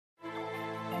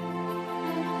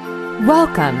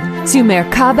Welcome to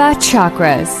Merkaba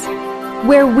Chakras,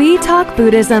 where we talk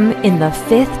Buddhism in the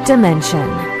fifth dimension.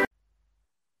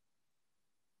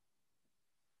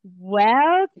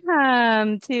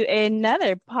 Welcome to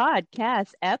another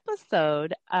podcast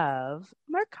episode of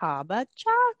Merkaba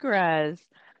Chakras.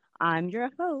 I'm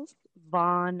your host,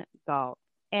 Vaughn Galt,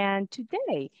 and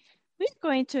today we're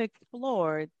going to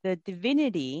explore the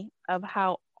divinity of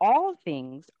how all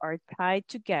things are tied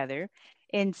together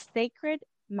in sacred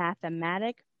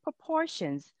mathematic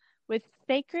proportions with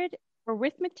sacred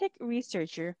arithmetic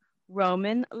researcher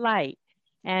Roman Light.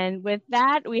 And with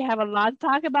that, we have a lot to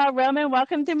talk about. Roman,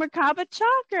 welcome to Merkaba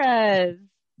Chakras.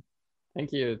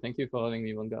 Thank you. Thank you for having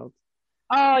me, Van Gout.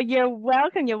 Oh, you're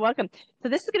welcome. You're welcome. So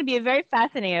this is going to be a very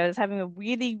fascinating. I was having a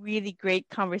really, really great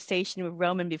conversation with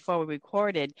Roman before we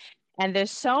recorded. And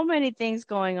there's so many things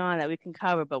going on that we can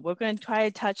cover, but we're going to try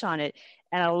to touch on it.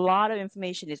 And a lot of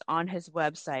information is on his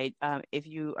website if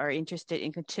you are interested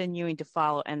in continuing to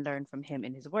follow and learn from him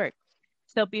in his work.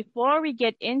 So before we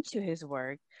get into his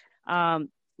work,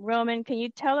 Roman, can you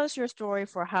tell us your story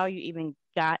for how you even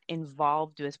got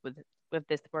involved with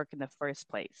this work in the first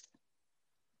place?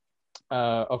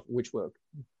 Of which work?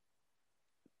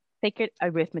 Sacred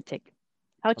arithmetic.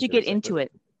 How'd you get into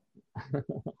it?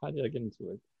 How did I get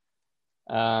into it?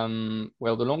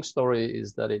 Well, the long story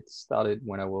is that it started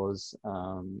when I was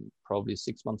probably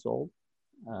 6 months old.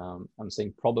 I'm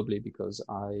saying probably because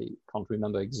I can't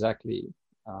remember exactly,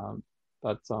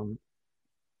 but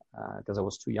because I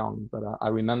was too young. But I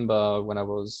remember when I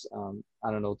was,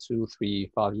 2,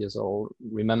 3, 5 years old,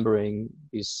 remembering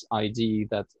this idea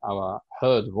that I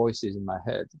heard voices in my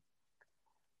head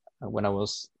when I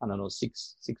was,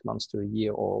 6 months to a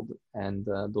year old. And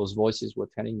those voices were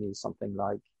telling me something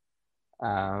like,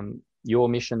 your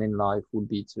mission in life would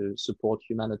be to support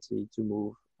humanity to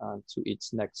move to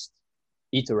its next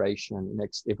iteration,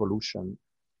 next evolution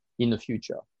in the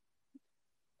future.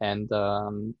 And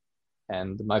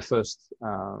my first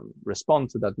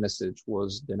response to that message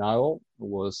was denial,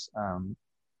 was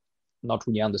not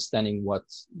really understanding what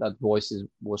that voice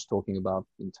was talking about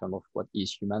in terms of what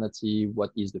is humanity,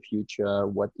 what is the future,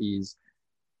 what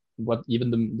even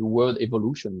the word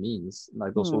evolution means,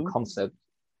 like those whole concepts.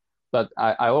 But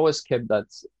I always kept that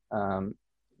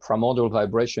primordial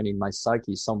vibration in my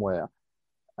psyche somewhere,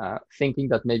 thinking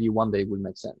that maybe one day it will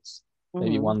make sense.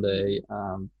 Maybe one day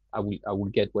I will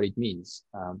get what it means,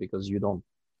 because you don't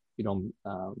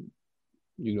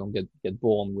get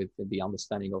born with the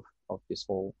understanding of this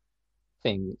whole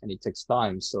thing, and it takes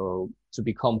time. So to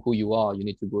become who you are, you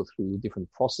need to go through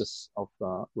different process of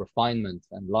refinement,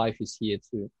 and life is here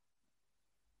to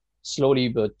slowly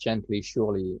but gently,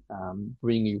 surely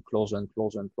bring you closer and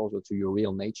closer and closer to your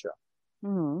real nature.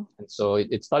 And so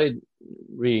it started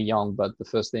really young, but the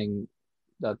first thing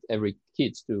that every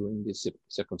kids do in these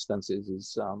circumstances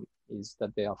is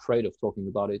that they are afraid of talking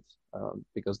about it,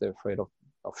 because they're afraid of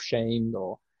shame,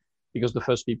 or because the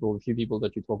few people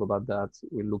that you talk about that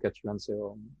will look at you and say,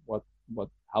 oh,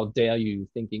 how dare you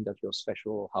thinking that you're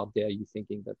special, or how dare you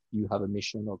thinking that you have a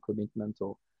mission or commitment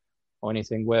or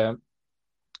anything, where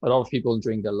a lot of people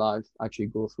during their life actually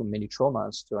go through many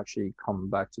traumas to actually come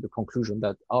back to the conclusion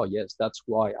that, oh yes, that's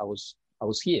why I was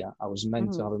here. I was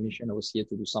meant to have a mission. I was here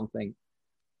to do something.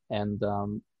 And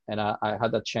I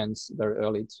had that chance very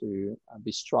early to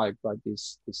be struck by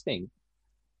this thing.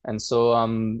 And so,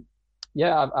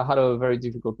 I had a very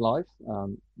difficult life.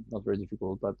 Not very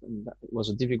difficult, but it was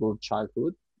a difficult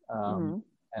childhood.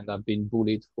 And I've been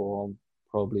bullied for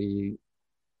probably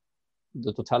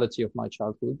the totality of my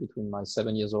childhood. Between my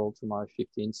 7 years old to my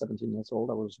 15, 17 years old,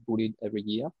 I was bullied every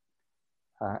year.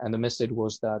 And the message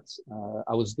was that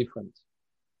I was different.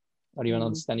 Not even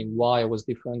understanding why I was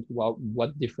different,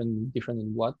 what different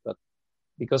in what, but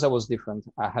because I was different,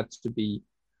 I had to be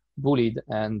bullied.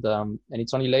 And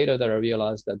it's only later that I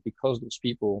realized that because those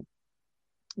people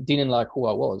didn't like who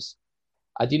I was,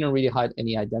 I didn't really hide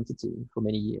any identity for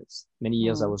many years. Many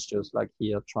years I was just like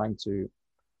here trying to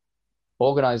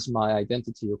organize my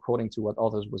identity according to what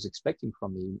others was expecting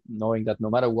from me, knowing that no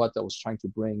matter what I was trying to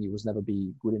bring, it was never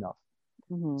be good enough.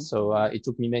 So it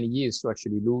took me many years to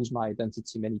actually lose my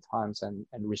identity many times, and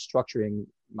restructuring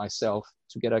myself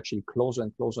to get actually closer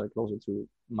and closer and closer to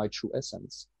my true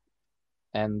essence.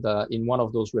 And in one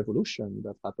of those revolutions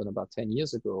that happened about 10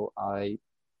 years ago, I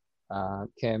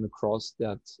came across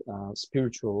that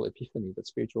spiritual epiphany,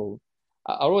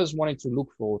 I always wanted to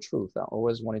look for truth. I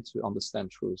always wanted to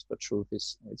understand truth, but truth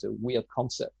it's a weird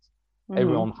concept.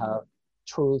 Everyone have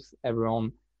truth.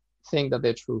 Everyone think that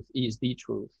their truth is the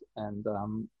truth. And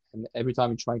every time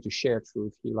you're trying to share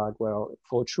truth, you're like, well,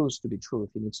 for truth to be truth,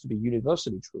 it needs to be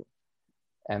universally true.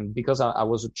 And because I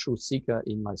was a truth seeker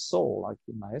in my soul, like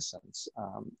in my essence,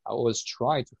 I always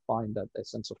try to find that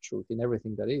essence of truth in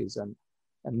everything that is. And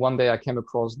one day I came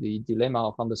across the dilemma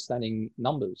of understanding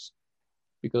numbers,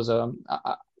 because at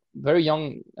a very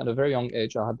young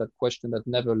age, I had that question that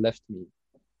never left me,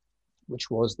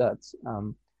 which was that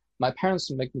my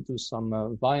parents make me do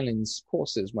some violin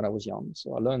courses when I was young.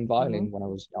 So I learned violin when I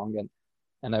was young,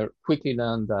 and I quickly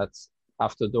learned that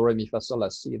after do, re, mi, fa, sol, la,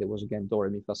 si, there was again do, re,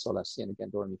 mi, fa, sol, la, si, and again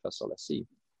do, re, mi, fa, sol, la, si.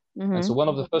 And so one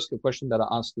of the first questions that I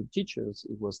asked to teachers,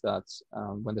 it was that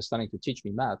when they're starting to teach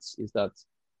me maths, is that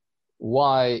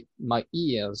why my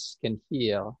ears can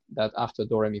hear that after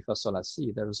do, re, mi, fa, sol, la,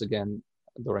 si, there is again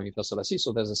do, re, mi, fa, sol, la, si.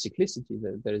 So there's a cyclicity,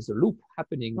 there is a loop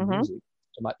happening in music.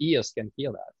 So my ears can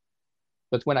hear that.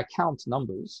 But when I count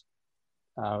numbers,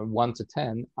 1 to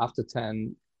 10, after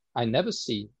 10, I never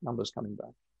see numbers coming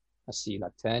back. I see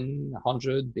like 10,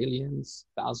 100, billions,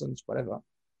 thousands, whatever,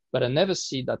 but I never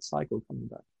see that cycle coming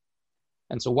back.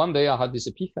 And so one day I had this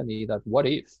epiphany that what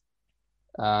if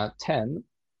 10,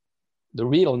 the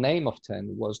real name of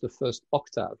 10 was the first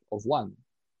octave of 1.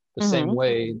 The same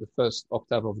way the first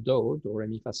octave of do, re,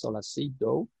 mi, fa, sol, la, si,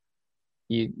 do,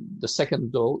 the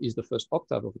second do is the first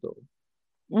octave of do.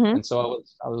 And so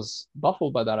I was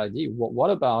baffled by that idea.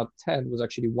 What about 10 was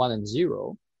actually 1 and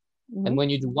 0? And when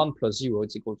you do 1 plus 0,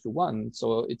 it's equal to 1.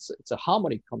 So it's a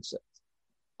harmonic concept.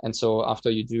 And so after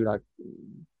you do like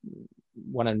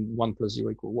 1 and 1 plus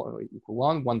 0 equal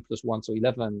 1, 1 plus 1, so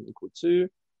 11 equal 2,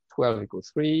 12 equal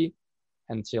 3,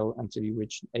 until you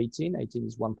reach 18. 18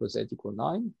 is 1 plus 8 equal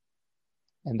 9.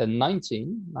 And then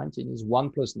 19 is 1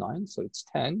 plus 9, so it's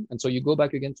 10. And so you go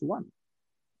back again to 1.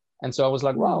 And so I was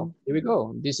like, wow, here we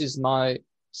go. This is my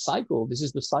cycle. This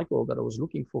is the cycle that I was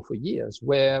looking for years.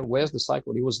 Where's the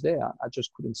cycle? It was there. I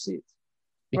just couldn't see it.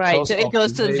 Right. So it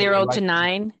goes to 0 to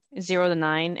 9, 0 to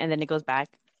 9, and then it goes back.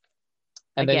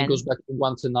 And then it goes back to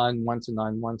 1 to 9, 1 to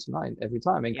 9, 1 to 9 every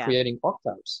time, and creating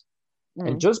octaves.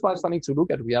 And just by starting to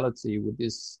look at reality with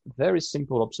this very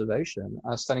simple observation,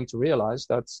 I'm starting to realize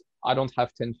that I don't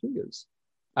have 10 fingers.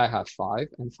 I have 5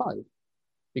 and 5.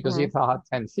 Because if I had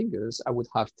 10 fingers, I would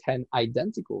have 10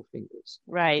 identical fingers.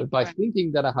 Right. But by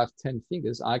thinking that I have 10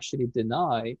 fingers, I actually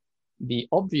deny the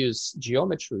obvious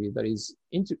geometry that is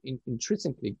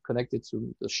intrinsically connected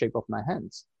to the shape of my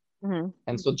hands.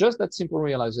 And so just that simple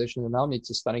realization allowed me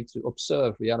to starting to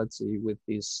observe reality with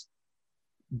this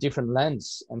different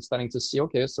lens and starting to see,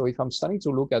 okay, so if I'm starting to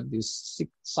look at these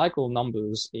cycle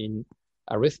numbers in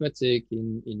arithmetic,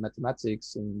 in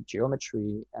mathematics, in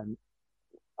geometry, and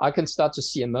I can start to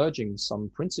see emerging some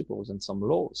principles and some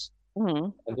laws.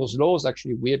 And those laws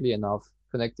actually, weirdly enough,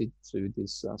 connected to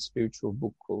this spiritual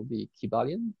book called the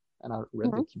Kybalion. And I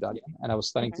read the Kybalion, and I was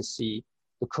starting to see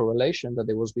the correlation that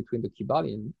there was between the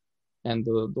Kybalion and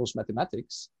those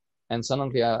mathematics. And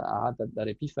suddenly I had that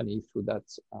epiphany through that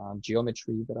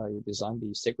geometry that I designed,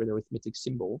 the sacred arithmetic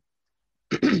symbol,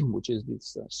 which is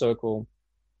this circle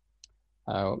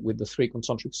with the 3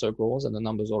 concentric circles and the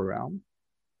numbers all around.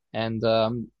 And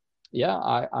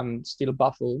I'm still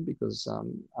baffled because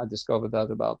I discovered that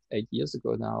about 8 years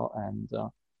ago now. And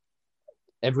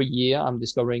every year I'm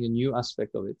discovering a new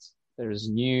aspect of it. There is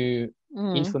new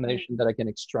information that I can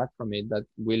extract from it that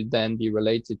will then be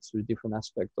related to a different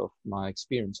aspect of my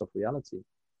experience of reality.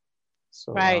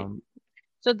 So, right.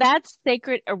 So that's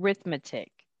sacred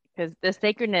arithmetic, because the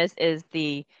sacredness is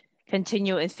the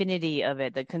continual infinity of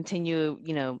it, the continual,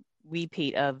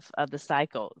 repeat of the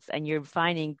cycles. And you're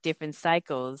finding different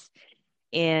cycles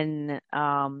in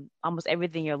almost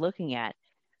everything you're looking at.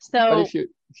 So but if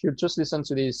you just listen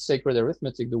to this sacred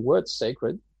arithmetic, the word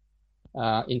sacred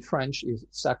in French is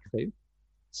sacré.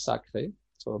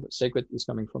 So the sacred is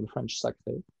coming from the French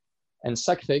sacré. And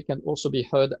sacré can also be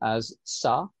heard as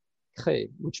sa, cré,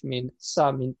 which means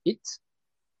sa mean it,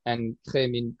 and cré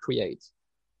mean create.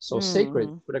 So sacred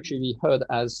could actually be heard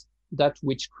as that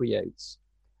which creates.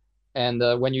 And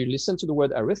when you listen to the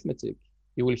word arithmetic,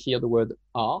 you will hear the word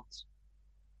art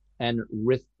and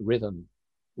rhythm,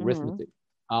 arithmetic,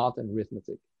 art and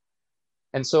arithmetic.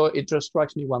 And so it just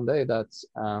strikes me one day that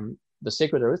the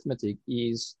sacred arithmetic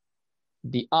is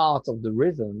the art of the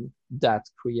rhythm that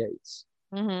creates.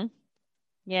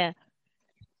 Yeah.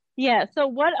 So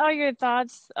what are your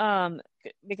thoughts?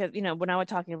 Because, when I was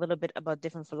talking a little bit about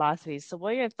different philosophies, so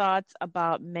what are your thoughts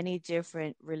about many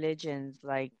different religions,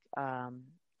 like,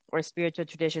 or spiritual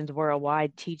traditions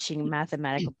worldwide, teaching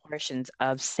mathematical portions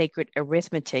of sacred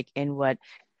arithmetic in what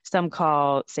some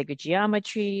call sacred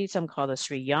geometry, some call the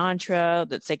Sri Yantra.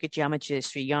 The sacred geometry is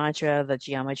Sri Yantra, the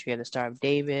geometry of the Star of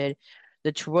David.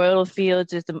 The toroidal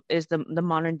fields is the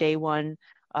modern day one.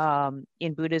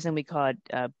 In Buddhism, we call it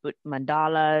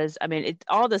mandalas. I mean, it's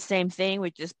all the same thing.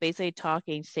 We're just basically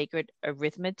talking sacred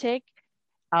arithmetic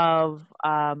of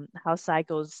how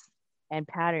cycles and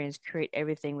patterns create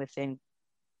everything within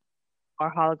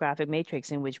our holographic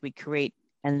matrix in which we create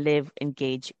and live,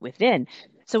 engage within.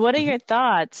 So what are your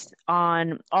thoughts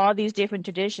on all these different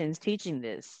traditions teaching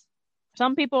this?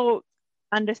 Some people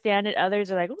understand it,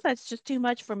 others are like, oh, that's just too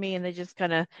much for me, and they just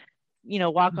kind of,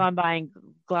 walk on by and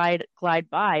glide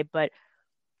by. But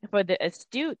for the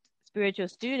astute spiritual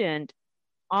student,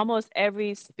 almost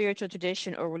every spiritual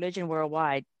tradition or religion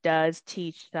worldwide does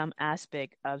teach some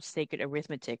aspect of sacred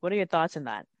arithmetic. What are your thoughts on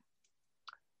that?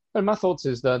 Well, my thoughts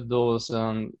is that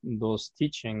those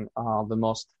teaching are the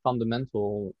most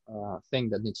fundamental thing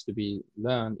that needs to be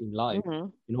learned in life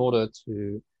in order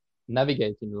to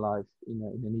navigate in life in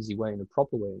an easy way, in a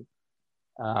proper way.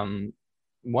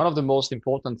 One of the most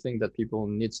important thing that people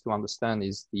needs to understand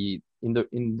is in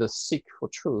the seek for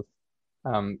truth.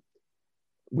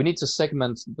 We need to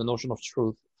segment the notion of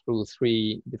truth through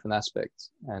three different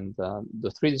aspects, and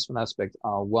the three different aspects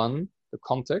are: one, the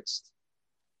context;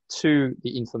 two,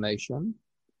 the information;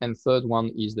 and third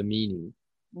one is the meaning.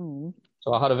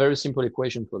 So I had a very simple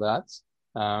equation for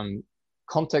that.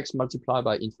 Context multiplied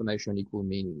by information equal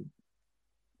meaning.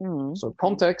 So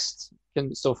context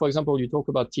so for example, you talk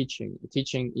about teaching.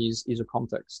 Teaching is a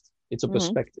context. It's a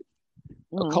perspective.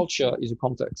 A culture is a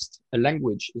context. A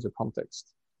language is a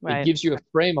context. Right. It gives you a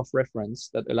frame of reference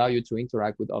that allow you to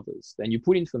interact with others. Then you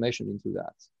put information into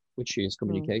that, which is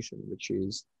communication, which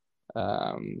is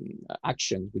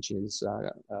action, which is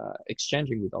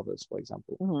exchanging with others, for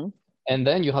example. And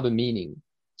then you have a meaning.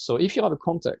 So if you have a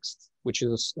context, which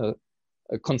is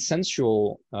a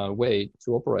consensual way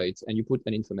to operate, and you put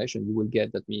an information, you will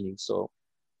get that meaning. So,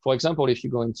 for example, if you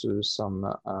go into some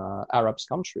Arab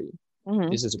country,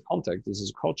 this is a context, this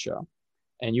is a culture,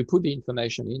 and you put the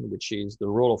information in, which is the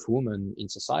role of women in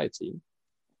society,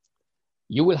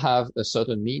 you will have a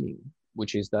certain meaning,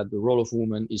 which is that the role of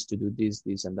woman is to do this,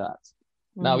 this, and that.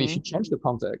 Now, if you change the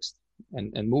context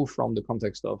and move from the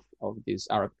context of this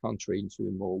Arab country into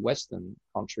a more Western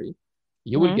country,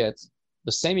 you will get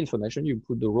the same information. You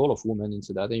put the role of woman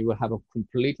into that, and you will have a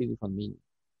completely different meaning.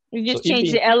 You just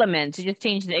change the elements. You just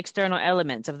change the external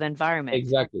elements of the environment.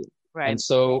 Exactly. Right. And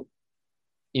so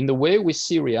in the way we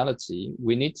see reality,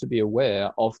 we need to be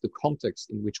aware of the context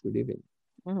in which we live in.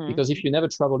 Because if you never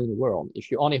travel in the world,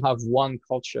 if you only have one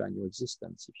culture in your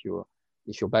existence,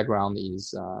 if your background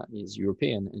is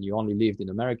European and you only lived in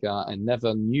America and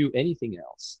never knew anything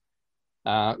else,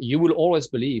 you will always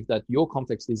believe that your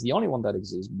context is the only one that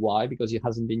exists. Why? Because it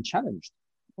hasn't been challenged.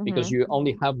 Because you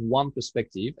only have one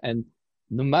perspective, and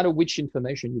no matter which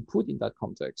information you put in that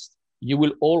context, you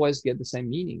will always get the same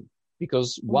meaning,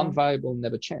 because one variable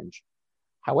never change.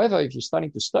 However, if you're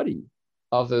starting to study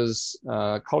others'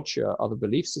 culture, other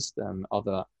belief system,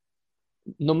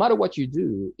 no matter what you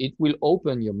do, it will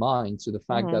open your mind to the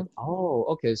fact that, oh,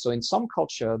 okay, so in some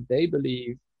culture, they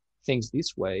believe things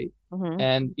this way.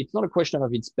 And it's not a question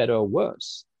of it's better or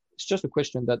worse. It's just a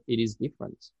question that it is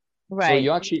different. Right. So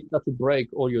you actually start to break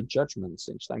all your judgments,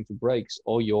 and starting to break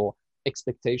all your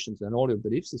expectations and all your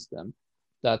belief system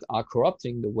that are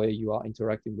corrupting the way you are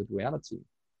interacting with reality.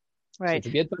 Right. So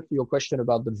to get back to your question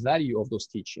about the value of those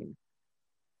teachings,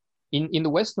 in the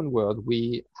Western world,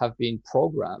 we have been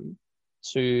programmed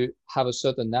to have a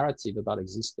certain narrative about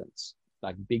existence,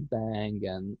 like Big Bang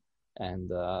and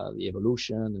the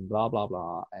evolution and blah, blah,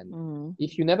 blah. And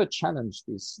if you never challenge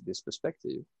this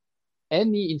perspective,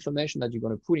 any information that you're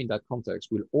going to put in that context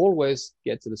will always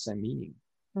get to the same meaning.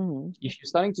 If you're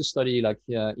starting to study like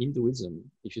Hinduism,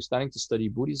 if you're starting to study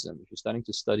Buddhism, if you're starting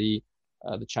to study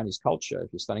the Chinese culture,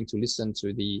 if you're starting to listen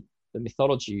to the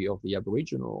mythology of the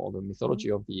Aboriginal or the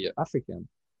mythology of the African,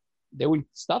 they will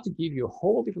start to give you a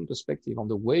whole different perspective on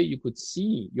the way you could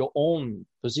see your own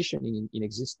positioning in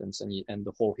existence and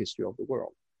the whole history of the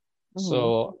world.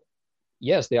 So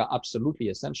yes, they are absolutely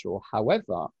essential.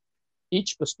 However,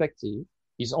 each perspective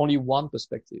is only one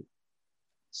perspective.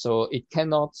 So it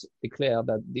cannot declare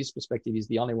that this perspective is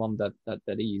the only one that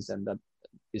is, and that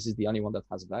this is the only one that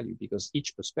has value, because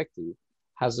each perspective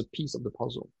has a piece of the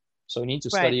puzzle. So you need to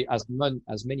study as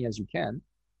many as you can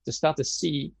to start to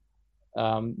see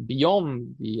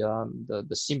beyond the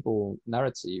simple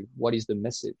narrative, what is the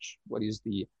message? What is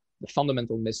the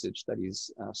fundamental message that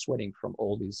is sweating from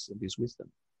all this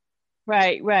wisdom?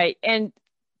 Right. And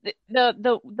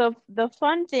the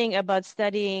fun thing about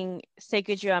studying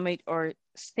sacred geometry or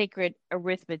sacred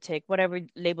arithmetic, whatever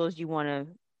labels you want to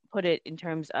put it, in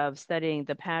terms of studying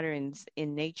the patterns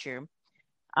in nature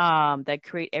that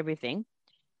create everything,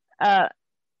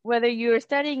 whether you're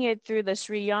studying it through the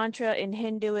Sri Yantra in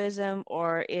Hinduism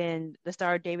or in the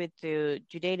Star of David through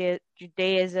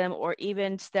Judaism, or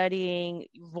even studying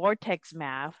vortex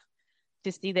math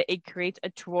to see that it creates a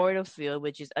toroidal field,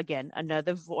 which is again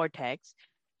another vortex.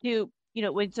 When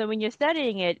you're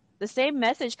studying it, the same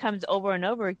message comes over and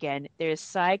over again. There's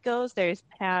cycles, there's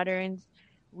patterns.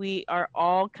 We are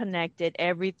all connected.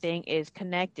 Everything is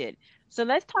connected. So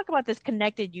let's talk about this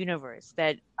connected universe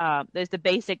that there's the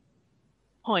basic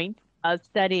point of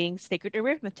studying sacred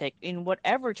arithmetic in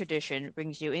whatever tradition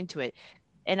brings you into it.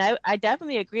 And I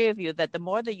definitely agree with you that the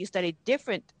more that you study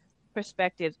different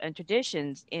perspectives and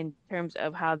traditions in terms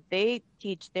of how they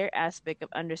teach their aspect of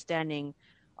understanding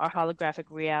our holographic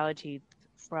reality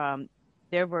from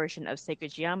their version of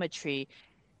sacred geometry,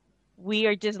 we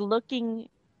are just looking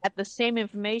at the same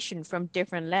information from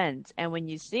different lens. And when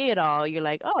you see it all, you're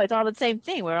like, oh, it's all the same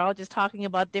thing. We're all just talking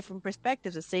about different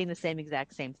perspectives of seeing the same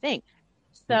exact same thing.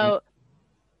 Mm-hmm. So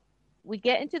we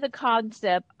get into the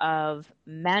concept of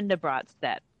Mandelbrot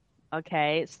set.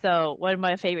 Okay, so one of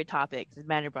my favorite topics is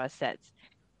Mandelbrot sets.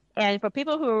 And for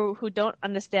people who don't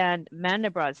understand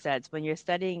Mandelbrot sets, when you're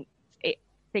studying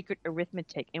sacred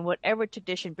arithmetic in whatever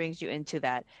tradition brings you into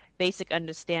that basic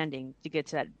understanding to get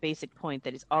to that basic point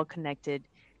that it's all connected,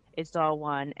 it's all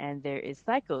one, and there is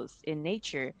cycles in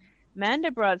nature.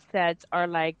 Mandelbrot sets are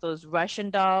like those Russian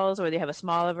dolls where they have a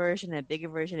smaller version, a bigger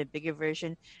version, a bigger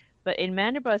version. But in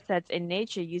Mandelbrot sets in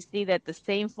nature, you see that the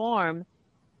same form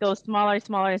goes smaller,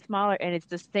 smaller, and smaller, and it's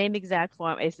the same exact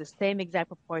form, it's the same exact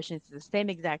proportions, it's the same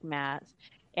exact mass,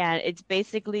 and it's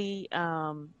basically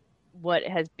what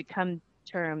has become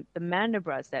termed the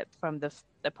Mandelbrot set from the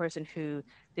person who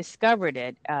discovered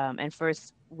it and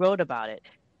first wrote about it.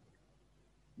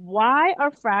 Why are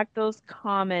fractals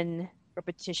common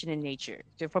repetition in nature?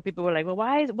 So for people who are like, well,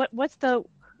 what's the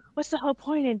whole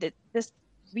point in this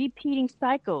repeating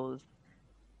cycles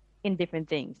in different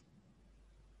things?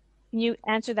 Can you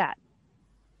answer that?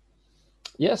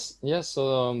 Yes.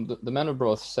 So the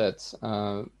Mandelbrot set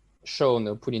shown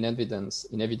or put in evidence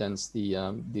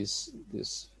the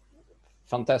this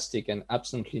fantastic and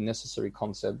absolutely necessary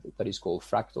concept that is called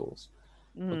fractals.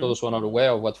 For those who are not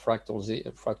aware of what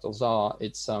fractals are,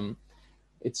 it's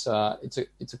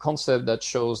a concept that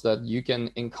shows that you can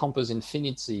encompass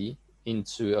infinity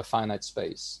into a finite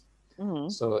space. Mm-hmm.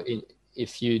 So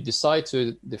if you decide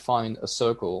to define a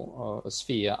circle or a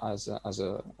sphere as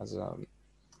a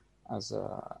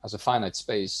finite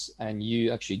space, and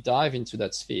you actually dive into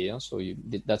that sphere, so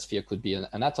that sphere could be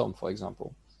an atom, for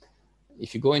example.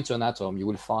 If you go into an atom, you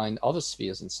will find other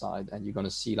spheres inside, and you're going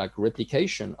to see like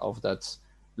replication of that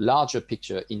larger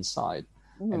picture inside.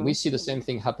 Mm-hmm. And we see the same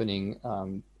thing happening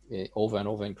over and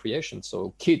over in creation.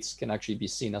 So kids can actually be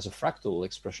seen as a fractal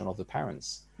expression of the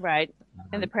parents. Right.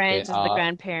 And the parents as the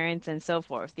grandparents and so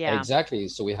forth. Yeah. Exactly.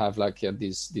 So we have like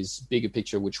this bigger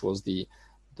picture, which was the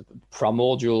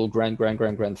primordial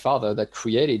grandfather that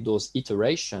created those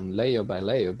iteration layer by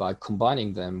layer by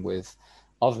combining them with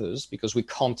others, because we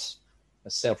can't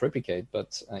self-replicate,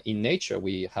 but in nature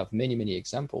we have many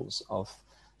examples of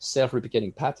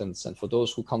self-replicating patterns. And for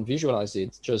those who can't visualize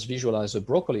it, just visualize a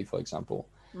broccoli, for example,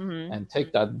 and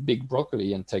take that big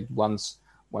broccoli and take one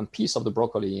piece of the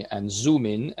broccoli and zoom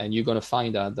in, and you're going to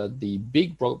find out that the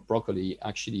big broccoli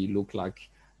actually look like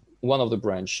one of the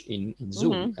branch in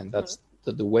zoom. And that's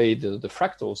the way the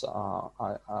fractals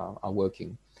are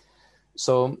working.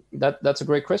 So that's a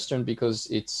great question, because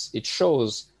it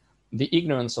shows the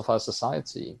ignorance of our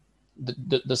society.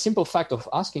 The simple fact of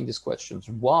asking these questions,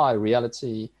 why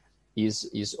reality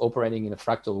is operating in a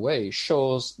fractal way,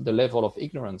 shows the level of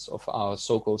ignorance of our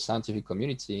so-called scientific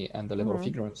community and the level of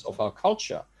ignorance of our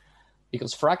culture,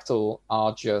 because fractal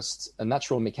are just a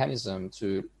natural mechanism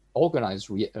to organize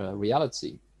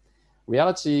reality.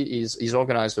 Reality is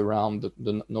organized around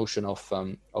the notion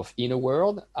of inner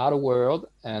world, outer world,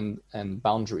 and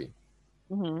boundary.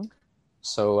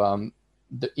 So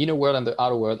the inner world and the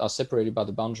outer world are separated by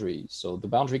the boundary. So the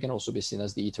boundary can also be seen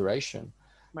as the iteration.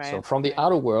 Right. So from the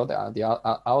outer world, the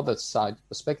outer side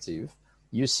perspective,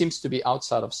 you seems to be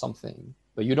outside of something,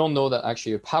 but you don't know that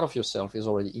actually a part of yourself is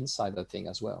already inside that thing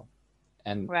as well.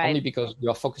 And only because you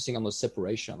are focusing on the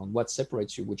separation, on what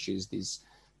separates you, which is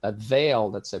that veil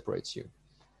that separates you.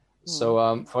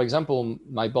 So, for example,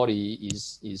 my body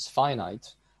is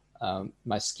finite.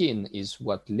 My skin is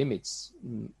what limits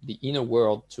the inner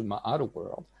world to my outer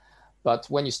world. But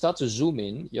when you start to zoom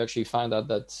in, you actually find out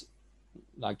that,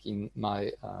 like in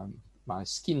my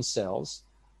skin cells,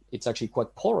 it's actually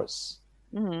quite porous.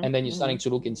 And then you're starting to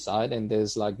look inside, and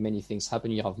there's like many things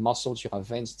happening. You have muscles, you have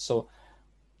veins. So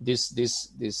this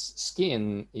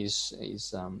skin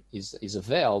is a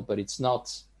veil, but it's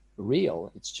not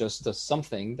real. It's just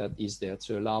something that is there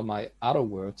to allow my outer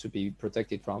world to be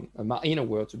protected from my inner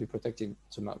world to be protected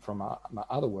from my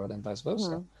outer world, and vice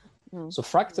versa. So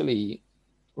fractally,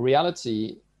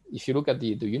 reality, if you look at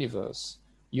the universe,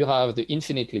 you have the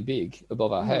infinitely big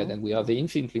above our head, and we have the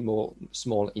infinitely more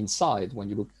small inside when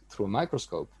you look through a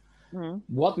microscope.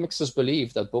 What makes us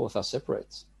believe that both are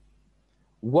separate?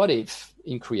 What if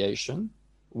in creation,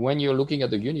 when you're looking at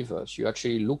the universe, you're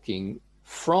actually looking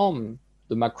from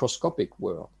the macroscopic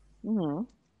world?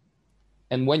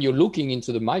 And when you're looking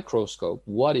into the microscope,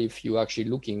 what if you're actually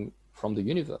looking from the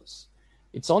universe?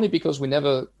 It's only because we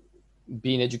never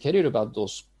been educated about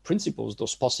those principles,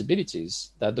 those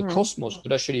possibilities, that the cosmos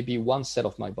could actually be one set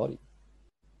of my body.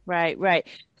 Right.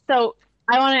 So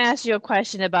I want to ask you a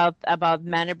question about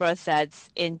Mandelbrot sets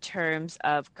in terms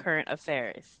of current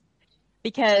affairs.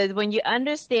 Because when you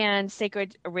understand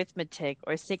sacred arithmetic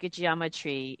or sacred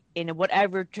geometry in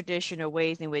whatever tradition or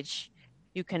ways in which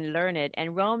you can learn it,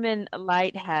 and Roman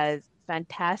Light has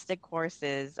fantastic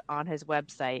courses on his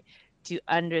website to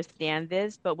understand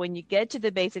this. But when you get to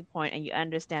the basic point and you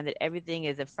understand that everything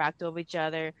is a fractal of each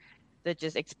other, that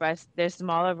just express their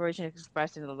smaller version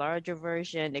expressed in the larger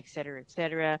version, et cetera,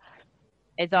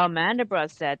 it's all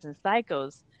Mandelbrot sets and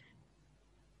cycles.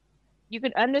 You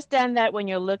can understand that when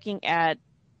you're looking at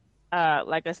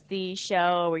like a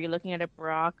seashell, or you're looking at a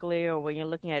broccoli, or when you're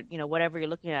looking at, whatever you're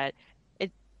looking at,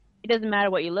 it doesn't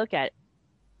matter what you look at.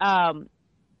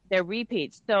 They're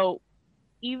repeats. So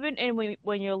even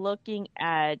when you're looking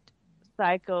at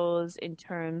cycles in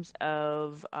terms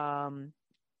of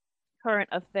current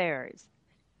affairs,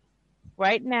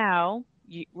 right now,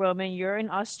 Roman, you're in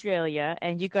Australia,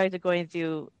 and you guys are going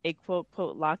through a quote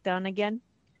lockdown again.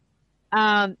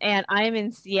 And I am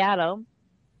in Seattle.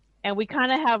 And we're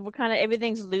kind of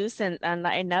everything's loose and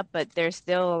lightened up, but there's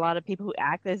still a lot of people who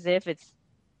act as if it's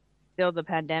still the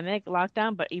pandemic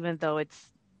lockdown, but even though it's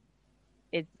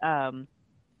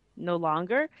no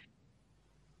longer.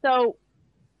 So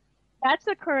that's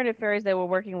the current affairs that we're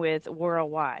working with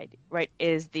worldwide, right?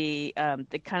 Is the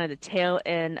kind of the tail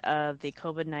end of the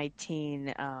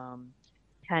COVID-19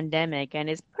 pandemic, and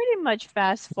it's pretty much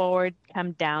fast forward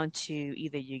come down to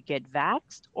either you get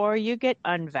vaxxed or you get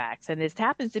unvaxxed. And this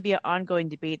happens to be an ongoing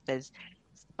debate that's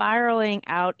spiraling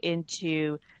out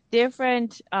into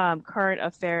different current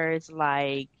affairs,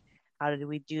 like how do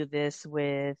we do this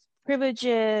with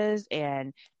privileges,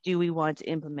 and do we want to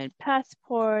implement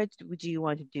passports, do you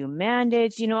want to do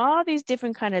mandates, all these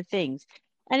different kind of things.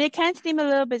 And it can seem a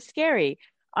little bit scary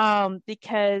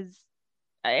because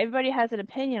everybody has an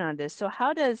opinion on this. So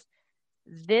how does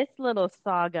this little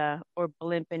saga or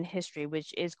blimp in history,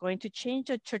 which is going to change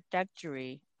the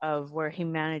trajectory of where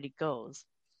humanity goes,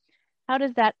 how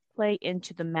does that play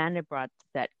into the Mandelbrot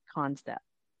set concept?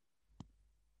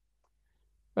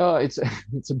 Well, it's a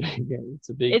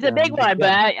big one,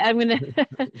 but I'm gonna.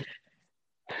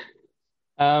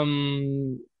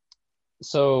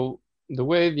 So the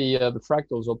way the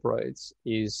fractals operates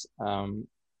is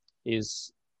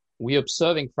we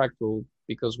observing fractal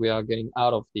because we are getting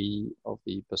out of the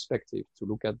perspective to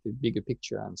look at the bigger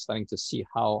picture and starting to see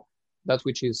how that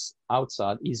which is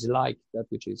outside is like that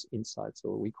which is inside.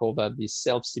 So we call that the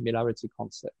self-similarity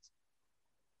concept.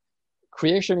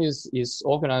 Creation is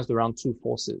organized around two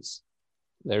forces.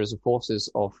 There is the forces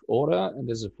of order and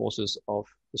there's the forces of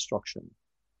destruction.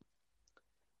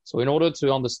 So in order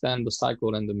to understand the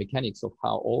cycle and the mechanics of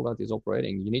how all that is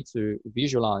operating, you need to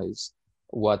visualize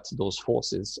what those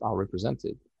forces are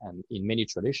represented. And in many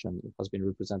traditions, it has been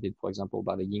represented, for example,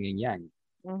 by the yin and yang.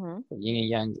 The yin and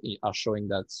yang are showing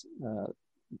that,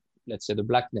 let's say, the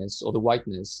blackness or the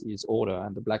whiteness is order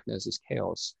and the blackness is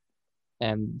chaos.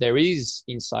 And there is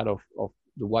inside of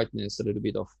the whiteness a little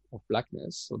bit of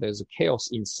blackness. So there's a chaos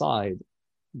inside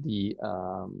the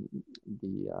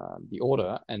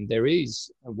order, and there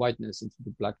is a whiteness into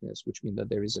the blackness, which means that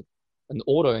there is an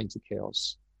order into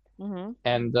chaos.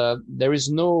 And there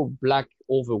is no black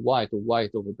over white or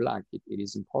white over black. It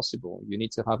is impossible. You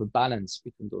need to have a balance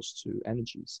between those two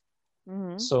energies.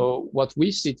 So what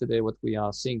we see today, what we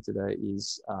are seeing today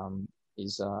is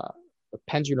a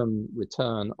pendulum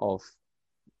return of,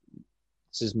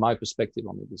 this is my perspective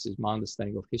on it, this is my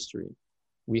understanding of history.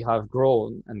 We have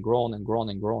grown and grown and grown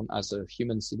and grown as a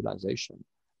human civilization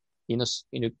in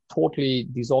a totally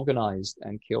disorganized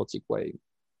and chaotic way.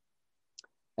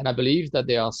 And I believe that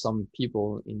there are some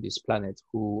people in this planet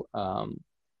who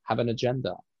have an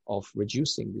agenda of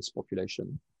reducing this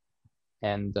population,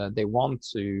 and they want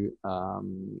to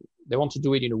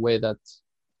do it in a way that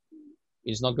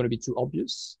is not going to be too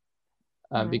obvious,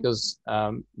 because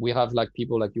we have like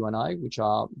people like you and I, which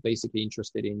are basically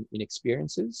interested in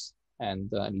experiences and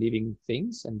living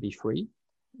things and be free.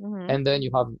 Mm-hmm. And then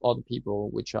you have other people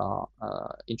which are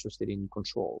interested in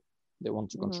control. They want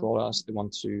to control us. They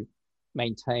want to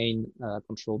maintain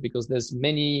control, because there's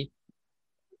many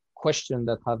questions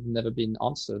that have never been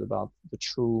answered about the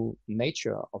true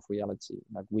nature of reality.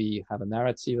 Like, we have a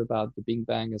narrative about the Big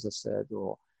Bang, as I said,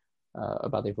 or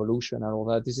about evolution and all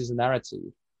that. This is a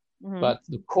narrative. But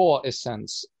the core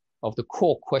essence of the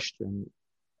core question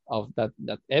of that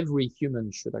every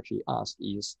human should actually ask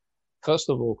is, first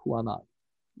of all, who am I?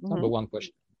 Number one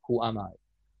question, who am I?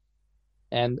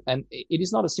 And it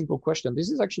is not a simple question. This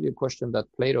is actually a question that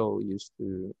Plato used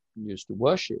to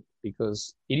worship,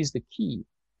 because it is the key.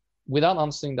 Without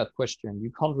answering that question,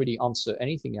 you can't really answer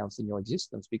anything else in your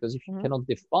existence, because if you cannot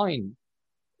define,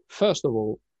 first of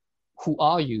all, who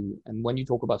are you? And when you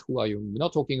talk about who are you, we're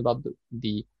not talking about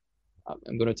the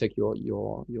I'm going to take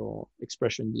your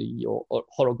expression, your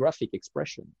holographic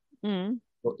expression.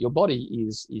 Your body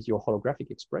is your holographic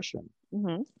expression.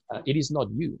 It is not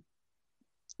you.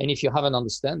 And if you haven't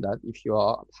understand that, if you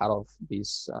are part of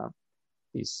this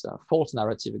false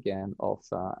narrative again of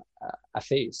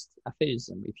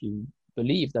atheism, if you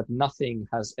believe that nothing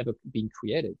has ever been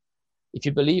created, if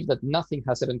you believe that nothing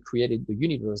has ever created the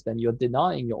universe, then you're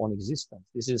denying your own existence.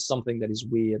 This is something that is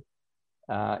weird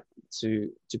to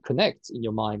connect in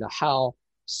your mind, how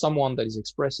someone that is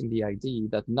expressing the idea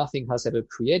that nothing has ever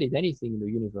created anything in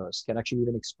the universe can actually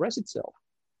even express itself.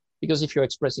 Because if you're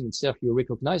expressing itself, you're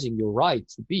recognizing your right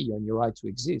to be and your right to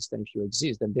exist. And if you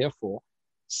exist, then therefore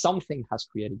something has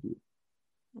created you.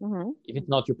 If it's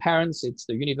not your parents, it's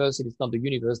the universe. If it's not the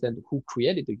universe, then who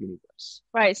created the universe?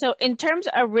 Right. So in terms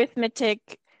of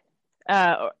arithmetic,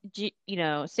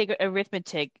 sacred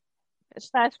arithmetic, let's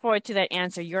fast forward to that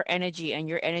answer, your energy, and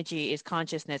your energy is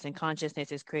consciousness, and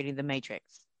consciousness is creating the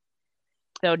matrix.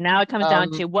 So now it comes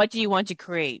down to, what do you want to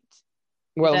create?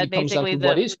 Well, it comes down to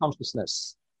what is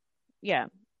consciousness? Yeah,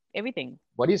 everything.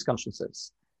 What is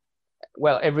consciousness?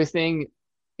 Well, everything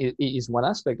is one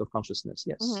aspect of consciousness,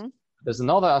 yes. There's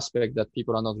another aspect that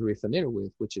people are not really familiar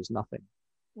with, which is nothing.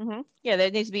 Yeah,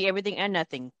 there needs to be everything and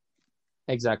nothing.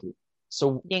 Exactly.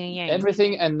 So yin and yang.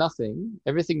 Everything and nothing,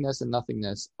 everythingness and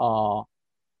nothingness are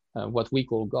what we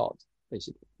call God,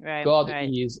 basically. Right. God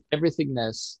is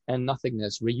everythingness and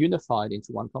nothingness reunified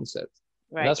into one concept.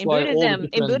 Right. That's in why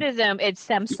Buddhism, it's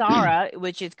samsara,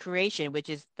 which is creation, which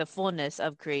is the fullness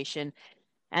of creation,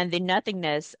 and the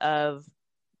nothingness of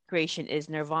creation is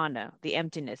nirvana, the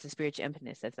emptiness, the spiritual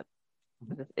emptiness.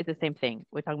 It's the same thing.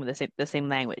 We're talking about the same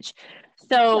language.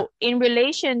 So in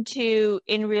relation to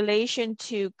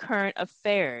current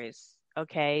affairs,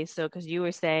 okay, so because you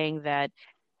were saying that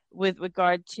with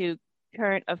regard to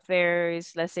current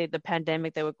affairs, let's say the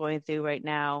pandemic that we're going through right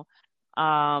now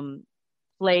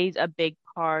plays a big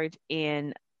part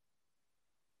in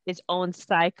its own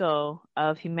cycle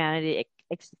of humanity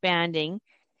expanding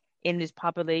in this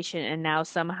population, and now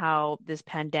somehow this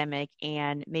pandemic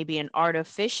and maybe an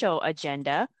artificial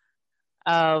agenda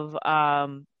of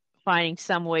finding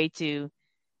some way to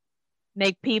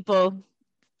make people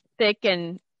sick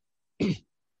and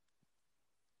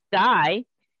die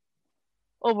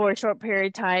over a short period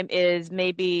of time is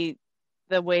maybe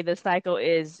the way the cycle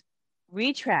is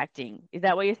retracting. Is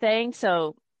that what you're saying?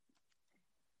 So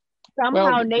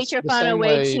somehow nature found a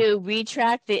way to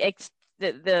retract the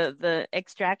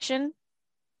extraction.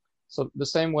 So the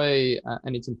same way,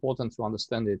 and it's important to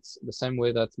understand it, the same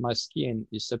way that my skin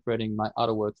is separating my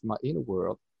outer world from my inner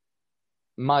world,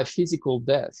 my physical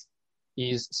death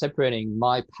is separating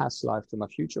my past life to my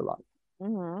future life.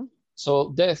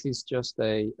 So death is just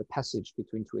a passage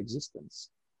between two existences.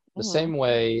 The same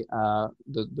way,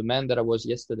 the man that I was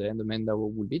yesterday and the man that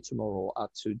will be tomorrow are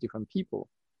two different people.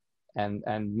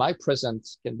 And my present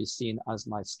can be seen as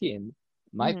my skin.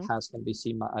 My past can be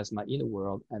seen as my inner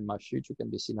world, and my future can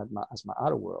be seen as my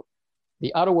outer world.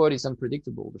 The outer world is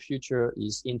unpredictable. The future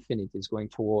is infinite. It's going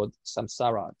toward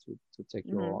samsara, to take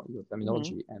your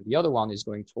terminology. And the other one is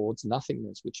going towards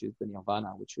nothingness, which is the nirvana,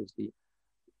 which is the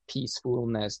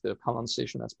peacefulness, the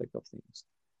condensation aspect of things.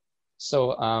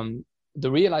 So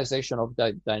the realization of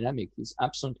that dynamic is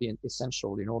absolutely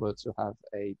essential in order to have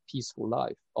a peaceful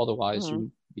life. Otherwise,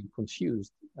 you'll be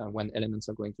confused when elements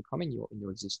are going to come in your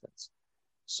existence.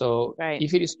 So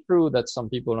if it is true that some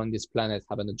people on this planet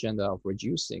have an agenda of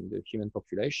reducing the human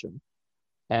population,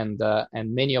 and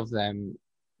many of them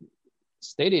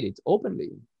stated it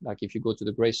openly, like if you go to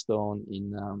the gravestone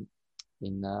in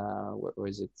where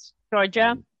is it?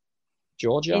 Georgia.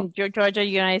 In Georgia,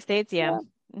 United States, yeah.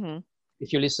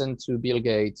 If you listen to Bill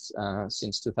Gates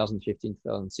since 2015,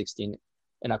 2016,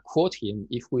 And I quote him,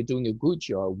 if we're doing a good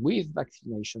job with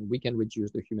vaccination, we can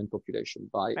reduce the human population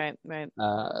by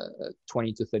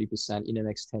 20 to 30% in the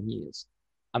next 10 years.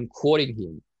 I'm quoting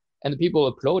him. And the people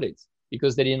applauded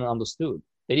because they didn't understood.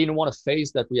 They didn't want to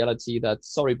face that reality that,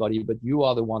 sorry, buddy, but you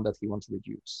are the one that we want to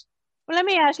reduce. Well, let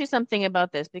me ask you something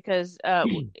about this, because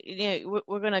we're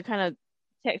going to kind of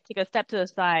take a step to the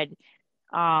side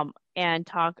and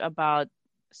talk about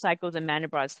cycles and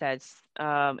Mandelbrot sets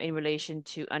in relation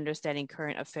to understanding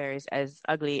current affairs, as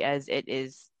ugly as it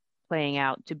is playing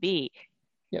out to be.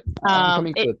 Yep, I'm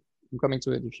coming to it. I'm coming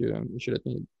to it if you let me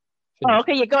finish. Oh,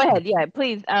 okay, yeah, go ahead. Yeah,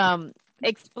 please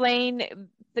explain,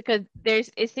 because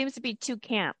it seems to be two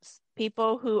camps.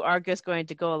 People who are just going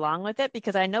to go along with it,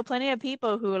 because I know plenty of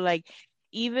people who are like,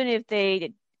 even if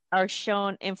they are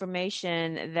shown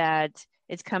information that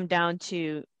it's come down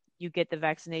to you get the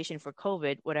vaccination for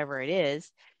COVID, whatever it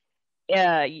is,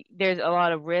 there's a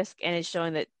lot of risk, and it's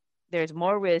showing that there's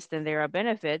more risk than there are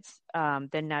benefits,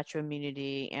 than natural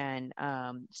immunity and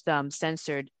some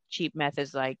censored cheap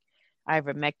methods like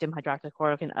ivermectin,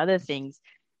 hydroxychloroquine, and other things.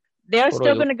 They're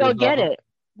still going to go get it.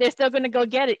 They're still going to go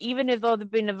get it, even if they've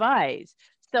been advised.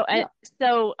 So,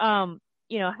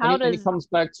 how does it comes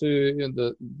back to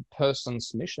the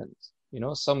person's missions?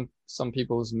 Some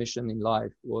people's mission in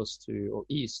life is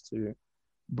to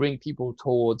bring people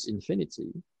towards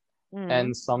infinity,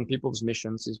 and some people's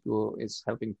missions is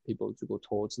helping people to go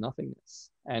towards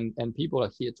nothingness. And people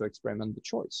are here to experiment the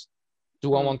choice.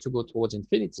 Do I want to go towards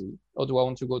infinity, or do I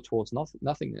want to go towards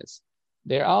nothingness?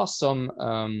 There are some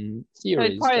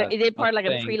theories. So is it part like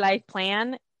a pre-life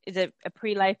plan? Is it a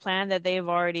pre-life plan that they've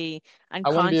already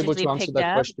unconsciously I won't be able to answer that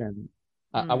up? question.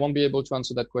 I won't be able to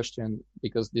answer that question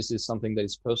because this is something that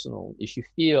is personal. If you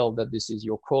feel that this is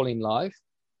your call in life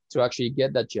to actually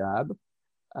get that jab,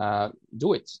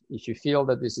 do it. If you feel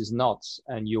that this is not,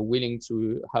 and you're willing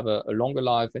to have a longer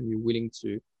life, and you're willing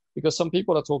to, because some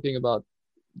people are talking about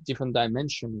different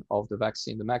dimension of the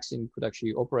vaccine. The vaccine could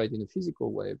actually operate in a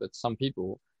physical way, but some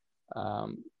people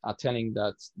are telling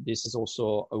that this is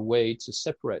also a way to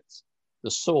separate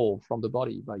the soul from the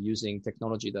body by using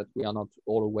technology that we are not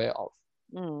all aware of.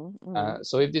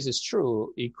 So if this is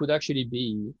true, it could actually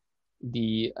be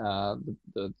the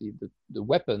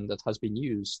weapon that has been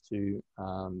used to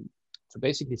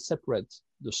basically separate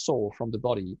the soul from the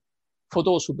body, for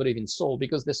those who believe in soul,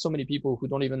 because there's so many people who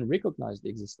don't even recognize the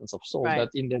existence of soul, that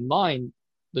in their mind,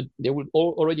 they will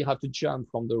already have to jump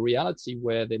from the reality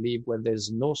where they live, where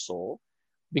there's no soul,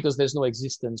 because there's no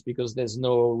existence, because there's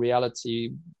no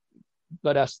reality,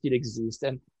 but I still exist.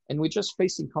 And we're just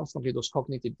facing constantly those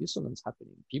cognitive dissonance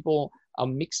happening. People are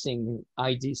mixing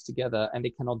ideas together and they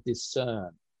cannot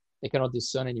discern. They cannot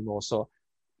discern anymore. So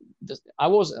there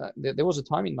was a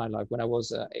time in my life when I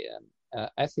was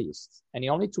atheist, and it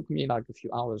only took me like a few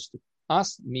hours to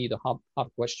ask me the hard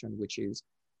question, which is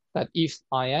that if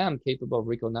I am capable of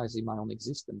recognizing my own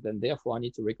existence, then therefore I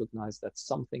need to recognize that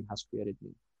something has created me.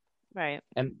 Right.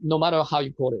 And no matter how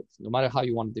you call it, no matter how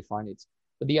you want to define it,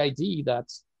 but the idea that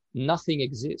nothing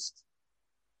exists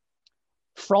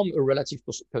from a relative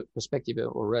perspective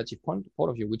or relative point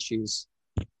of view, which is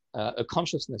a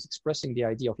consciousness expressing the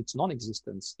idea of its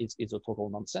non-existence, is a total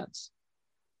nonsense.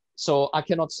 So I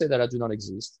cannot say that I do not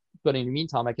exist, but in the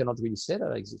meantime, I cannot really say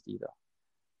that I exist either.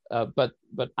 But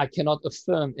I cannot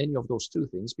affirm any of those two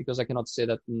things, because I cannot say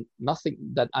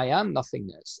that I am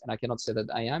nothingness, and I cannot say that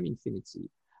I am infinity.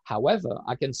 However,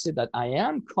 I can say that I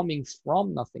am coming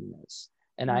from nothingness,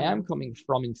 and I am coming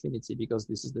from infinity, because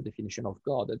this is the definition of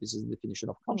God, that this is the definition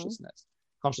of consciousness.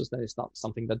 Consciousness is not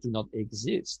something that do not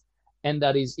exist, and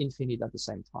that is infinite at the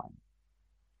same time.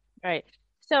 Right.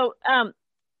 So,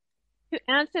 to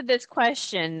answer this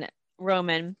question,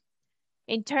 Roman,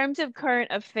 in terms of current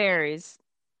affairs,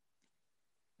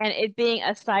 and it being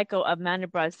a cycle of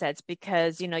Mandelbrot sets,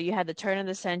 because, you had the turn of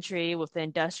the century with the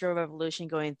Industrial Revolution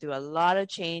going through a lot of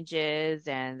changes,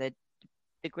 and the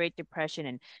Great Depression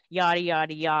and yada,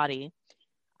 yada, yada.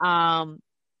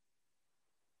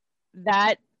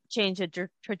 That changed the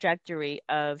trajectory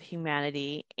of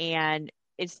humanity. And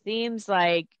it seems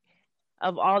like,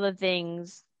 of all the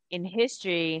things in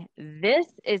history, this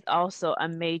is also a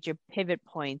major pivot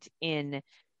point in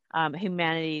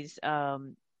humanity's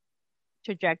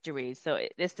trajectory. So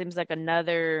this seems like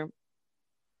another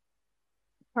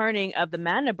turning of the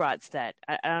Mandelbrot set.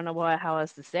 I don't know how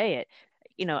else to say it.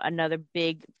 Another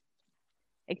big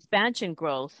expansion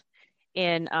growth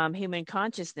in human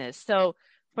consciousness. So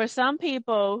for some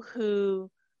people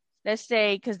who, let's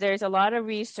say, because there's a lot of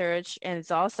research and it's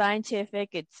all scientific,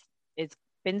 it's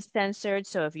been censored.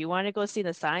 So if you want to go see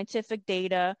the scientific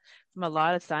data from a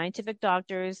lot of scientific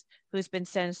doctors who's been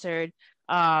censored,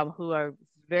 who are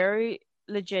very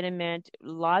legitimate,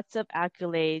 lots of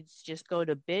accolades. Just go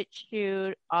to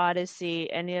BitChute, Odyssey,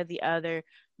 any of the other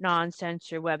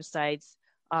non-censor websites,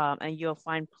 and you'll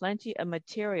find plenty of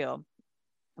material.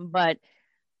 But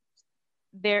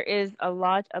there is a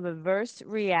lot of adverse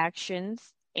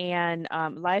reactions and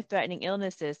life-threatening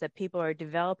illnesses that people are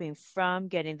developing from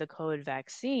getting the COVID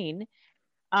vaccine.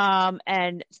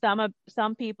 And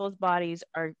some people's bodies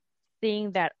are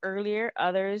seeing that earlier.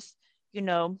 Others,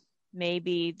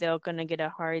 maybe they're gonna get a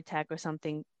heart attack or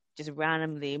something just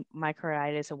randomly,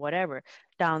 myocarditis or whatever,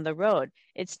 down the road.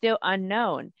 It's still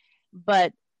unknown.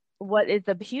 But what is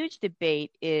a huge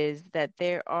debate is that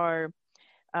there are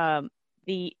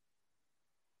the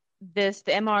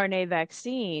mRNA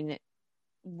vaccine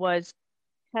was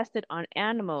tested on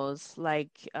animals,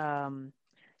 like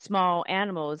small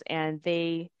animals, and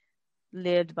they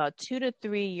lived about 2 to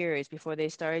 3 years before they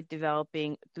started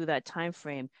developing, through that time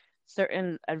frame,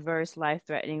 certain adverse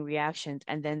life-threatening reactions,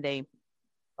 and then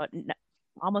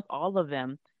almost all of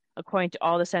them, according to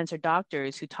all the censored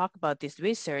doctors who talk about this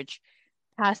research,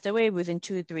 passed away within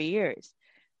 2 to 3 years.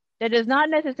 That does not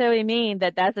necessarily mean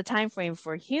that that's the time frame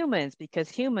for humans, because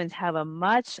humans have a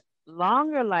much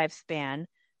longer lifespan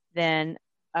than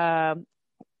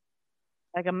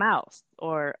like a mouse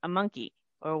or a monkey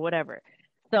or whatever.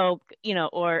 So,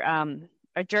 or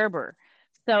a gerber.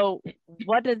 So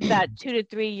what does that 2 to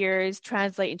 3 years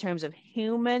translate in terms of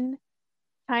human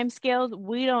timescales?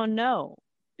 We don't know,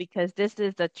 because this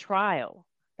is a trial.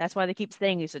 That's why they keep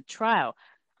saying it's a trial.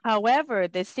 However,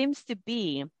 there seems to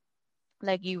be,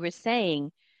 like you were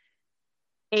saying,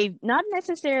 not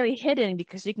necessarily hidden,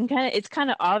 because it's kind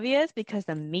of obvious because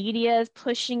the media is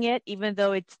pushing it, even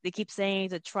though they keep saying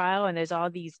it's a trial, and there's all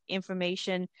these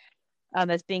information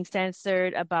that's being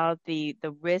censored about the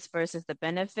risk versus the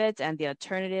benefits and the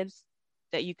alternatives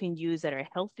that you can use that are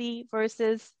healthy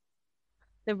versus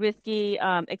the risky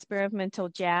experimental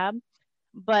jab.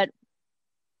 But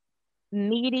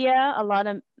media, a lot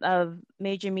of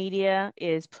major media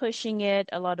is pushing it.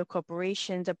 A lot of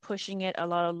corporations are pushing it. A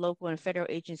lot of local and federal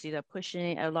agencies are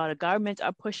pushing it. A lot of governments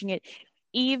are pushing it,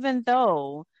 even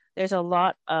though there's a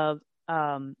lot of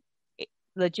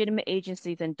legitimate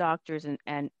agencies and doctors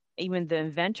and even the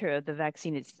inventor of the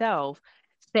vaccine itself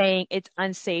saying it's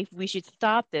unsafe, we should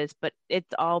stop this, but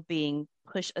it's all being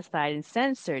pushed aside and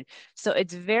censored. So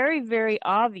it's very, very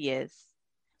obvious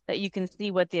that you can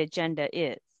see what the agenda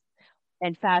is,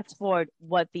 and fast forward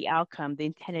what the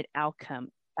intended outcome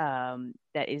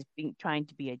that is trying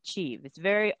to be achieved. It's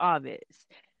very obvious.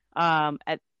 And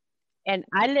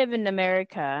I live in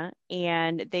America,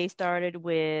 and they started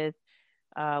with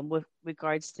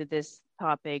regards to this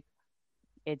topic,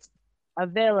 it's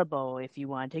available. If you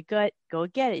want to go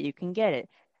get it, you can get it.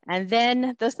 And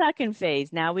then the second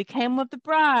phase, now we came with the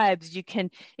bribes.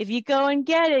 If you go and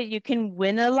get it, you can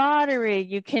win a lottery.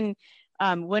 You can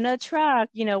win a truck,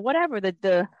 whatever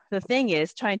the thing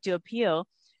is trying to appeal.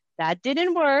 That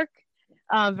didn't work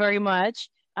very much.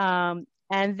 And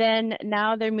then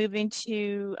now they're moving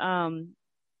to,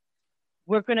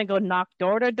 we're going to go knock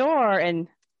door to door and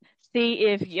see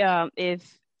if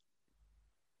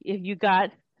you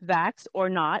got vaxxed or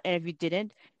not. And if you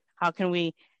didn't, how can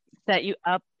we set you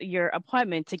up your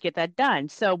appointment to get that done?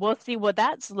 So we'll see what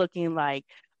that's looking like.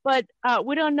 But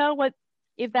we don't know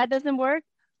if that doesn't work,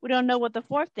 we don't know what the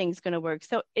fourth thing is going to work.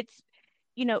 So it's,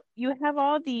 you have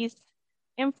all these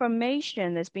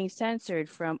information that's being censored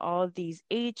from all of these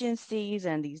agencies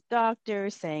and these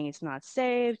doctors saying it's not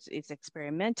safe, it's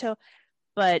experimental,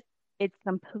 but it's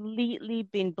completely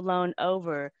been blown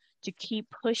over to keep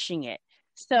pushing it.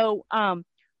 So how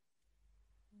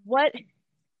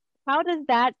does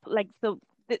that,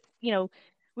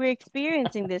 we're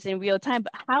experiencing this in real time,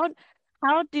 but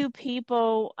how do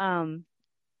people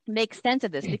make sense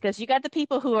of this? Because you got the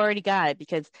people who already got it,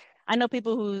 because I know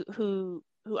people who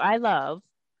I love,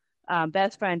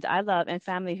 best friends I love, and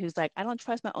family who's like, I don't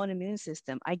trust my own immune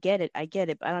system. I get it,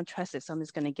 but I don't trust it. So I'm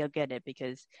just going to go get it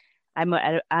because I'm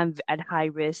at high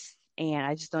risk, and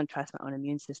I just don't trust my own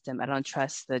immune system. I don't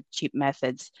trust the cheap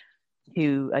methods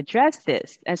to address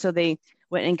this. And so they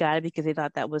went and got it because they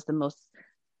thought that was the most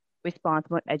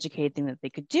responsible, educated thing that they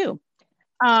could do.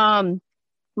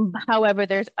 However,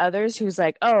 there's others who's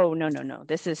like, oh, no,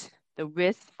 this is, the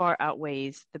risk far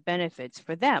outweighs the benefits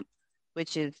for them,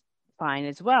 which is fine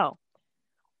as well.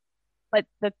 But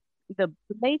the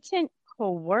blatant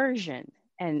coercion,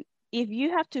 and if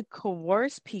you have to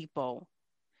coerce people,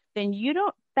 then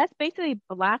that's basically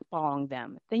blackballing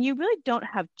them. Then you really don't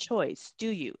have choice, do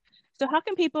you? So how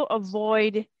can people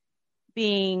avoid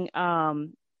being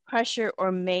pressured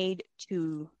or made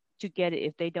to get it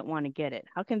if they don't want to get it?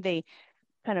 How can they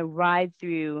kind of ride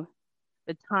through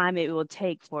the time it will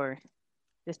take for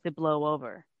this to blow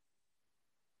over.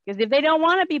 Because if they don't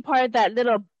want to be part of that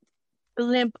little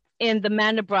blimp in the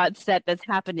Mandelbrot set that's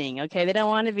happening, okay, they don't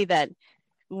want to be that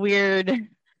weird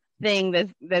thing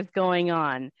that's going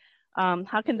on.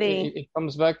 How can they? It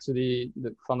comes back to the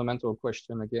fundamental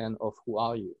question again of who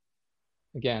are you?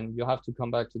 Again, you have to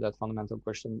come back to that fundamental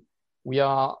question. We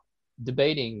are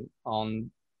debating on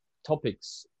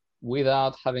topics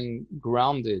without having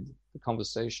grounded the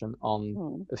conversation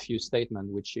on a few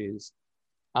statements, which is,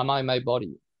 am I my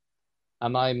body?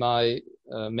 Am I my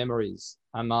memories?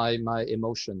 Am I my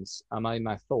emotions? Am I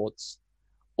my thoughts?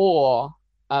 Or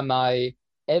am I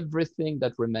everything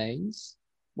that remains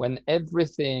when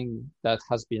everything that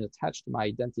has been attached to my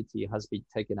identity has been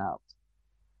taken out?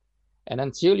 And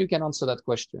until you can answer that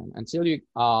question, until you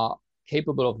are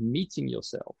capable of meeting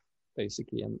yourself,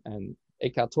 basically, and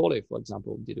Eckhart Tolle, for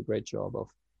example, did a great job of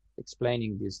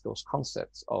explaining those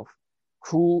concepts of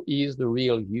who is the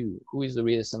real you, who is the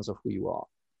real essence of who you are.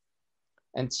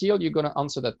 Until you're going to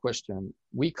answer that question,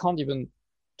 we can't even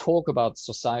talk about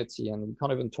society, and we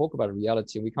can't even talk about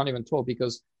reality. We can't even talk,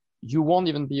 because you won't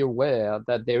even be aware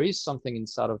that there is something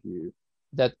inside of you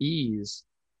that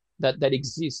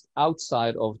exists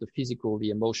outside of the physical,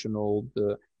 the emotional,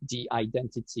 the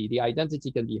identity. The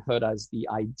identity can be heard as the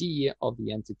idea of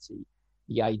the entity.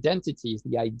 The identity is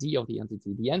the idea of the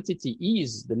entity. The entity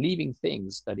is the living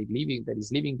things that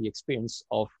is living the experience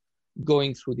of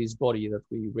going through this body that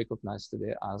we recognize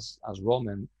today as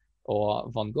Roman or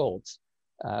von Gogh.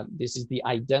 This is the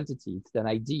identity. It's an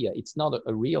idea. It's not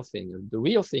a real thing. The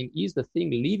real thing is the thing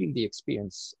living the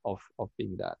experience of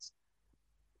being that.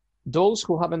 Those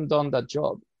who haven't done that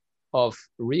job of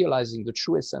realizing the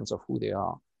true essence of who they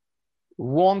are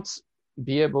won't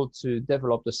be able to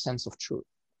develop the sense of truth.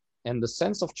 And the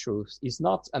sense of truth is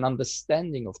not an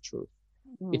understanding of truth.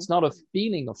 Mm-hmm. It's not a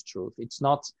feeling of truth. It's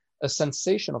not a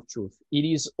sensation of truth. It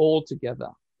is all together.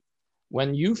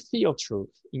 When you feel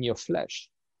truth in your flesh,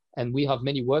 and we have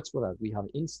many words for that. We have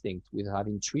instinct, we have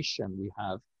intuition, we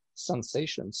have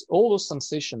sensations. All those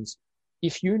sensations,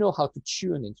 if you know how to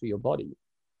tune into your body,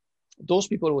 those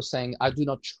people who are saying, I do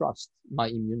not trust my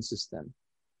immune system,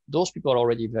 those people are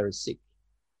already very sick.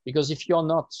 Because if you're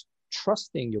not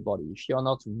trusting your body, if you're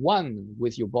not one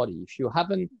with your body, if you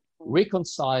haven't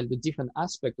reconciled the different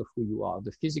aspects of who you are,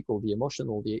 the physical, the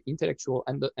emotional, the intellectual,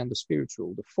 and the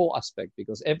spiritual, the four aspects,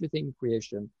 because everything in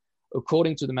creation,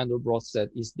 according to the Mandelbrot set,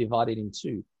 is divided in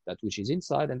two, that which is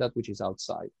inside and that which is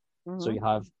outside. Mm-hmm. So you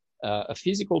have a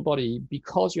physical body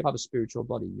because you have a spiritual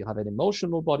body. You have an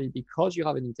emotional body because you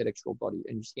have an intellectual body.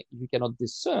 And you cannot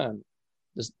discern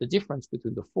the difference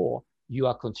between the four. You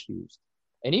are confused.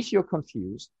 And if you're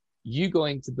confused, you're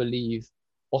going to believe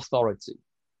authority.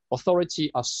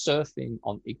 Authority are surfing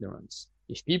on ignorance.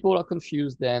 If people are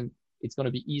confused, then it's going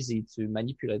to be easy to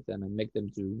manipulate them and make them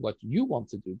do what you want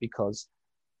to do, because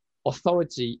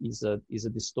authority is a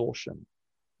distortion.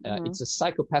 Mm-hmm. It's a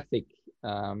psychopathic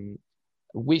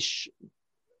wish.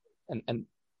 And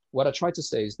what I try to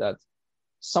say is that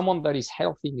someone that is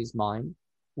healthy in his mind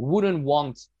wouldn't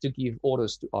want to give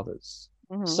orders to others.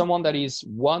 Mm-hmm. Someone that is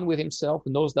one with himself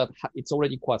knows that it's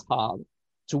already quite hard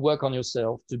to work on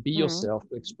yourself, to be yourself,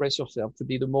 to express yourself, to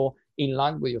be the more in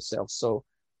line with yourself. So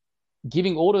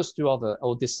giving orders to others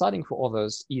or deciding for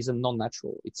others is a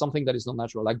non-natural. It's something that is not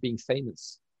natural, like being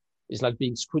famous. It's like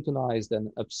being scrutinized and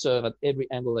observed at every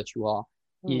angle that you are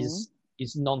is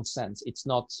nonsense. It's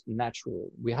not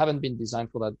natural. We haven't been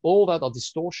designed for that. All that are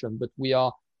distortion, but we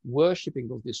are worshipping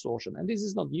those distortion. And this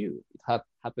is not new. It had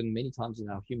happened many times in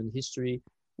our human history.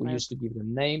 We used to give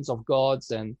them names of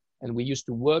gods, and we used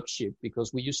to worship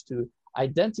because we used to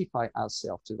identify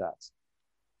ourselves to that.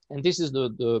 And this is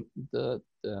the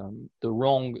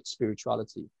wrong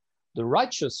spirituality. The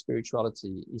righteous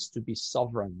spirituality is to be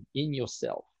sovereign in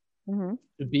yourself. Mm-hmm.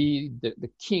 To be the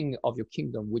king of your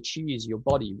kingdom, which is your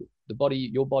body.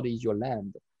 Your body is your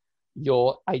land.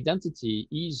 Your identity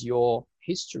is your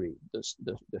history,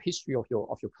 the history of your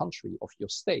country, of your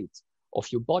state, of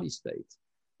your body state.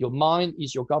 Your mind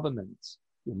is your government.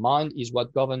 Your mind is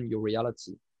what governs your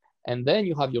reality. And then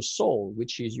you have your soul,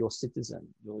 which is your citizen.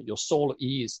 Your soul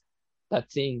is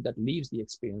that thing that lives the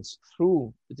experience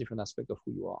through the different aspects of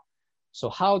who you are. So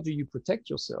how do you protect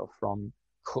yourself from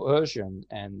coercion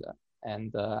and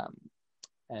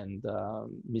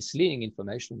misleading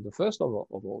information? The first of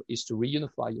all is to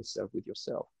reunify yourself with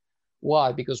yourself.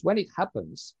 Why? Because when it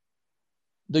happens,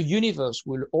 the universe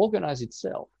will organize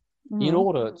itself in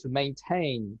order to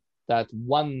maintain that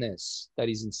oneness that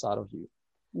is inside of you.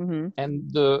 Mm-hmm. And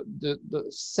the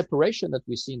separation that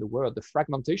we see in the world, the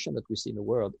fragmentation that we see in the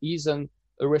world, is a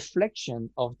a reflection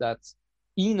of that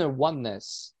inner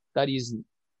oneness that is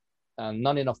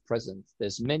not enough present.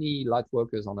 There's many light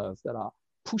workers on earth that are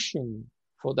pushing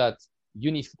for that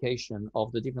unification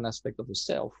of the different aspects of the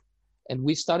self. And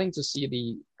we're starting to see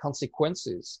the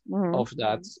consequences of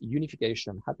that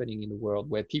unification happening in the world,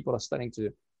 where people are starting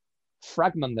to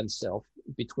fragment themselves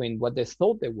between what they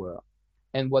thought they were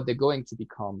and what they're going to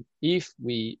become if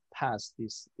we pass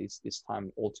this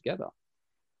time altogether,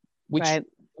 which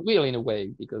will, in a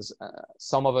way, because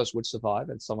some of us will survive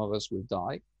and some of us will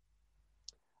die.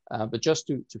 But just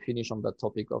to finish on that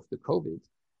topic of the COVID,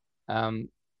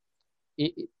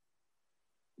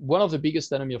 one of the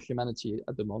biggest enemy of humanity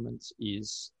at the moment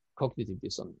is cognitive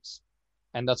dissonance.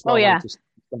 And that's why I want to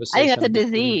I think that's a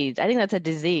disease. I think that's a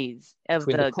disease of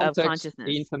the context, of consciousness.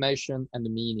 The information and the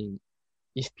meaning.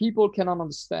 If people cannot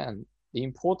understand the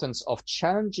importance of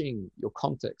challenging your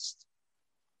context,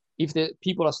 if the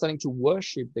people are starting to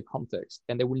worship the context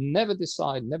and they will never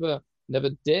decide, never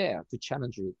dare to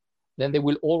challenge it, then they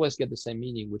will always get the same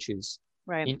meaning, which is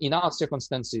in our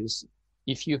circumstances,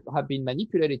 if you have been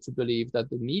manipulated to believe that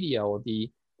the media or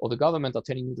the government are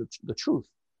telling you the truth,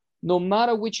 no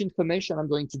matter which information I'm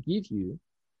going to give you,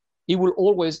 it will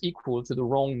always equal to the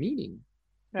wrong meaning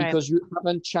because you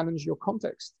haven't challenged your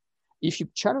context. If you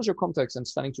challenge your context and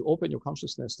starting to open your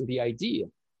consciousness to the idea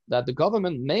that the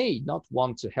government may not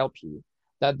want to help you,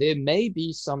 that there may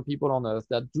be some people on earth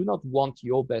that do not want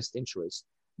your best interest,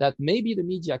 that maybe the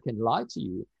media can lie to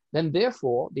you, then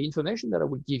therefore the information that I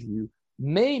will give you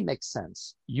may make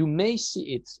sense. You may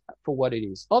see it for what it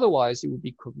is. Otherwise, it would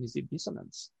be cognitive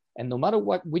dissonance. And no matter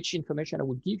which information I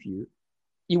would give you,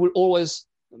 it will always,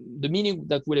 the meaning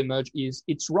that will emerge is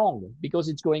it's wrong because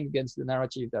it's going against the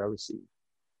narrative that I receive.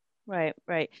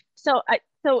 Right. So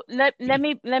let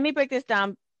me break this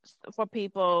down for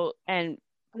people, and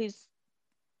please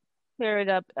clear it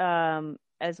up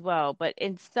as well. But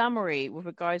in summary, with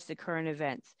regards to current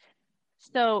events,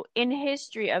 so in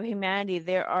history of humanity,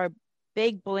 there are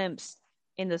big blimps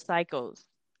in the cycles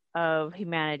of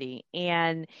humanity,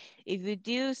 and if you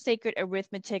do sacred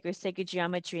arithmetic or sacred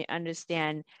geometry,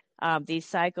 understand these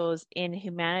cycles in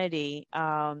humanity,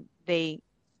 they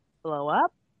blow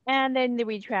up. And then they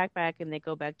retract back and they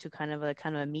go back to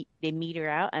they meter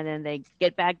out, and then they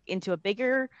get back into a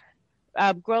bigger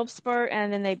growth spurt,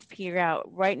 and then they peter out.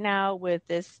 Right now with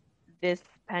this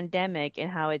pandemic and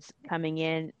how it's coming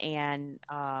in and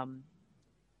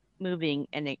moving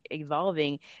and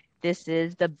evolving, this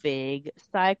is the big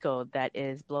cycle that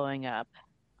is blowing up.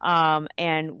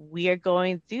 And we are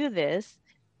going through this,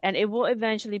 and it will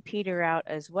eventually peter out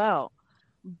as well.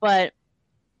 But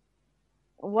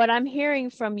what I'm hearing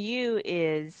from you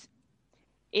is,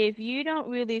 if you don't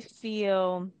really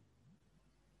feel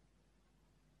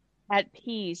at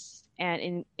peace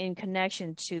and in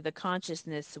connection to the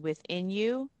consciousness within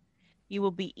you, you will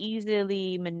be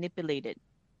easily manipulated.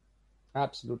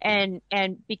 Absolutely.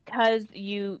 And because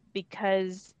you're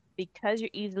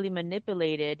easily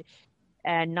manipulated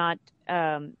and not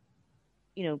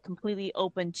completely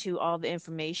open to all the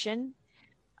information,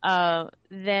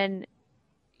 then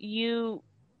you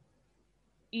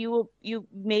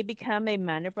may become a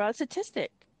Mandelbrot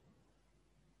statistic.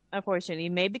 Unfortunately,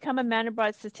 you may become a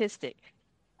Mandelbrot statistic,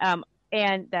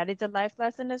 and that is a life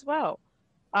lesson as well.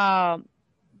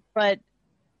 But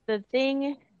the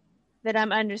thing that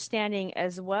I'm understanding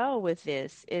as well with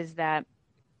this is that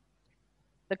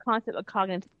the concept of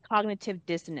cognitive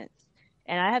dissonance,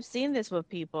 and I have seen this with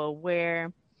people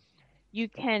where you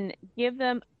can give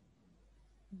them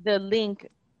the link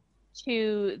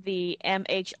to the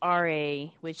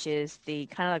MHRA, which is the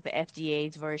kind of like the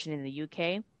FDA's version in the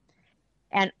UK.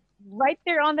 And right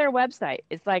there on their website,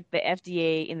 it's like the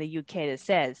FDA in the UK that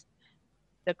says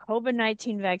the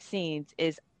COVID-19 vaccines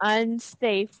is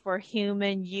unsafe for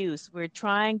human use. We're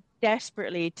trying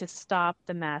desperately to stop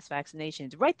the mass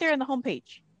vaccinations. Right there on the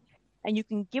homepage. And you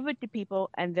can give it to people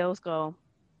and they'll go,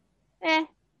 if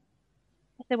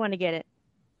they want to get it.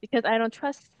 Because I don't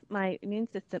trust my immune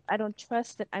system. I don't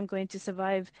trust that I'm going to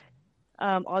survive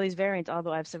all these variants,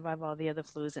 although I've survived all the other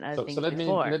flus and other things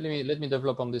before. Let me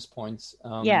develop on this point.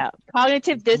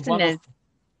 Cognitive dissonance.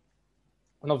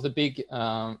 One of the big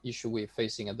issue we're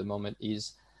facing at the moment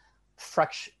is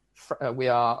we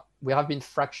have been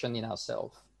fractioned in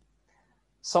ourselves.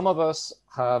 Some of us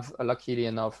have, luckily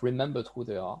enough, remembered who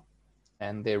they are,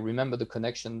 and they remember the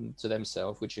connection to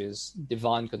themselves, which is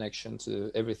divine connection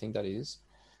to everything that is.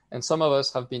 And some of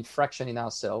us have been fractioned in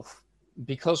ourselves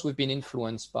because we've been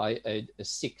influenced by a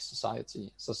sick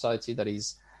society that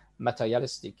is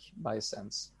materialistic by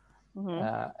essence.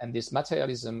 And this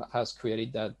materialism has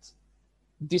created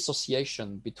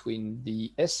dissociation between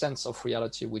the essence of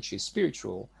reality, which is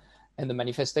spiritual, and the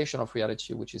manifestation of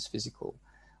reality, which is physical.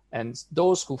 And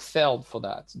those who fell for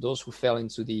that, those who fell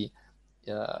into the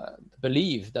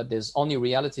belief that there's only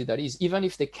reality that is, even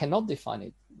if they cannot define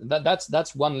it,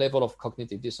 that's one level of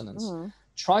cognitive dissonance.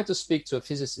 Try to speak to a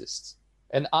physicist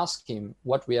and ask him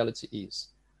what reality is.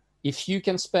 If you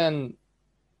can spend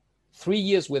 3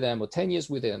 years with them or 10 years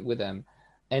with them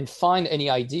and find any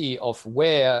idea of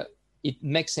where it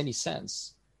makes any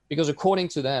sense, because according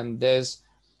to them, there's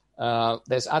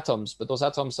atoms, but those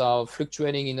atoms are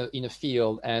fluctuating in a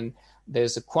field, and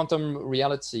there's a quantum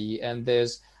reality, and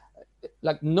there's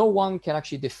like no one can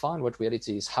actually define what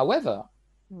reality is. However,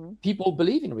 people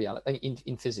believe in reality,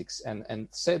 in physics, and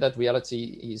say that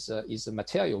reality is a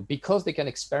material because they can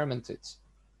experiment it.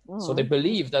 So they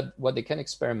believe that what they can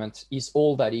experiment is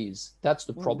all that is. That's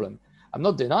the problem. I'm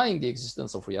not denying the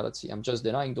existence of reality. I'm just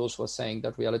denying those who are saying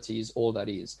that reality is all that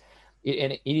is.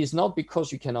 And it is not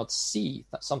because you cannot see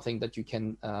something that you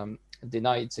can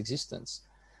deny its existence.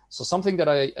 So something that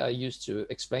I used to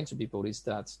explain to people is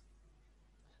that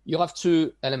you have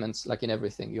two elements, like in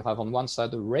everything. You have on one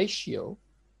side the ratio,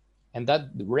 and that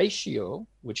ratio,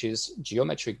 which is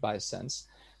geometric by sense,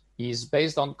 is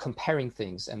based on comparing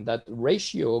things. And that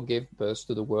ratio gave birth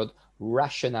to the word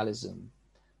rationalism.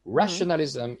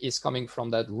 Rationalism is coming from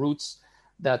that root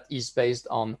that is based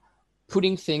on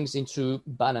putting things into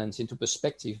balance, into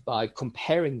perspective by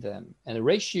comparing them. And a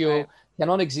ratio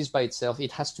cannot exist by itself.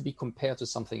 It has to be compared to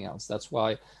something else. That's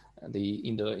why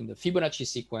in the Fibonacci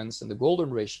sequence and the golden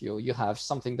ratio, you have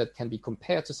something that can be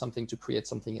compared to something to create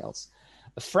something else.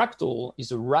 A fractal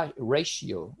is a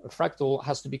ratio. A fractal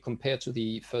has to be compared to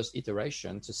the first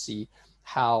iteration to see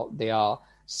how they are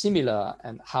similar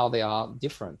and how they are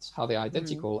different, how they are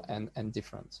identical and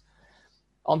different.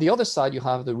 On the other side, you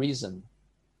have the reason.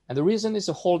 And the reason is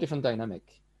a whole different dynamic.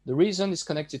 The reason is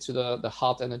connected to the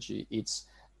heart energy.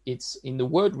 It's in the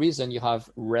word reason, you have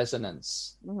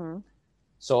resonance.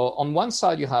 So on one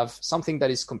side, you have something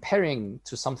that is comparing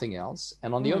to something else.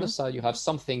 And on the other side, you have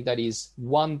something that is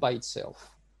one by itself.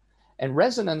 And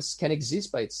resonance can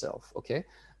exist by itself, okay?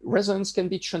 Resonance can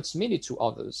be transmitted to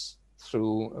others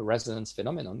through a resonance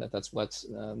phenomenon. That's what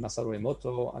Masaru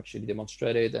Emoto actually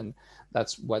demonstrated. And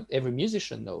that's what every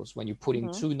musician knows. When you're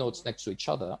putting two notes next to each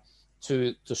other,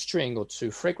 to string or to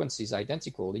frequencies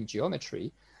identical in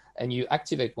geometry, and you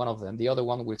activate one of them, the other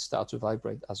one will start to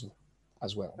vibrate as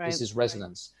well. Right. This is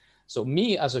resonance. So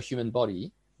me as a human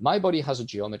body, my body has a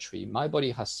geometry, my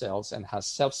body has cells and has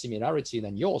self-similarity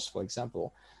than yours, for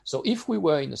example. So if we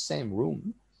were in the same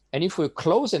room, and if we're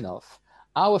close enough,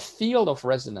 our field of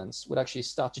resonance would actually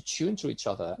start to tune to each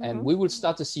other, and we would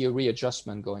start to see a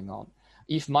readjustment going on.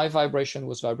 If my vibration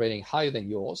was vibrating higher than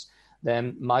yours,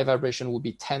 then my vibration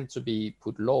would tend to be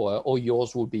put lower, or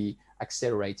yours would be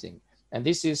accelerating. And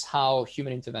this is how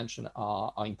human intervention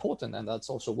are important. And that's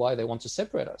also why they want to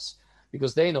separate us,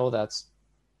 because they know that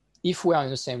if we are in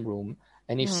the same room,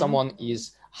 and if someone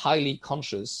is highly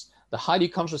conscious, the highly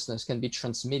consciousness can be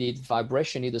transmitted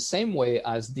vibrationally the same way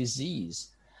as disease.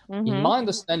 In my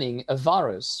understanding, a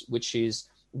virus, which is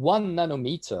 1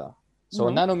 nanometer, so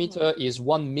a nanometer is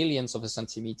 1 millionth of a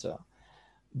centimeter.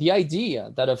 The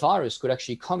idea that a virus could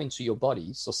actually come into your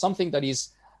body, so something that is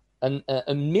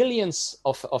a millionth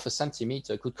of a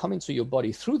centimeter could come into your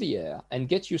body through the air and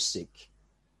get you sick,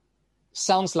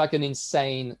 sounds like an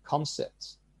insane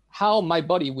concept. How my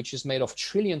body, which is made of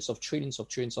trillions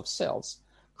of cells,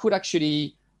 could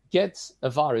actually get a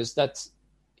virus that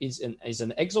is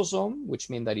an exosome, which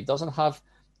means that it doesn't have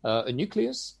a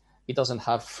nucleus, it doesn't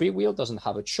have free will, doesn't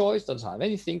have a choice, doesn't have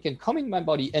anything, can come in my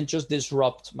body and just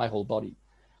disrupt my whole body.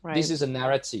 Right. This is a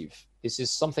narrative. This is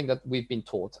something that we've been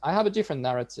taught. I have a different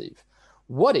narrative.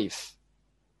 What if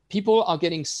people are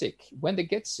getting sick? When they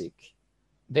get sick,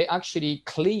 they actually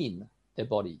clean their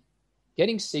body.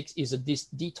 Getting sick is a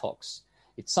detox.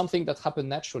 It's something that happens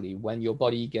naturally when your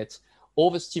body gets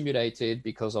overstimulated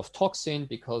because of toxin,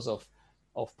 because of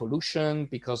pollution,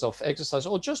 because of exercise,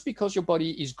 or just because your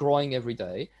body is growing every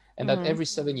day, and that every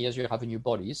 7 years you have a new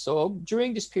body. So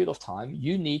during this period of time,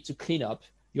 you need to clean up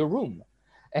your room.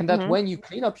 And that when you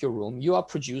clean up your room, you are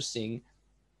producing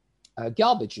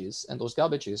garbages, and those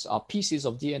garbages are pieces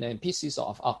of DNA and pieces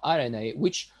of RNA,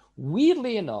 which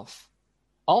weirdly enough,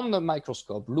 on the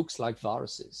microscope, looks like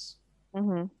viruses.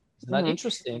 Isn't that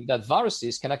interesting that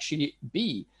viruses can actually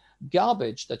be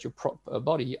garbage that your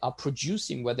body are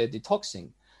producing when they're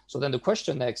detoxing? So then the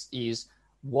question next is,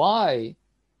 why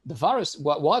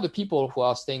the people who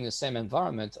are staying in the same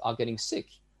environment are getting sick?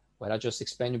 Well, I just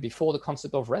explained before the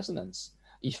concept of resonance.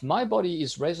 If my body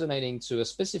is resonating to a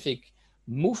specific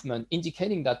movement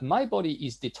indicating that my body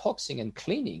is detoxing and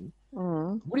cleaning,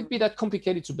 would it be that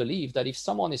complicated to believe that if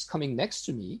someone is coming next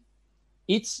to me,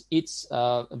 its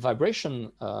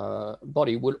vibration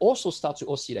body will also start to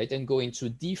oscillate and go into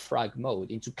defrag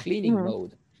mode, into cleaning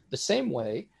mode? The same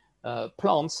way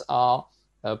plants are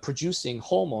producing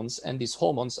hormones, and these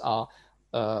hormones are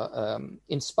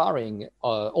inspiring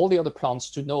all the other plants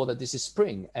to know that this is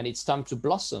spring and it's time to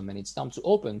blossom and it's time to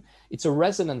open. It's a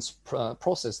resonance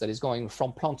process that is going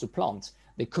from plant to plant.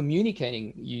 They're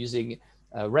communicating using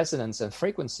resonance and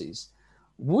frequencies.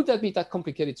 Would that be that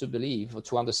complicated to believe or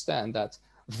to understand that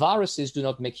viruses do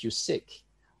not make you sick?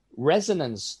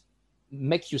 Resonance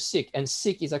make you sick, and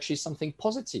sick is actually something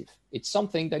positive. It's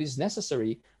something that is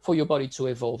necessary for your body to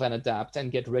evolve and adapt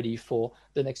and get ready for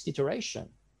the next iteration.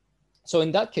 So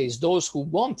in that case, those who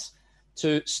want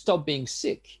to stop being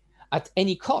sick at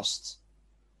any cost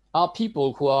are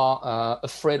people who are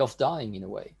afraid of dying in a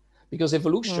way, because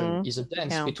evolution is a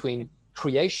dance between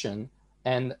creation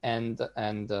and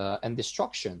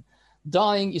destruction.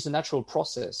 Dying is a natural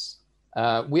process.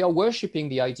 We are worshiping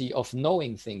the idea of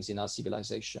knowing things in our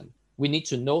civilization. We need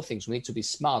to know things. We need to be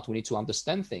smart. We need to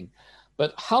understand things.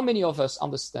 But how many of us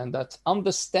understand that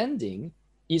understanding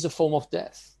is a form of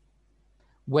death?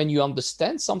 When you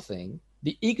understand something,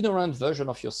 the ignorant version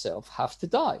of yourself have to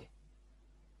die.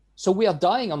 So we are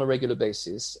dying on a regular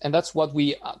basis, and that's what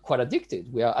we are quite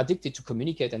addicted. We are addicted to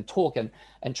communicate and talk and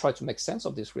try to make sense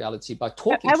of this reality by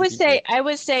talking. I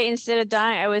would say instead of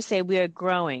dying, I would say we are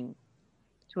growing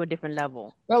to a different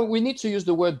level. Well, we need to use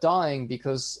the word dying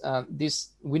because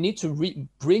we need to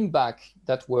bring back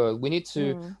that word. We need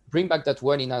to bring back that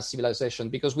word in our civilization,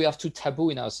 because we have two taboo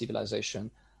in our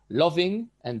civilization: loving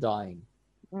and dying,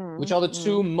 which are the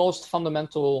two most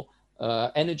fundamental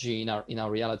energy in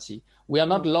our reality. We are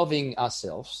not loving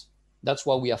ourselves. That's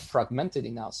why we are fragmented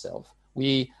in ourselves.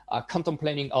 We are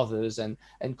contemplating others and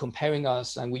comparing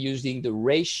us, and we're using the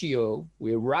ratio.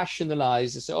 We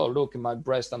rationalize and say, oh, look, my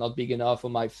breasts are not big enough, or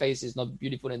my face is not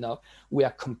beautiful enough. We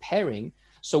are comparing.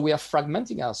 So we are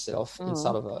fragmenting ourselves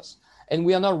inside of us, and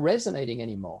we are not resonating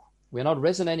anymore. We're not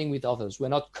resonating with others. We're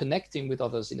not connecting with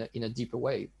others in a deeper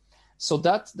way. So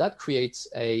that creates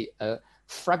a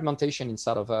fragmentation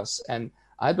inside of us. And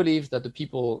I believe that the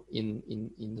people in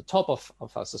the top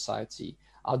of our society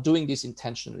are doing this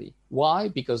intentionally. Why?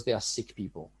 Because they are sick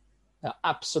people. They're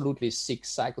absolutely sick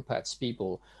psychopaths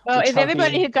people. Well, if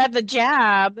everybody who got the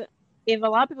jab, if a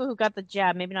lot of people who got the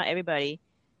jab, maybe not everybody,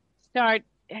 start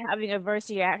having adverse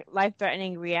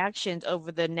life-threatening reactions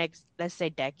over the next, let's say,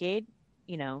 decade,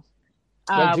 you know.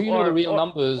 Well, do you know the real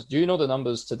numbers? Do you know the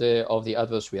numbers today of the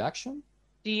adverse reaction?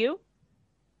 Do you?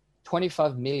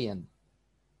 25 million.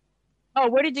 Oh,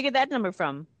 where did you get that number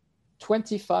from?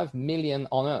 25 million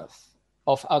on Earth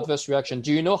of adverse reaction.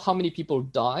 Do you know how many people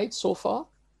died so far?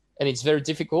 And it's very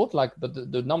difficult, but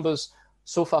the numbers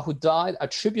so far who died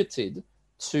attributed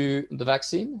to the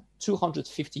vaccine,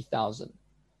 250,000.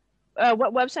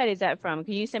 What website is that from?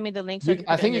 Can you send me the link?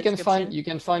 I think you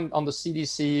can find on the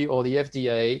CDC or the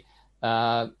FDA.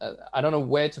 I don't know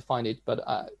where to find it,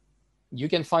 but you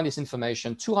can find this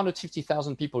information.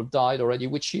 250,000 people died already,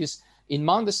 which is, in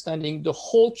my understanding, the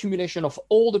whole accumulation of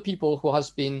all the people who has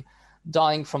been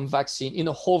dying from vaccine in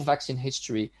the whole vaccine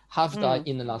history have died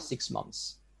in the last 6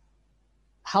 months.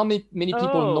 How many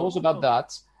people knows about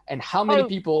that, and how many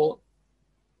people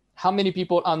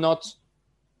are not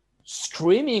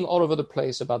screaming all over the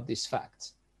place about this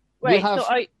fact? Right. We have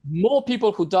more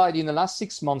people who died in the last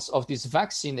 6 months of this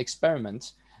vaccine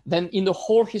experiment than in the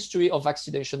whole history of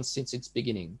vaccination since its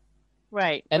beginning.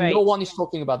 Right. And no one is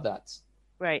talking about that.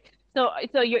 Right.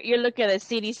 So you're looking at the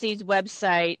CDC's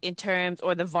website in terms,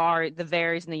 or the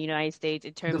VAERS in the United States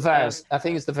in terms of... The VAERS. I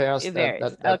think it's the VAERS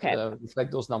that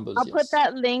reflect those numbers. I'll put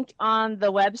that link on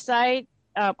the website,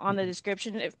 on the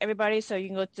description, everybody, so you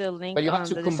can go to the link. But you have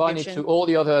to combine it to all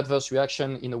the other adverse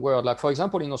reaction in the world. Like, for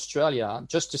example, in Australia,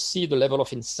 just to see the level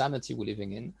of insanity we're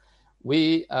living in,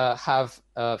 we have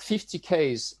 50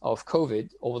 cases of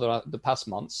COVID over the past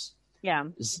months. Yeah.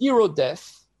 Zero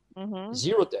death.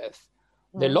 Zero death.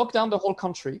 They locked down the whole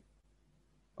country.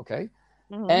 Okay.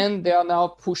 And they are now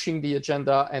pushing the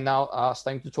agenda, and now are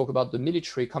starting to talk about the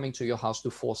military coming to your house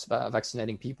to force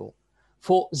vaccinating people.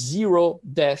 For zero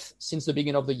death since the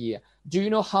beginning of the year. Do you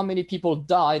know how many people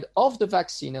died of the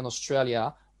vaccine in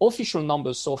Australia? Official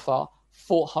numbers so far,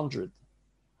 400.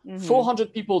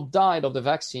 400 people died of the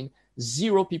vaccine.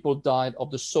 0 people died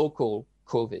of the so-called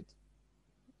COVID.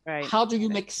 Right. How do you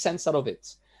make sense out of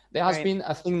it? There has been,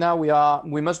 I think now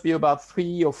we must be about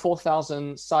 3,000 or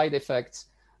 4,000 side effects.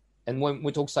 And when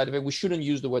we talk side effect, we shouldn't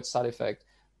use the word side effect,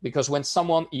 because when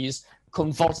someone is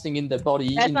convulsing in their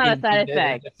body. That's not a side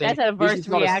effect. That's an adverse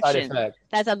reaction.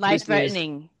 That's a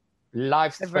life-threatening.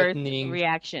 Life-threatening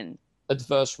reaction.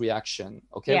 Adverse reaction.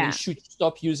 Okay, Yeah. we should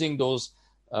stop using those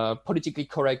politically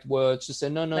correct words to say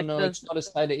no, it's not a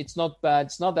side. It's not bad.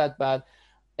 It's not that bad.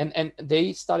 And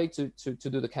they started to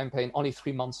do the campaign only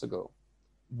 3 months ago.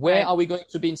 Where are we going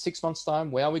to be in 6 months' time?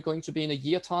 Where are we going to be in a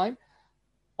year time?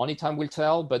 Only time will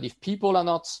tell. But if people are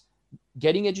not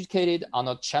getting educated, are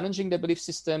not challenging their belief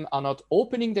system, are not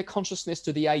opening their consciousness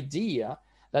to the idea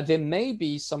that there may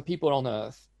be some people on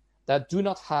earth that do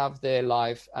not have their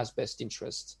life as best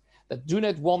interest, that do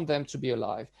not want them to be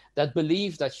alive, that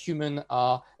believe that humans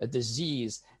are a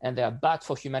disease and they are bad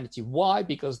for humanity. Why?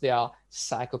 Because they are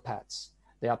psychopaths.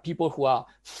 They are people who are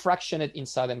fractioned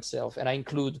inside themselves. And I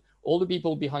include all the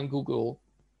people behind Google,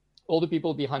 all the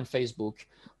people behind Facebook,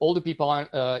 all the people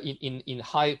in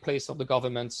high place of the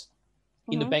government,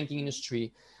 in the banking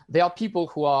industry. They are people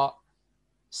who are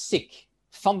sick,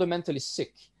 fundamentally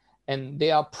sick, and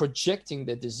they are projecting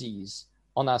their disease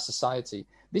on our society.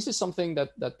 This is something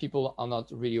that people are not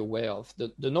really aware of.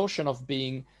 The notion of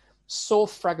being so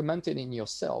fragmented in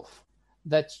yourself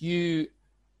that you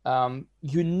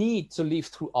need to live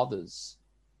through others.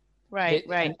 Right.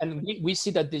 And we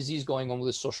see that disease going on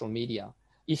with social media.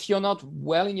 If you're not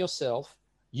well in yourself,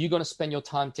 you're going to spend your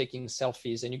time taking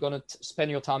selfies, and you're going to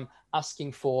spend your time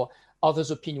asking for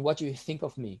others' opinion. What do you think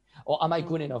of me? Or am I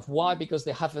good enough? Why? Because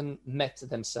they haven't met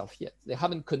themselves yet. They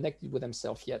haven't connected with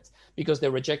themselves yet, because they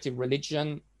rejected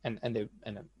religion and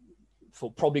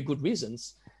for probably good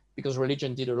reasons, because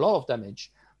religion did a lot of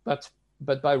damage. But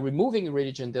by removing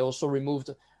religion, they also removed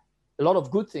a lot of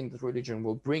good things that religion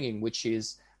was bringing, which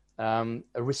is a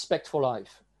respect for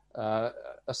life,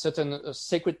 a certain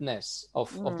sacredness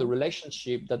of the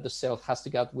relationship that the self has to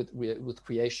get with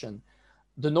creation,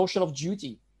 the notion of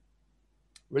duty.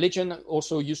 Religion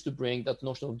also used to bring that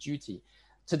notion of duty.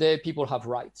 Today, people have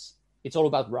rights. It's all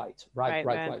about right.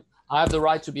 I have the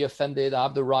right to be offended. I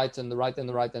have the right and the right and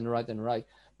the right and the right and the right.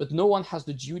 But no one has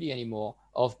the duty anymore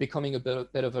of becoming a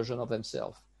better version of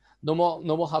themselves. No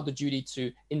more have the duty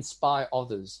to inspire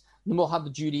others. No more have the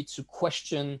duty to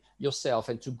question yourself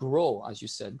and to grow, as you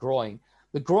said, growing.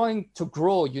 But to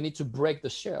grow, you need to break the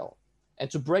shell. And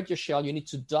to break your shell, you need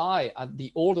to die at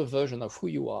the older version of who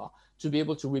you are to be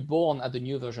able to reborn at the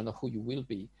new version of who you will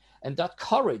be. And that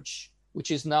courage,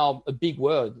 which is now a big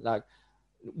word, like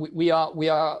we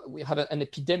have an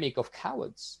epidemic of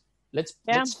cowards. Let's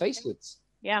face it.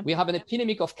 Yeah. We have an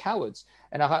epidemic of cowards.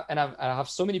 And I have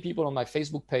so many people on my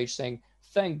Facebook page saying,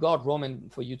 thank God, Roman,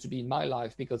 for you to be in my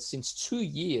life, because since 2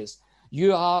 years,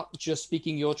 you are just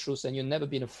speaking your truth, and you've never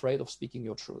been afraid of speaking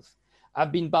your truth.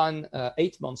 I've been banned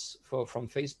 8 months from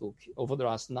Facebook over the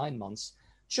last 9 months,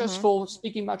 just for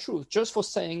speaking my truth, just for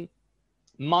saying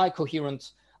my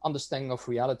coherent understanding of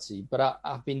reality. But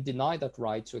I've been denied that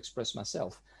right to express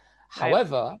myself. Right.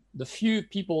 However, the few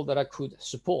people that I could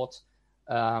support,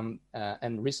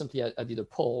 and recently I did a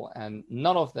poll, and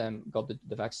none of them got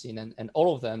the vaccine, and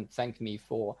all of them thanked me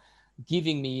for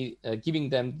giving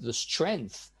them the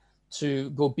strength to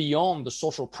go beyond the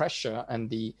social pressure and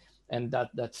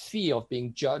that fear of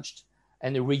being judged,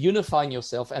 and reunifying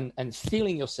yourself and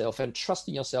feeling yourself and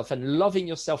trusting yourself and loving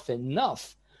yourself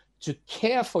enough to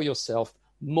care for yourself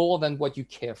more than what you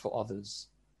care for others.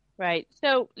 Right.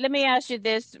 So let me ask you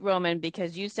this, Roman,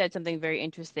 because you said something very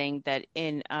interesting that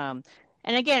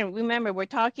and again, remember, we're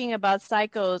talking about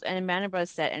cycles and Manobra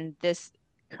set, and this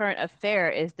current affair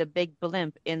is the big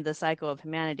blimp in the cycle of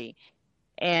humanity.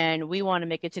 And we want to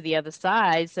make it to the other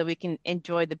side so we can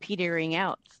enjoy the petering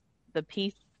out, the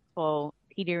peaceful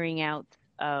petering out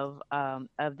of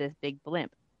this big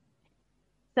blimp.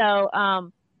 So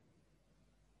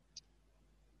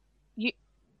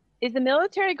is the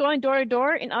military going door to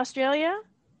door in Australia?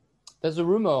 There's a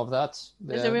rumor of that.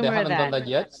 They haven't done that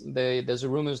yet. There's a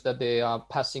rumors that they are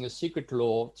passing a secret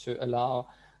law to allow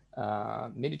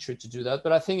military to do that.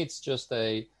 But I think it's just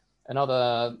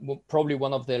another, probably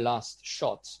one of their last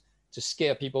shots to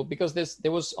scare people, because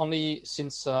there was only,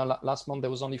 since last month,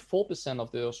 there was only 4%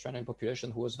 of the Australian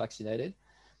population who was vaccinated.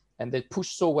 And they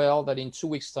pushed so well that in 2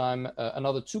 weeks' time,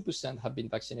 another 2% have been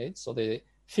vaccinated. So they're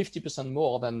 50%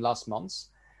 more than last month.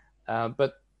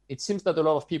 But it seems that a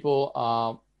lot of people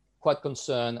are quite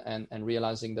concerned and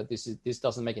realizing that this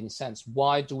doesn't make any sense.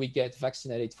 Why do we get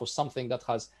vaccinated for something that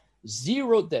has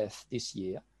 0 death this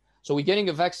year? So we're getting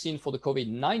a vaccine for the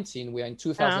COVID-19. We are in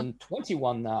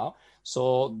 2021 now.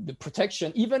 So the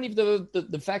protection, even if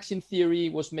the vaccine theory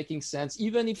was making sense,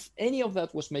 even if any of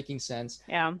that was making sense,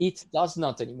 it does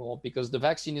not anymore, because the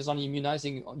vaccine is only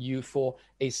immunizing you for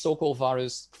a so-called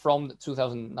virus from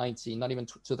 2019, not even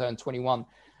 2021.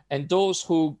 And those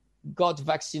who got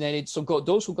vaccinated,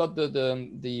 those who got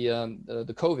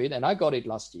the COVID, and I got it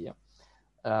last year,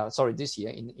 this year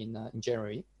in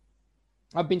January.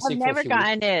 I've been sick for a few weeks.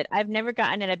 I've never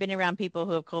gotten it. I've been around people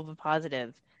who have COVID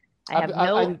positive.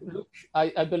 I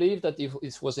believe that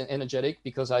it was energetic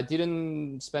because I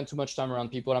didn't spend too much time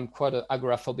around people. I'm quite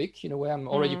agoraphobic in a way. I'm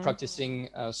already practicing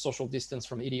social distance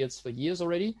from idiots for years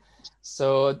already.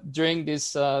 So during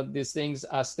these things,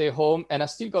 I stay home and I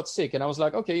still got sick. And I was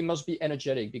like, okay, it must be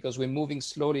energetic because we're moving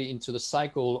slowly into the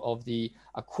cycle of the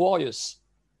Aquarius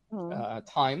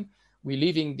time. We're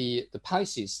leaving the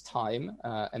Pisces time,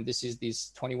 and this is this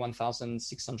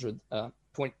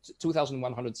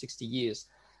 2160 years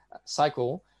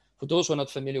cycle. For those who are not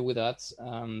familiar with that,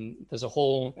 there's a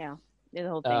whole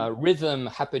rhythm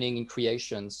happening in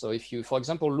creation. So if you, for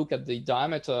example, look at the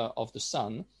diameter of the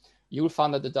sun, you will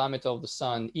find that the diameter of the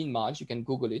sun in miles, you can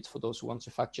Google it for those who want to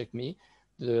fact check me,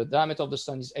 the diameter of the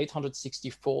sun is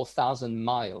 864,000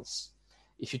 miles.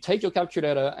 If you take your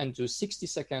calculator and do 60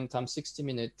 seconds times 60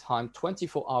 minutes times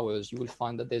 24 hours, you will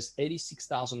find that there's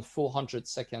 86,400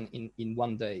 seconds in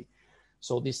one day.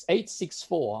 So this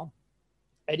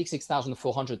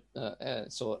 86,400,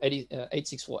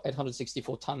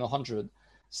 864 times 100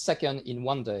 second in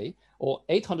one day, or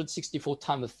 864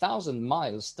 times 1,000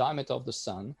 miles diameter of the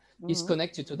sun is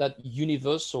connected to that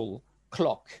universal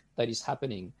clock that is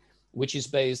happening, which is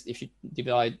based, if you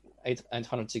divide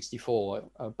 864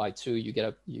 by 2, you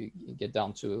get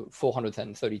down to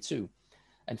 432.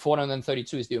 And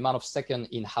 432 is the amount of second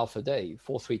in half a day,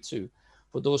 432.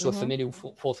 For those who are familiar with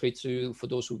 432, for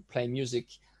those who play music,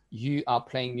 you are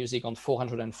playing music on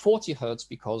 440 hertz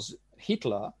because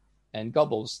Hitler and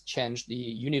Goebbels changed the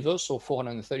universal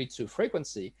 432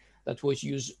 frequency that was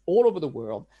used all over the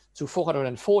world to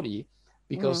 440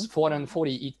 because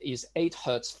 440 is 8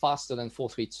 hertz faster than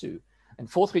 432. And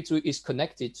 432 is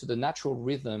connected to the natural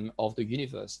rhythm of the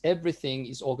universe. Everything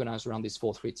is organized around this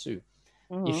 432.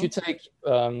 If you take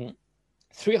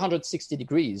 360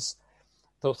 degrees,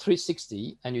 so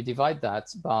 360, and you divide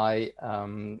that by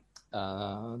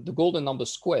the golden number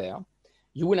square,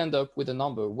 you will end up with the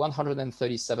number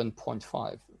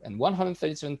 137.5. And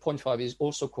 137.5 is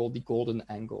also called the golden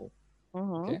angle.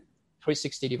 Okay?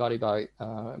 360 divided by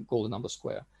golden number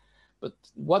square. But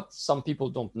what some people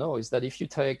don't know is that if you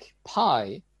take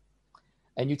pi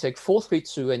and you take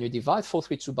 432 and you divide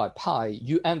 432 by pi,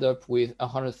 you end up with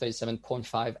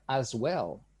 137.5 as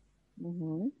well.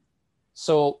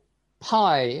 So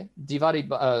pi divided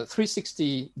by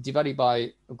 360 divided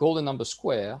by golden number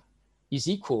square is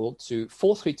equal to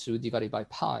 432 divided by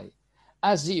pi,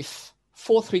 as if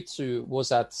 432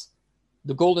 was at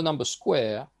the golden number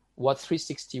square what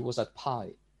 360 was at pi,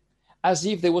 as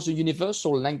if there was a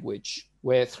universal language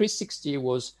where 360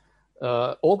 was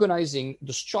organizing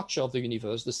the structure of the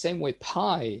universe the same way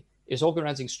pi is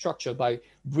organizing structure by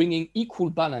bringing equal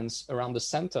balance around the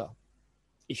center.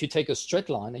 If you take a straight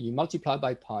line and you multiply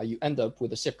by pi, you end up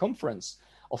with a circumference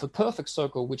of a perfect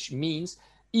circle, which means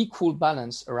equal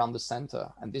balance around the center.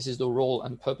 And this is the role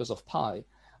and purpose of pi.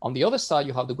 On the other side,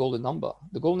 you have the golden number.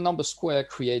 The golden number square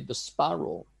create the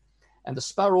spiral. And the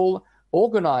spiral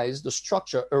organize the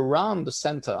structure around the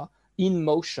center in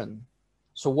motion.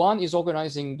 So one is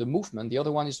organizing the movement, the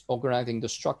other one is organizing the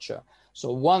structure.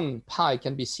 So one pi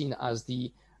can be seen as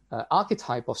the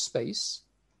archetype of space,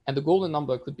 and the golden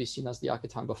number could be seen as the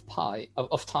archetype of time.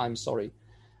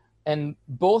 And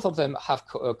both of them have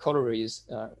corollaries,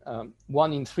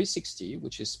 one in 360,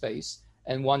 which is space,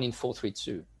 and one in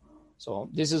 432. So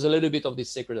this is a little bit of the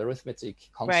sacred arithmetic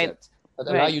concept that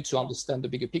allow you to understand the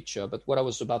bigger picture. But what I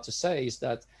was about to say is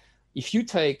that if you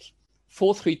take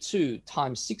 432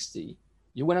 times 60,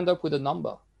 you will end up with a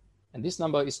number. And this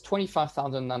number is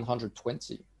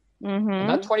 25,920. And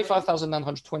that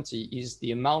 25,920 is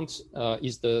the amount,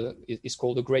 is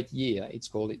called the great year. It's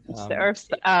called it's the Earth's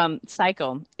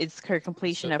cycle. It's her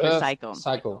completion of her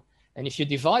cycle. And if you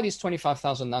divide this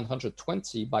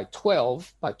 25,920 by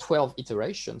 12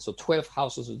 iterations, so 12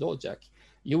 houses of zodiac,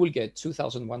 you will get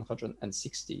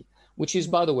 2,160, which is,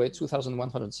 by the way,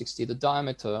 2,160, the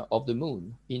diameter of the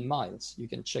moon in miles. You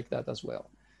can check that as well.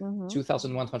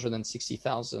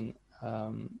 2,160,000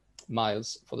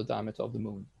 miles for the diameter of the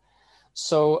moon.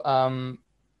 So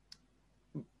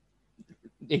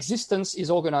existence is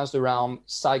organized around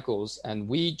cycles, and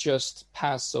we just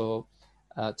passed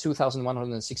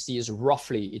 2,160 years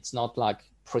roughly. It's not like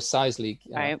precisely.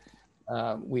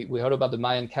 We heard about the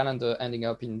Mayan calendar ending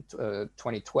up in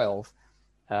 2012,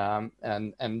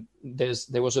 and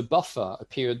there was a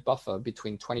period buffer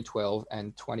between 2012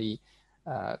 and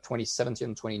 2017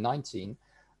 and 2019.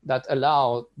 that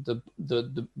allow the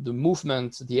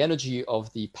movement, the energy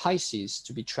of the Pisces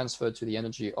to be transferred to the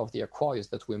energy of the Aquarius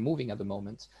that we're moving at the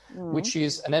moment, which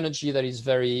is an energy that is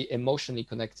very emotionally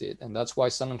connected. And that's why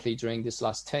suddenly during this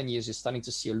last 10 years, you're starting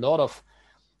to see a lot of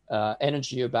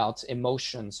energy about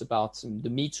emotions, about the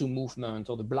Me Too movement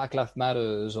or the Black Lives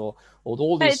Matters or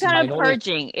all But these it's kind of minority.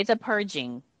 purging. It's a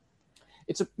purging.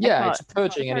 It's a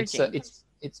purging, and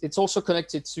it's also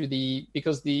connected to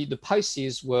because the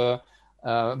Pisces were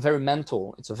very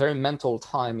mental. It's a very mental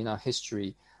time in our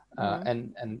history,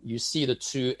 and you see the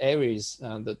two Aries,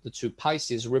 the two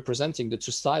Pisces representing the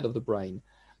two sides of the brain,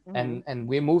 and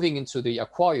we're moving into the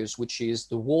Aquarius, which is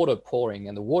the water pouring,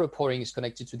 and the water pouring is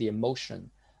connected to the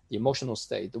emotional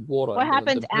state, the water. What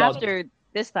happens the blood. after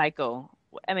this cycle?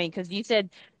 I mean, because you said.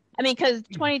 I mean, because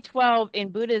 2012 in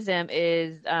Buddhism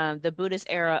is the Buddhist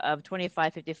era of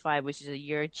 2555, which is a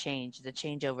year change, the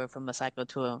changeover from a cycle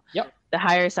to the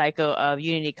higher cycle of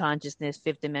unity consciousness,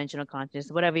 fifth dimensional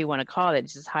consciousness, whatever you want to call it.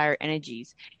 It's just higher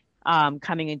energies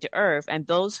coming into Earth. And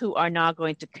those who are not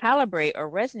going to calibrate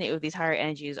or resonate with these higher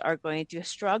energies are going to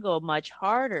struggle much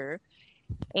harder.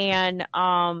 And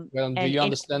do you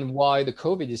understand why the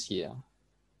COVID is here?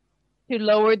 To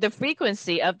lower the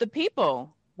frequency of the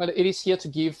people. Well, it is here to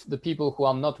give the people who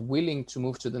are not willing to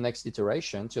move to the next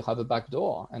iteration to have a back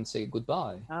door and say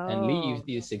goodbye and leave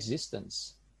this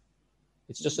existence.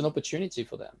 It's just an opportunity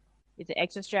for them. It's an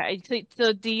extra strategy.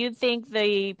 So do you think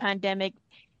the pandemic,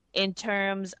 in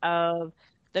terms of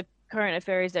the current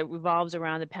affairs that revolves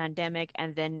around the pandemic,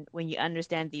 and then when you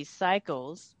understand these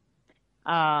cycles,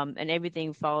 and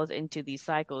everything falls into these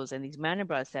cycles and these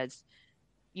Manobra sets,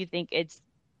 you think it's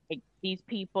like these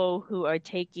people who are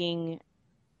taking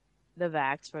the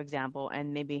vax, for example,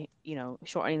 and maybe,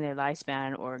 shortening their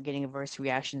lifespan or getting adverse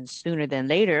reactions sooner than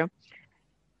later,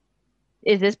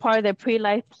 is this part of their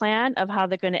pre-life plan of how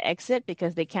they're going to exit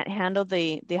because they can't handle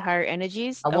the higher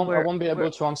energies? I won't be able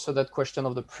to answer that question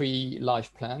of the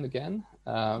pre-life plan again,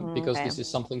 because this is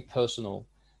something personal.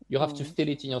 You have to feel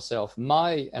it in yourself.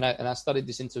 I started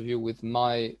this interview with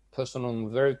my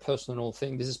very personal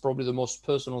thing. This is probably the most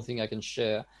personal thing I can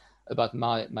share about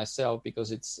myself,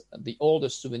 because it's the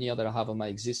oldest souvenir that I have of my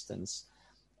existence.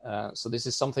 So this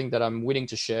is something that I'm willing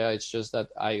to share. It's just that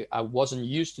I wasn't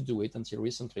used to do it until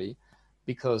recently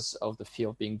because of the fear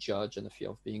of being judged and the fear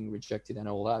of being rejected and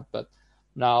all that. But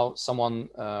now someone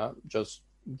just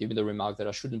gave me the remark that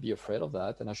I shouldn't be afraid of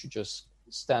that, and I should just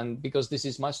stand, because this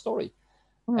is my story.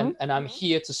 And I'm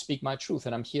here to speak my truth,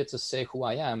 and I'm here to say who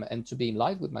I am and to be in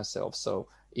light with myself. So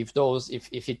if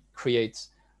it creates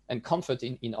and comfort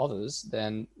in others,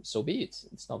 then so be it.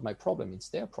 It's not my problem. It's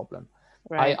their problem.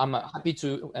 Right. I'm happy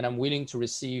to, and I'm willing to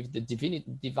receive the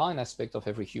divine aspect of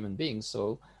every human being.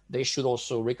 So they should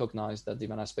also recognize that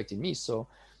divine aspect in me. So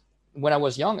when I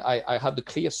was young, I had the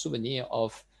clear souvenir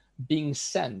of being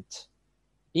sent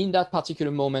in that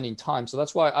particular moment in time. So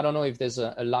that's why I don't know if there's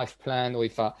a life plan, or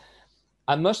if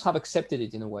I must have accepted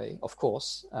it in a way, of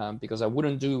course, because I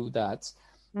wouldn't do that.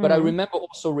 But I remember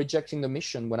also rejecting the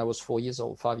mission when I was 4 years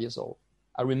old, 5 years old.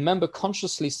 I remember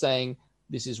consciously saying,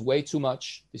 this is way too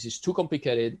much. This is too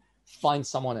complicated. Find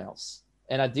someone else.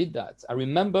 And I did that. I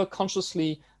remember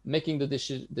consciously making the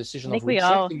decision of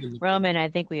rejecting the mission. Roman, I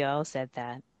think we all said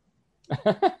that.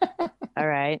 All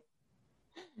right.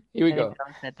 Here we go.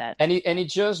 Said that. And it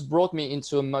just brought me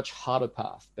into a much harder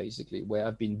path, basically, where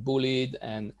I've been bullied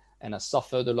and I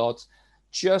suffered a lot,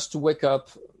 just to wake up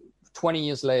 20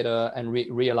 years later and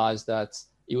realize that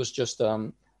it was just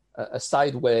a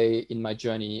sideway in my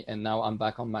journey, and now I'm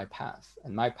back on my path.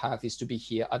 And my path is to be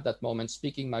here at that moment,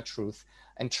 speaking my truth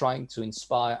and trying to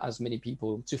inspire as many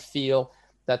people to feel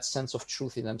that sense of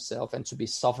truth in themselves and to be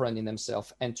sovereign in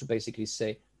themselves, and to basically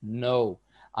say, no,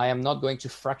 I am not going to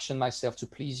fraction myself to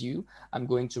please you. I'm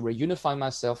going to reunify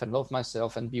myself and love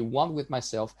myself and be one with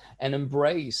myself and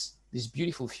embrace this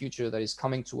beautiful future that is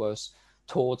coming to us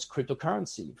towards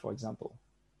cryptocurrency, for example.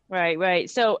 Right.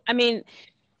 So, I mean,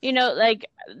 like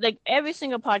every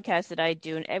single podcast that I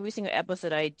do and every single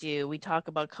episode I do, we talk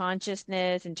about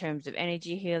consciousness in terms of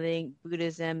energy healing,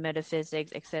 Buddhism,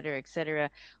 metaphysics, et cetera, et cetera.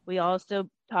 We also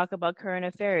talk about current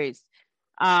affairs.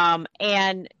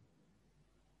 And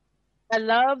I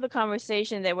love the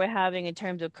conversation that we're having in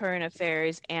terms of current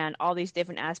affairs and all these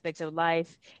different aspects of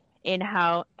life, in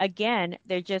how, again,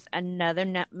 they're just another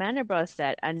Manobra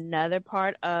set, another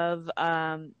part of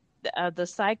the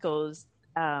cycles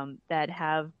that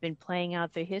have been playing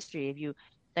out through history. If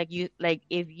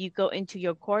you go into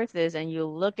your courses and you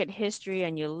look at history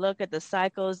and you look at the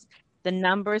cycles, the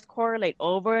numbers correlate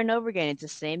over and over again. It's the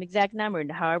same exact number,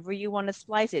 and however you want to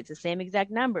splice it, it's the same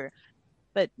exact number.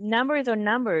 But numbers are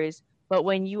numbers. But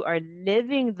when you are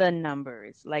living the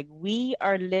numbers, like we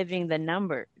are living the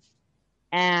numbers,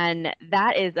 and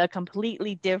that is a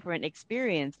completely different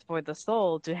experience for the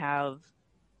soul to have.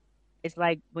 It's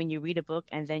like when you read a book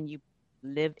and then you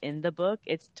live in the book,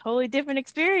 it's totally different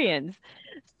experience.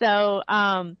 So,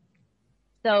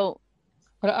 so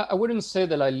But I wouldn't say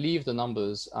that I leave the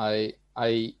numbers. I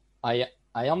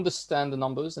understand the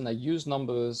numbers, and I use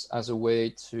numbers as a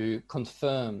way to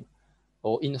confirm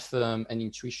or infirm an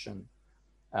intuition.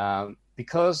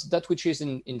 Because that which is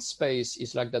in space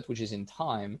is like that which is in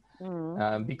time.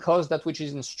 Because that which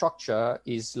is in structure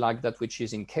is like that which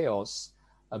is in chaos.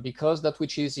 Because that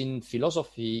which is in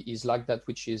philosophy is like that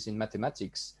which is in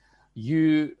mathematics.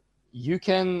 You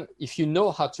can, if you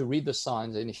know how to read the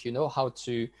signs, and if you know how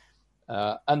to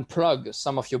unplug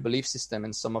some of your belief system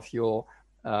and some of your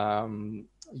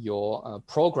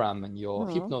program and your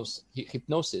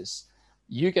hypnosis,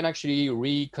 you can actually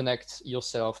reconnect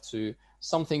yourself to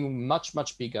something much,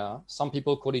 much bigger. Some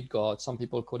people call it God, some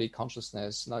people call it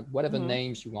consciousness, like whatever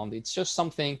names you want. It's just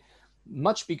something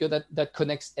much bigger that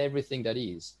connects everything that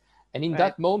is. And in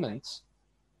that moment,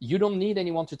 you don't need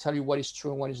anyone to tell you what is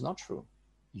true and what is not true.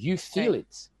 You feel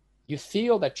it. You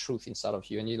feel that truth inside of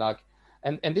you, and you're like,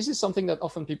 and this is something that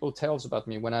often people tells about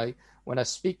me when I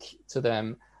speak to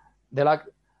them. They're like,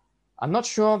 I'm not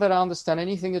sure that I understand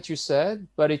anything that you said,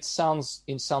 but it sounds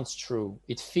true.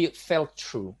 It felt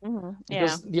true.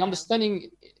 Because the understanding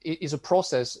is a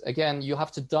process. Again, you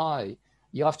have to die.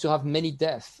 You have to have many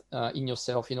deaths in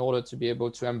yourself in order to be able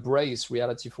to embrace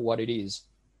reality for what it is.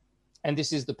 And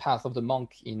this is the path of the monk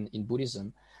in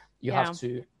Buddhism. You have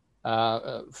to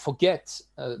forget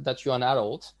that you're an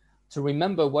adult, to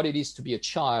remember what it is to be a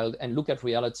child and look at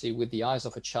reality with the eyes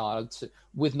of a child,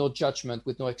 with no judgment,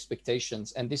 with no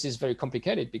expectations. And this is very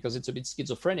complicated because it's a bit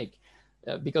schizophrenic,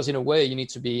 because in a way you need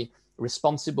to be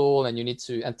responsible, and you need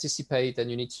to anticipate, and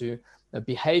you need to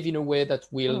behave in a way that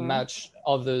will match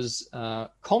others'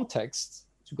 context,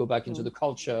 to go back into the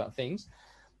culture things.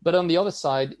 But on the other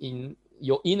side, in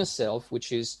your inner self,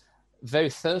 which is very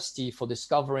thirsty for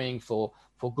discovering, for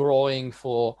growing,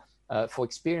 for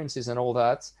experiences and all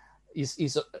that,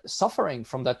 is suffering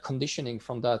from that conditioning,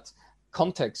 from that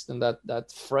context, and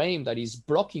that frame that is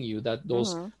blocking you, that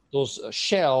those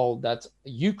shell that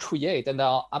you create, and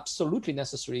are absolutely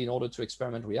necessary in order to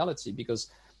experiment reality.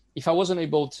 Because if I wasn't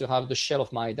able to have the shell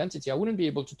of my identity, I wouldn't be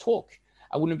able to talk.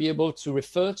 I wouldn't be able to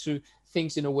refer to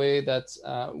things in a way that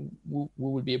we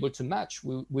will be able to match.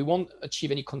 We won't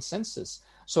achieve any consensus.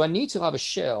 So I need to have a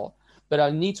shell, but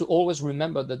I need to always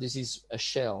remember that this is a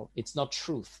shell. It's not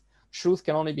truth. Truth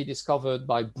can only be discovered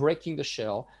by breaking the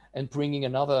shell and bringing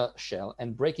another shell,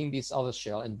 and breaking this other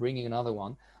shell and bringing another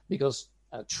one, because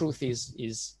truth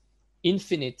is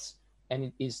infinite, and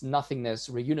it is nothingness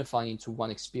reunifying into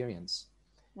one experience.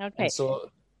 Okay. And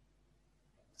so,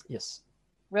 yes.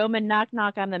 Roman, knock,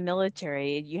 knock on the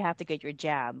military. You have to get your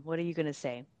jab. What are you going to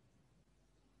say?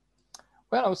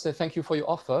 Well, I would say thank you for your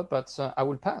offer, but I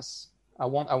will pass. I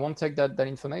won't take that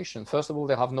information. First of all,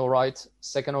 they have no right.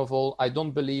 Second of all, I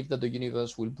don't believe that the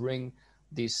universe will bring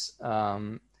this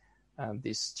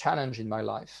this challenge in my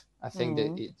life. I think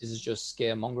that this is just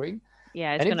scaremongering.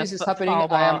 Yeah, and if this is happening,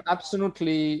 I am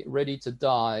absolutely ready to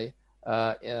die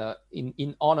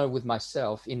in honor with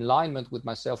myself, in alignment with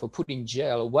myself, or put in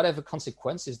jail, or whatever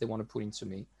consequences they want to put into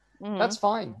me. That's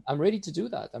fine. I'm ready to do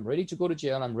that. I'm ready to go to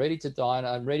jail. I'm ready to die. And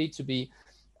I'm ready to be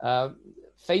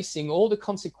facing all the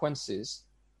consequences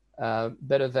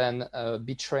better than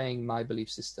betraying my belief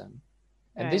system.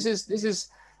 And this is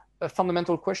a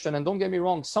fundamental question. And don't get me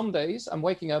wrong, some days I'm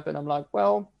waking up and I'm like,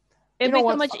 well, it'd be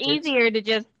so much easier to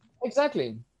just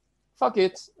fuck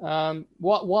it.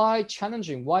 Why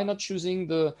challenging? Why not choosing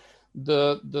the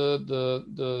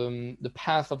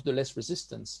path of the less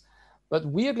resistance? But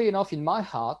weirdly enough, in my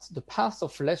heart, the path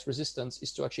of less resistance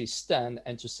is to actually stand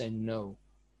and to say no.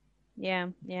 Yeah.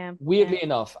 Weirdly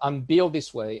enough, I'm built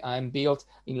this way. I'm built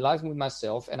in line with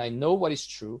myself, and I know what is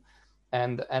true,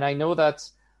 and I know that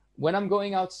when I'm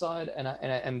going outside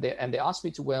and they ask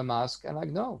me to wear a mask, I'm like,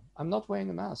 no, I'm not wearing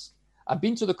a mask. I've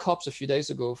been to the cops a few days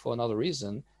ago for another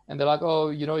reason, and they're like, oh,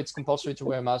 it's compulsory to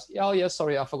wear a mask. Oh, yeah,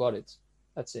 sorry, I forgot it.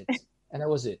 That's it. And that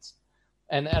was it.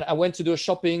 And I went to do a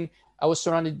shopping. I was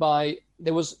surrounded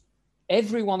there was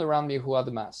everyone around me who had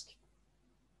the mask.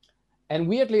 And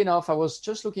weirdly enough, I was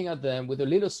just looking at them with a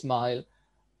little smile,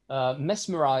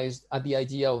 mesmerized at the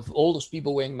idea of all those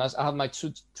people wearing masks. I have my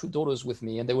two daughters with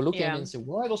me, and they were looking at me and said,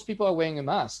 why those people are wearing a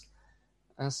mask?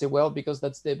 And I said, well, because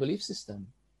that's their belief system.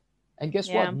 And guess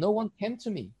what? No one came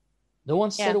to me. No one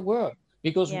said a word,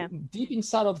 because deep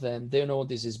inside of them, they know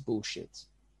this is bullshit.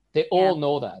 They all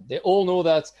know that. They all know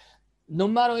that no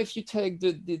matter if you take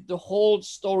the whole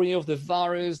story of the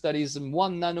virus that is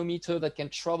 1 nanometer that can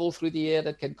travel through the air,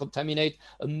 that can contaminate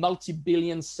a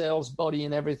multi-billion cells body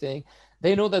and everything,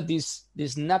 they know that this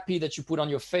nappy that you put on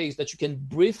your face that you can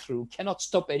breathe through cannot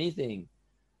stop anything.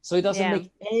 So it doesn't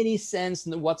make any sense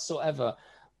whatsoever.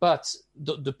 But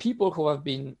the people who have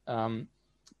been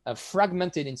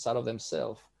fragmented inside of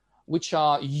themselves, which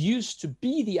are used to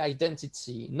be the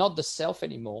identity, not the self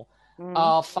anymore,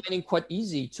 are finding quite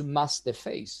easy to mask their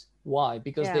face. Why?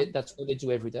 Because that's what they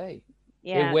do every day.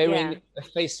 They're wearing a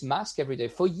face mask every day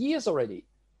for years already.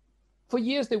 For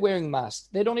years, they're wearing masks.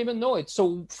 They don't even know it.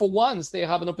 So for once, they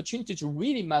have an opportunity to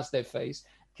really mask their face.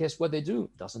 Guess what they do?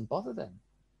 Doesn't bother them.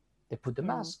 They put the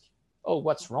mask. Oh,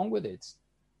 what's wrong with it?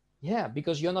 Yeah,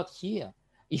 because you're not here.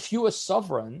 If you are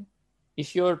sovereign,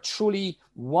 if you're truly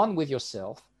one with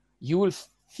yourself, you will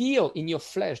feel in your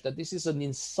flesh that this is an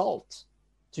insult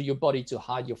to your body to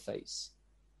hide your face.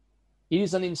 It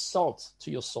is an insult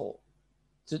to your soul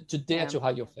to dare to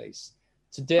hide your face,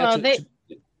 to dare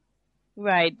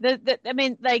Right. I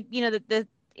mean, like, you know, the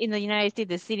in the United States,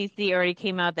 the CDC already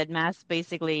came out that masks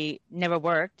basically never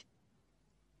worked.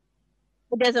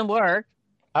 It doesn't work.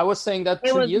 I was saying that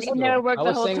 2 years ago. Never worked I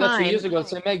was the whole saying time. that 2 years ago.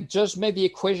 So just make the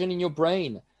equation in your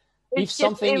brain. If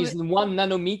something is 1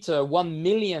 nanometer, 1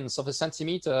 millionth of a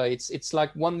centimeter, it's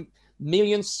like 1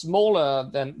 million smaller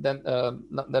than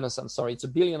it's a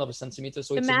billion of a centimeter.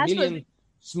 So it's a million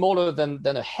smaller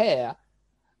than a hair.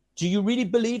 Do you really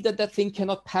believe that thing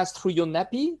cannot pass through your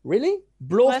nappy? Really?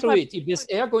 Blow through it. If there's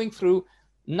air going through,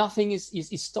 nothing is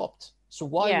stopped. So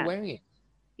why are you wearing it?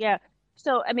 Yeah.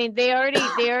 So I mean, they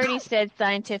already said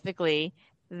scientifically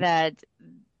that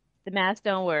the masks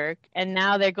don't work, and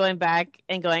now they're going back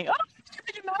and going, oh,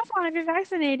 put your mask on if you're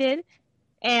vaccinated.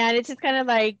 And it's just kind of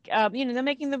like, you know, they're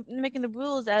making the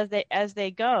rules as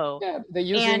they go. Yeah, they're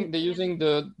using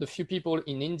the few people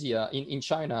in India, in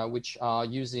China, which are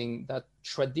using that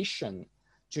tradition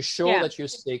to show that you're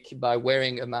sick by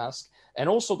wearing a mask. And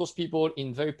also those people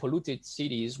in very polluted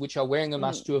cities, which are wearing a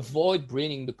mask to avoid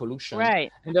breathing the pollution.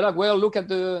 Right. And they're like, well, look at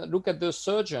the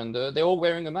surgeon. They're all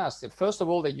wearing a mask. First of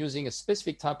all, they're using a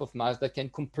specific type of mask that can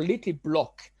completely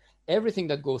block everything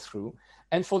that goes through.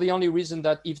 And for the only reason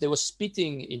that if they were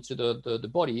spitting into the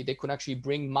body, they could actually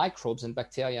bring microbes and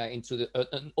bacteria into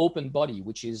an open body,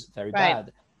 which is very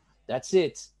bad. That's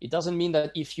it. It doesn't mean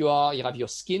that if you have your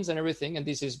skins and everything, and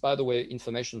this is, by the way,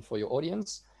 information for your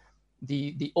audience,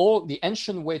 the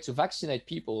ancient way to vaccinate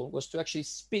people was to actually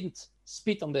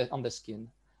spit on the skin.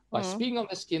 By spitting on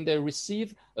the skin, they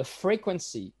receive a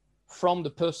frequency from the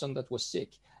person that was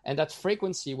sick. And that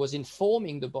frequency was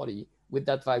informing the body with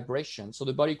that vibration. So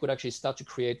the body could actually start to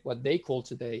create what they call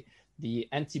today the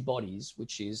antibodies,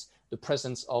 which is the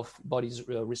presence of bodies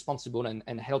responsible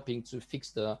and helping to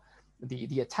fix the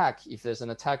attack, if there's an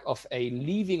attack of a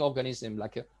living organism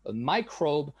like a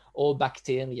microbe or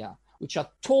bacteria, which are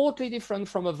totally different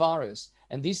from a virus.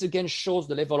 And this again shows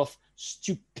the level of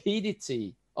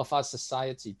stupidity of our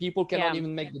society. People cannot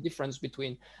even make the difference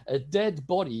between a dead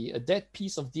body, a dead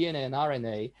piece of DNA and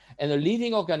RNA, and a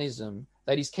living organism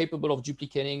that is capable of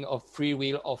duplicating, of free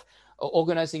will, of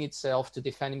organizing itself to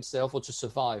defend itself or to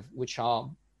survive, which are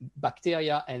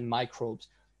bacteria and microbes,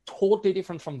 totally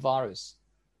different from virus.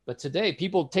 But today,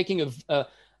 people taking a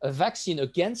vaccine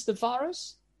against the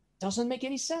virus doesn't make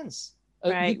any sense.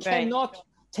 You cannot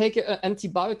take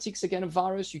antibiotics against a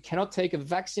virus. You cannot take a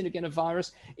vaccine against a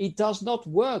virus. It does not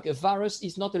work. A virus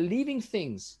is not a living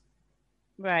thing.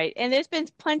 Right. And there's been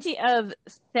plenty of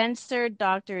censored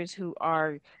doctors who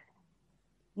are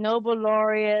Nobel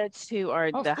laureates, who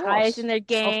are the highest in their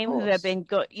game, who have been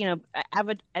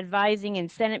advising in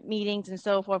Senate meetings and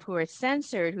so forth, who are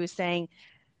censored, who are saying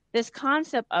this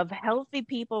concept of healthy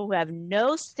people who have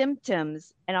no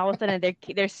symptoms and all of a sudden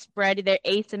they're spreading, they're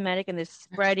asymptomatic and they're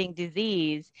spreading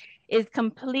disease is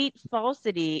complete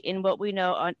falsity in what we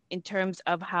know in terms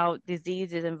of how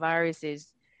diseases and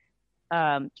viruses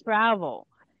travel.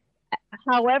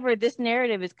 However, this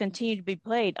narrative is continued to be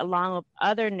played along with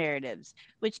other narratives,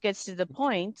 which gets to the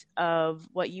point of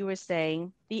what you were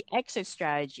saying, the exit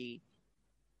strategy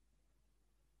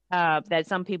that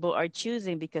some people are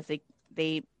choosing because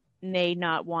they may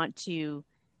not want to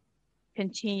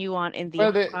continue on in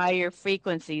the higher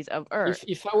frequencies of Earth.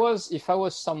 If I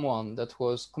was someone that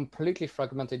was completely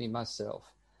fragmented in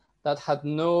myself, that had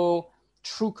no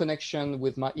true connection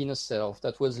with my inner self,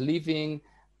 that was living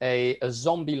a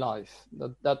zombie life,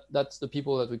 that's the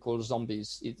people that we call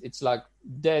zombies. It's like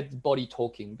dead body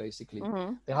talking, basically.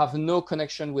 They have no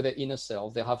connection with their inner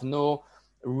self. They have no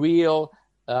real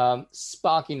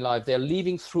spark in life. They're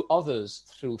living through others,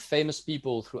 through famous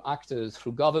people, through actors,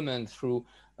 through government, through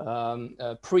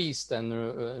priest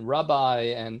and rabbi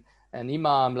and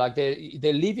imam, like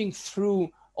they're living through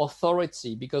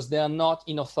authority because they are not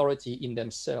in authority in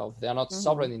themselves. They are not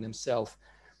sovereign in themselves.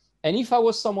 And if I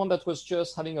was someone that was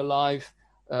just having a life,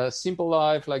 simple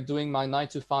life, like doing my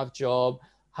 9-to-5 job,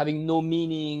 having no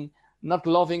meaning, not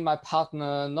loving my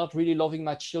partner, not really loving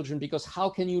my children, because how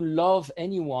can you love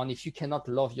anyone if you cannot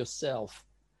love yourself?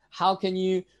 How can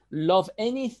you love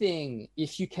anything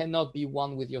if you cannot be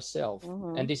one with yourself?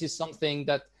 And this is something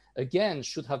that, again,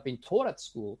 should have been taught at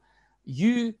school.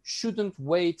 You shouldn't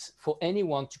wait for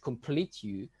anyone to complete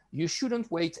you. You shouldn't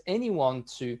wait anyone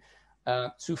to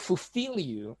fulfill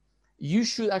you. You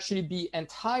should actually be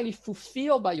entirely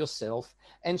fulfilled by yourself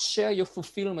and share your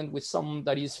fulfillment with someone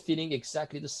that is feeling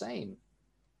exactly the same.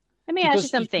 Let me ask you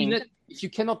something. If you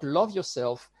cannot love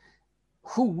yourself,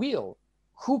 who will?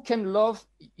 Who can love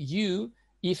you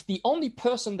if the only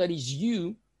person that is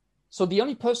you, so the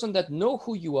only person that know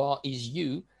who you are is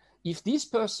you, if this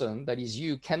person that is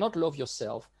you cannot love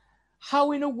yourself,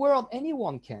 how in the world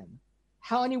anyone can?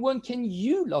 How anyone can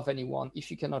you love anyone if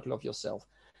you cannot love yourself?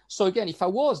 So again, if I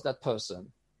was that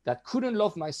person that couldn't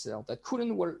love myself, that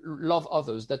couldn't love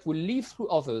others, that would live through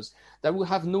others, that would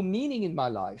have no meaning in my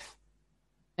life,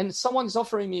 and someone is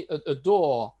offering me a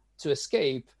door to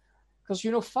escape, because,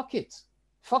 fuck it.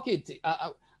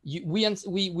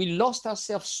 We lost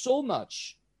ourselves so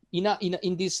much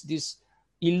in this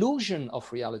illusion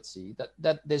of reality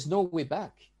that there's no way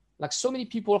back. Like, so many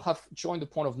people have joined the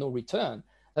point of no return,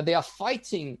 that they are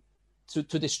fighting to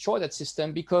destroy that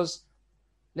system, because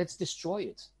let's destroy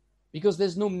it, because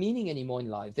there's no meaning anymore in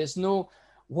life. There's no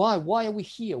why are we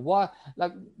here? Why?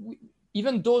 Like,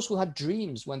 even those who had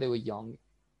dreams when they were young,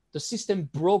 the system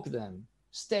broke them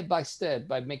step by step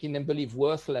by making them believe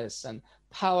worthless and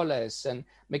powerless, and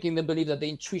making them believe that the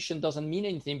intuition doesn't mean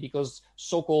anything because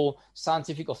so-called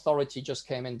scientific authority just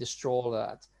came and destroyed all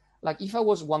that. Like, if I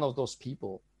was one of those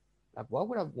people, like, why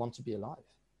would I want to be alive?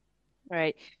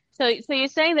 Right. So you're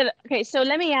saying that, okay, so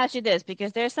let me ask you this,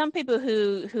 because there are some people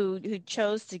who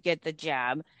chose to get the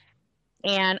jab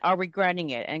and are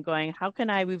regretting it and going, how can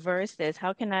I reverse this?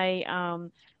 How can I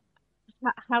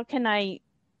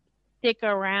stick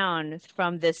around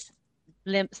from this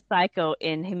limp cycle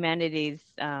in humanity's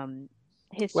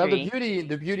history? Well,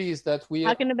 the beauty is that we,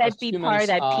 how can that be part of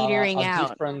that petering out?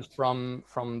 Different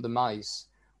from the mice.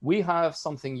 We have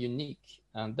something unique,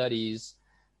 and that is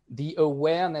the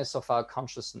awareness of our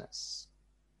consciousness.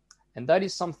 And that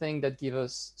is something that gives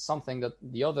us something that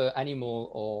the other animal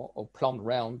or plant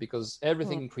realm, because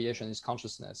everything in creation is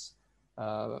consciousness.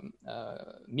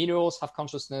 Minerals have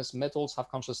consciousness, metals have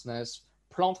consciousness,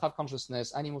 plants have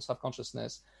consciousness, animals have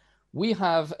consciousness. We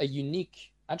have a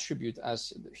unique attribute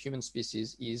as the human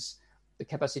species, is the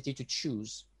capacity to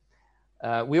choose.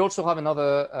 We also have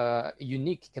another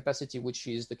unique capacity, which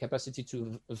is the capacity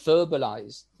to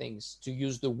verbalize things, to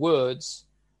use the words,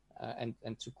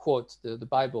 and to quote the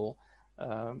Bible,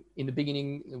 in the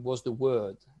beginning was the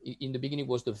word, in the beginning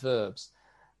was the verbs.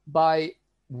 By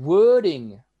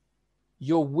wording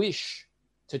your wish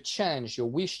to change, your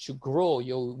wish to grow,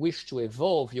 your wish to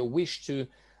evolve, your wish to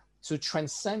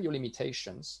transcend your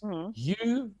limitations,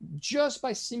 you, just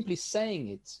by simply saying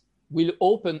it, will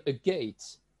open a gate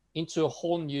into a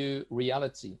whole new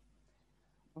reality.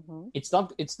 It's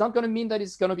not going to mean that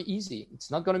it's going to be easy.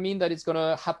 It's not going to mean that it's going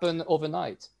to happen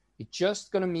overnight. It's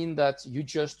just going to mean that you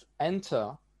just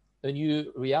enter a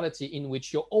new reality in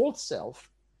which your old self,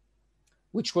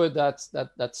 which were that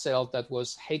self that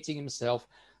was hating himself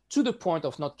to the point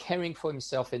of not caring for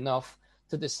himself enough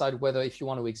to decide whether if you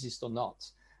want to exist or not.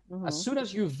 As soon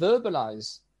as you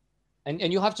verbalize,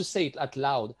 and you have to say it out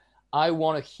loud, I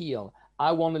want to heal,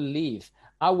 I want to live,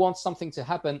 I want something to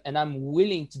happen, and I'm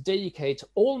willing to dedicate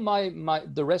all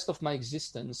the rest of my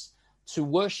existence to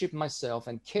worship myself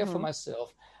and care for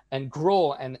myself and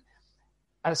grow. And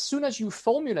as soon as you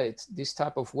formulate this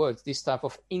type of words, this type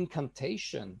of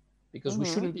incantation, because we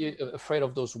shouldn't be afraid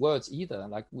of those words either.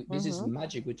 Like, this is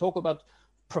magic. We talk about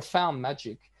profound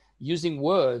magic, using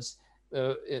words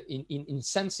in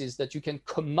senses that you can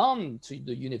command to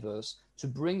the universe to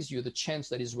bring you the chance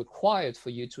that is required for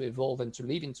you to evolve and to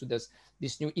live into this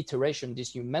new iteration,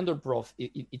 this new Mandelbrot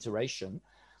iteration.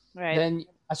 Right. Then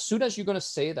as soon as you're going to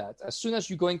say that, as soon as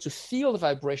you're going to feel the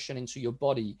vibration into your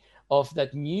body of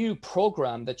that new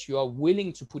program that you are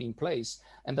willing to put in place,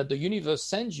 and that the universe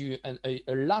sends you a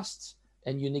last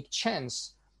and unique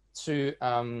chance to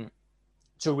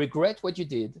regret what you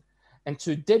did and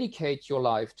to dedicate your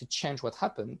life to change what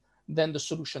happened, then the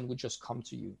solution would just come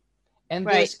to you. And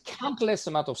there's countless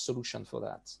amount of solution for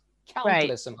that.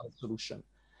 Countless amount of solution.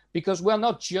 Because we're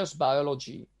not just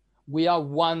biology. We are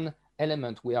one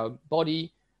element. We are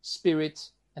body,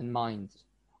 spirit, and mind.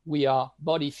 We are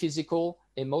body, physical,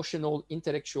 emotional,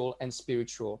 intellectual, and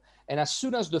spiritual. And as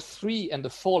soon as the 3 and the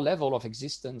 4 level of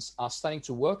existence are starting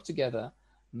to work together,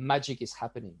 magic is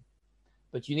happening.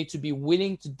 But you need to be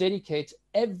willing to dedicate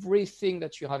everything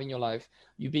that you have in your life.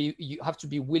 You have to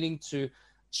be willing to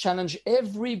challenge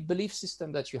every belief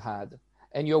system that you had.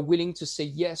 And you're willing to say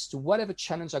yes to whatever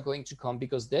challenge are going to come,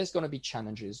 because there's going to be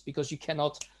challenges, because you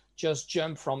cannot just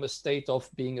jump from a state of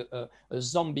being a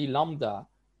zombie lambda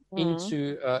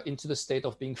into the state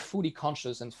of being fully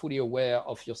conscious and fully aware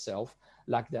of yourself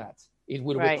like that. It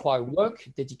will require work,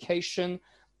 dedication,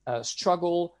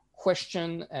 struggle,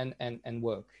 question, and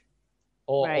work.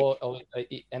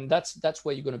 And that's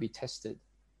where you're going to be tested.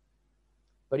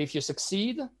 But if you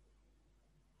succeed,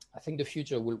 I think the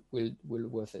future will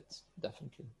worth it,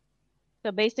 definitely.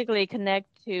 So basically connect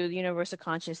to the universal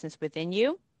consciousness within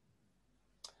you.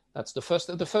 That's the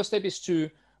first. The first step is to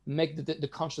make the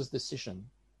conscious decision.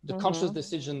 The conscious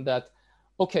decision that,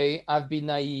 okay, I've been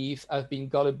naive, I've been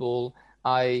gullible,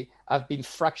 I've been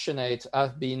fractionate,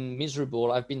 I've been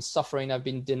miserable, I've been suffering, I've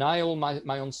been denial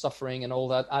my own suffering and all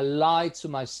that. I lied to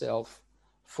myself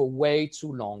for way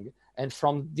too long. And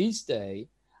from this day,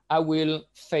 I will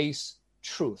face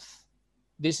truth.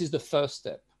 This is the first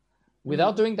step.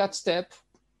 Without doing that step,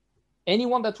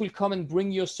 anyone that will come and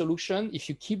bring you a solution, if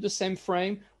you keep the same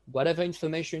frame, whatever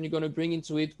information you're going to bring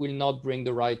into it will not bring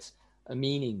the right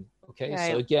meaning. Okay.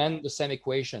 Right. So again, the same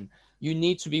equation. You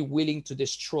need to be willing to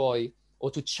destroy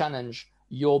or to challenge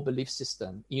your belief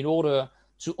system in order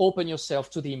to open yourself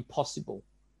to the impossible.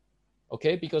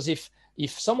 Okay. Because if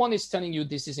someone is telling you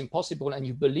this is impossible and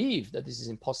you believe that this is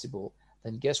impossible,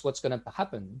 then guess what's going to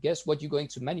happen? Guess what you're going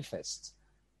to manifest?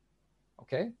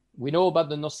 Okay. We know about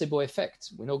the nocebo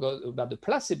effect. We know about the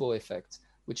placebo effect,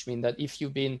 which means that if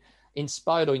you've been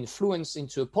inspired or influenced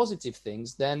into positive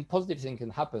things, then positive things can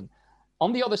happen.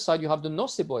 On the other side, you have the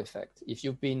nocebo effect. If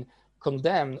you've been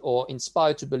condemned or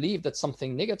inspired to believe that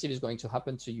something negative is going to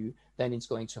happen to you, then it's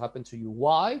going to happen to you.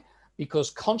 Why?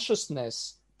 Because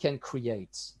consciousness can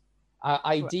create. Our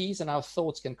ideas and our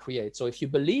thoughts can create. So if you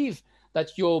believe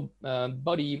that your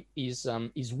body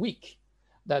is weak,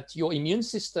 that your immune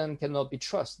system cannot be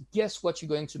trusted, guess what you're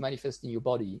going to manifest in your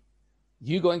body?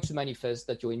 You're going to manifest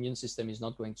that your immune system is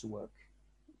not going to work.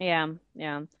 Yeah.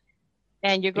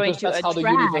 And you're going to that's how the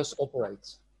universe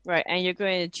operates. Right. And you're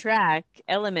going to track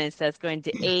elements that's going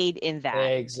to aid in that.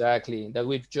 Exactly. That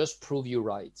we've just proved you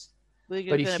right. But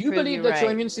if you believe that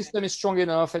your immune system is strong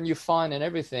enough and you're fine and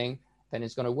everything, then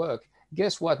it's going to work.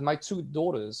 Guess what? My 2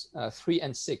 daughters, 3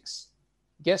 and 6,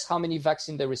 guess how many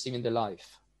vaccines they receive in their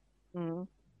life?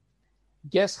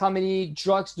 Guess how many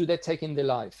drugs do they take in their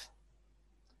life?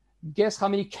 Guess how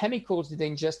many chemicals did they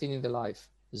ingest in their life?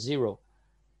 0.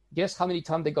 Guess how many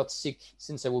times they got sick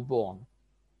since they were born?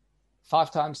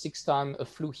 5 times, 6 times, a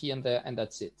flu here and there, and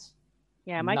that's it.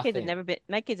 Yeah, my kids have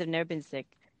never been sick.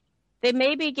 They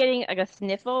may be getting like a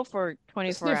sniffle for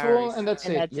 24 hours. And that's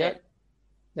it.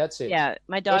 That's it. Yeah,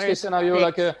 my daughter's scenario,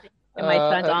 like and my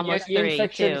son's almost 3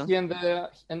 infection too. Here and there,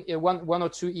 and one or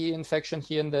 2 ear infection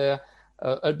here and there,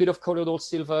 a bit of colloidal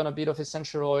silver and a bit of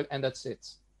essential oil, and that's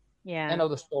it. Yeah. End of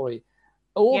the story.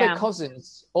 All their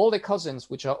cousins,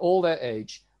 which are all their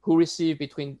age, who receive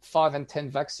between 5 and 10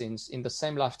 vaccines in the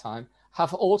same lifetime,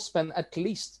 have all spent at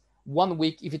least 1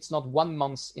 week, if it's not 1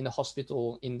 month, in the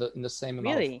hospital in the same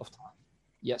amount of time.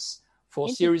 Yes, for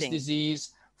serious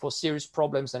disease, for serious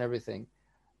problems and everything.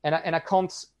 And I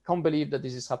can't believe that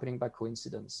this is happening by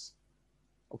coincidence.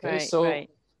 Okay,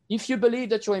 if you believe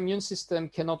that your immune system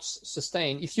cannot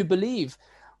sustain,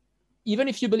 even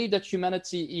if you believe that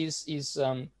humanity is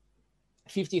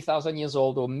 50,000 years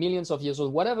old or millions of years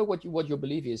old, whatever what your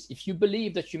belief is, if you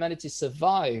believe that humanity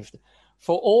survived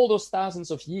for all those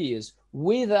thousands of years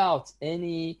without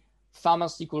any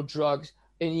pharmaceutical drugs,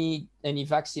 any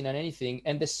vaccine and anything,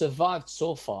 and they survived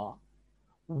so far,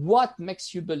 what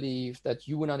makes you believe that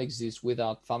you will not exist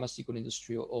without pharmaceutical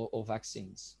industry or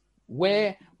vaccines?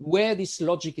 Where this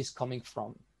logic is coming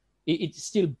from? It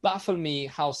still baffles me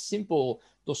how simple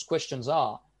those questions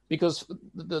are. Because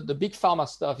the big pharma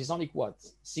stuff is only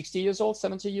 60 years old,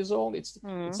 70 years old. It's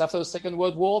after the Second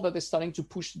World War that they're starting to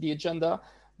push the agenda.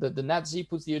 The Nazi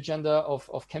puts the agenda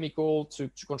of chemical to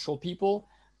control people.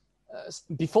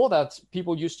 Before that,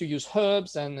 people used to use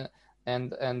herbs and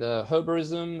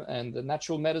herbalism and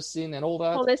natural medicine and all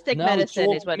that. Holistic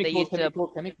medicine is what they used to.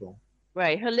 Chemical.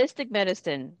 Right, holistic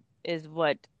medicine is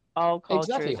what all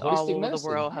cultures all over the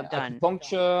world have done.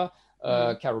 Acupuncture,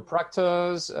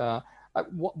 chiropractors.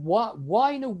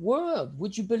 Why in the world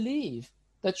would you believe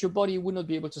that your body would not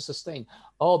be able to sustain?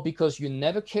 Oh, because you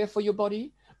never care for your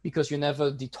body, because you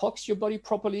never detox your body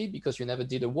properly, because you never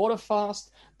did a water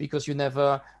fast, because you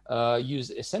never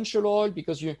use essential oil,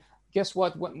 because you guess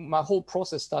what? My whole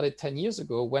process started 10 years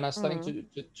ago when I started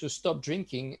to stop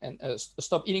drinking and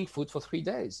stop eating food for 3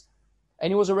 days.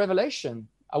 And it was a revelation.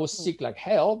 I was sick like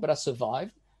hell, but I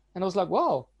survived. And I was like,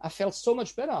 wow, I felt so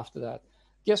much better after that.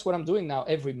 Guess what I'm doing now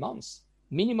every month?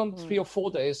 Minimum 3 or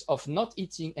 4 days of not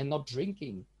eating and not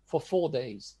drinking for 4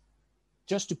 days,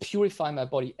 just to purify my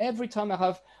body. Every time I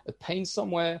have a pain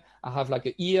somewhere, I have like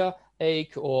an ear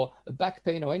ache or a back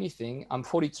pain or anything, I'm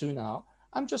 42 now,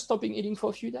 I'm just stopping eating for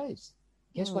a few days.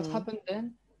 Guess what happened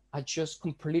then? I just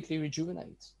completely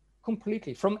rejuvenate,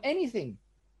 completely from anything.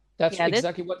 That's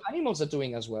exactly what animals are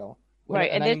doing as well. When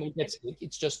an animal gets sick,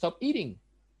 it's just stop eating.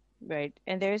 Right.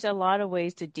 And there's a lot of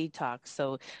ways to detox.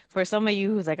 So for some of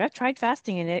you who's like, I've tried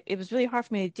fasting and it was really hard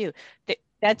for me to do.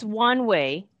 That's one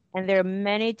way. And there are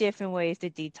many different ways to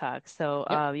detox.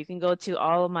 So you can go to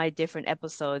all of my different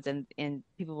episodes and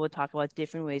people will talk about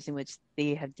different ways in which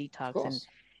they have detox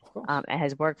and it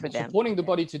has worked for them. Supporting the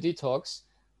body to detox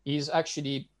is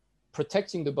actually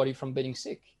protecting the body from getting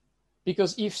sick.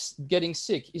 Because if getting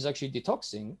sick is actually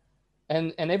detoxing,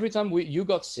 and every time you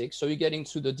got sick, so you get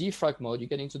into the defrag mode, you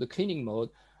get into the cleaning mode,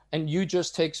 and you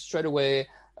just take straight away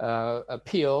a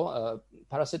pill,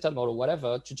 paracetamol or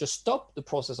whatever, to just stop the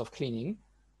process of cleaning.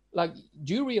 Like,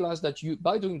 do you realize that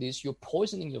by doing this, you're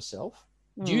poisoning yourself?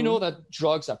 Do you know that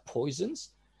drugs are poisons?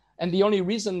 And the only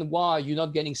reason why you're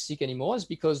not getting sick anymore is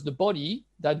because the body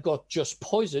that got just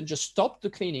poisoned just stopped the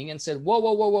cleaning and said,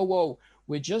 whoa,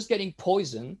 we're just getting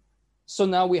poisoned. So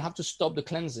now we have to stop the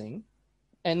cleansing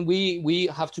and we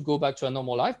have to go back to a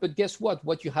normal life. But guess what?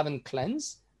 What you haven't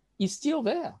cleansed is still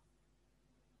there.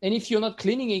 And if you're not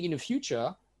cleaning it in the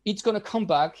future, it's going to come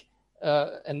back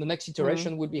and the next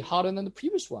iteration will be harder than the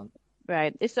previous one.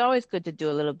 Right. It's always good to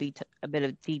do a bit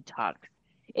of detox.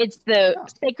 It's the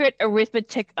sacred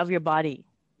arithmetic of your body.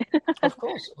 Of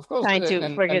course. Trying to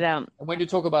figure it out. When you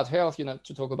talk about health, you know,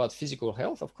 to talk about physical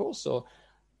health, of course. So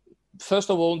first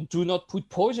of all, do not put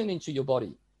poison into your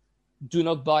body. Do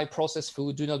not buy processed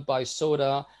food. Do not buy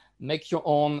soda. Make your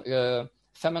own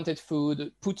fermented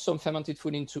food. Put some fermented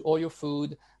food into all your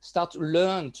food. Start to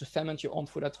learn to ferment your own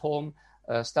food at home.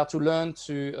 Start to learn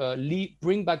to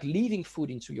bring back living food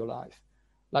into your life.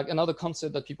 Like another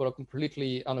concept that people are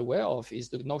completely unaware of is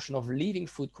the notion of living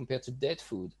food compared to dead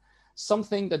food.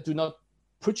 Something that do not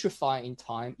putrefy in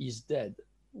time is dead.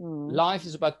 Life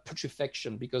is about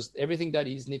putrefaction because everything that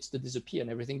is needs to disappear, and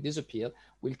everything disappeared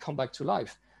will come back to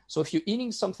life. So if you're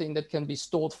eating something that can be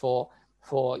stored for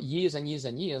years and years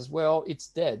and years, well, it's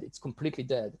dead. It's completely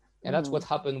dead. And that's what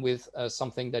happened with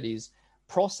something that is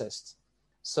processed.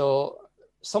 So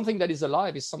something that is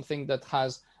alive is something that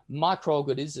has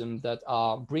microorganisms that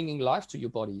are bringing life to your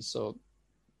body. So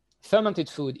fermented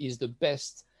food is the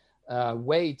best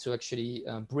way to actually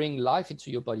bring life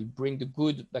into your body, bring the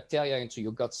good bacteria into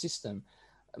your gut system.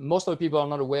 Most of the people are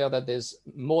not aware that there's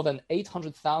more than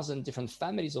 800,000 different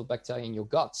families of bacteria in your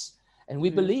guts. And we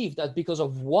believe that because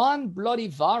of one bloody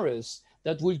virus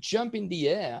that will jump in the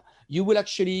air, you will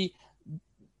actually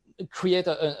create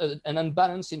an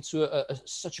imbalance into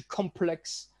such a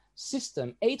complex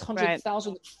system.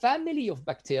 800,000 family of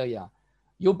bacteria.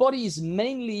 Your body is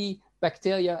mainly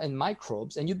bacteria and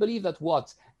microbes. And you believe that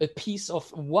what? A piece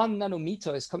of 1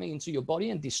 nanometer is coming into your body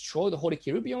and destroy the whole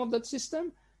equilibrium of that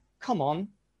system? Come on.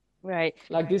 Right.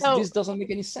 Like this doesn't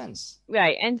make any sense.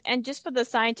 Right. And just for the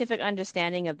scientific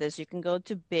understanding of this, you can go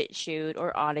to BitChute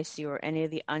or Odyssey or any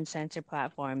of the uncensored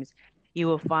platforms. You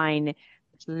will find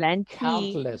plenty,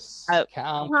 countless,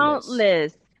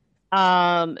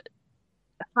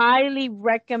 highly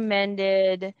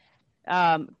recommended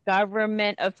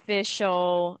government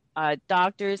official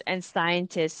doctors and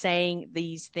scientists saying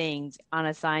these things on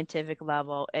a scientific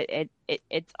level.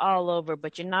 It's all over,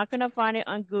 but you're not going to find it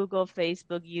on Google,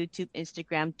 Facebook, YouTube,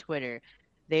 Instagram, Twitter.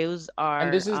 Those are.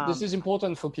 And this is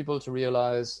important for people to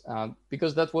realize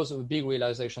because that was a big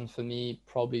realization for me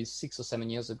probably 6 or 7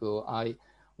 years ago. I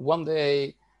one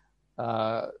day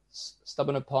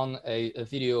stumbled upon a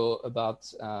video about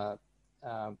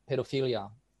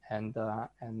pedophilia and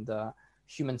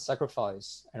human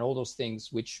sacrifice and all those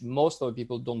things, which most of the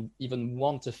people don't even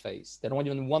want to face. They don't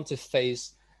even want to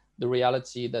face the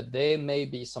reality that there may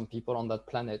be some people on that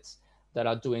planet that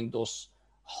are doing those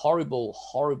horrible,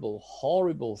 horrible,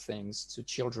 horrible things to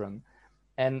children.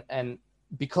 And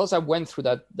because I went through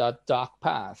that dark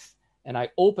path and I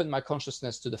opened my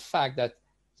consciousness to the fact that,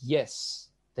 yes,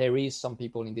 there is some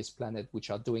people in this planet which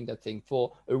are doing that thing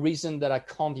for a reason that I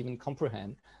can't even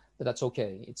comprehend, that's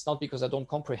okay. It's not because I don't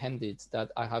comprehend it that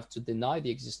I have to deny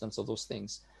the existence of those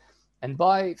things. And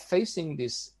by facing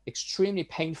this extremely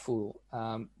painful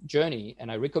journey,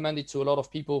 and I recommend it to a lot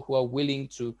of people who are willing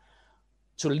to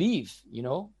leave,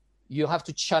 you have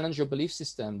to challenge your belief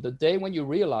system. The day when you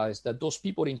realize that those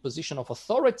people in position of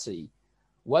authority,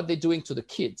 what they're doing to the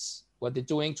kids, what they're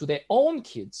doing to their own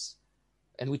kids,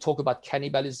 and we talk about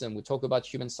cannibalism, we talk about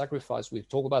human sacrifice, we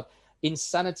talk about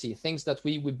insanity, things that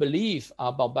we believe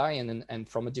are barbarian and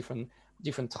from a different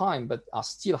time, but are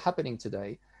still happening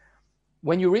today.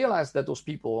 When you realize that those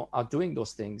people are doing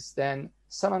those things, then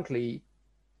suddenly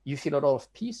you feel a lot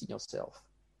of peace in yourself,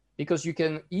 because you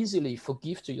can easily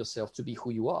forgive to yourself to be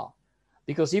who you are.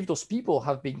 Because if those people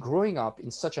have been growing up in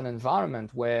such an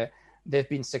environment where they've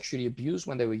been sexually abused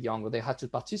when they were young, or they had to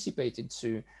participate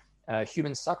into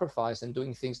human sacrifice and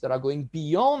doing things that are going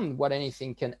beyond what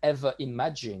anything can ever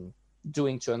imagine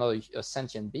doing to another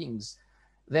sentient beings,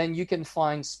 then you can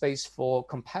find space for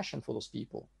compassion for those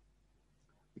people.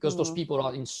 Because those people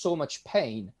are in so much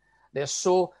pain, they're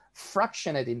so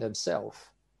fractionated in themselves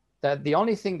that the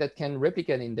only thing that can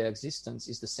replicate in their existence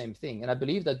is the same thing. And I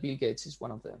believe that Bill Gates is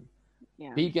one of them.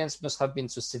 Yeah. Bill Gates must have been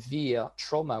to severe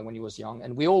trauma when he was young.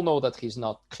 And we all know that he's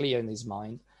not clear in his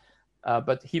mind,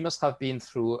 but he must have been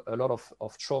through a lot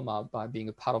of trauma by being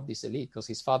a part of this elite, because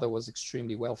his father was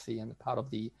extremely wealthy and a part of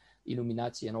the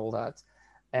Illuminati and all that.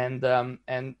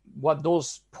 And what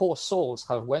those poor souls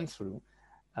have went through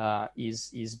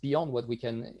is beyond what we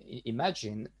can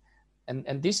imagine.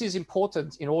 And this is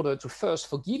important in order to first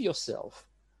forgive yourself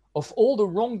of all the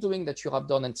wrongdoing that you have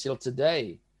done until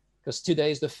today, because today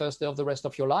is the first day of the rest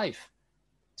of your life.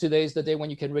 Today is the day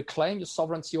when you can reclaim your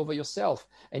sovereignty over yourself,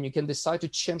 and you can decide to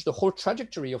change the whole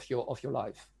trajectory of your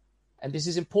life. And this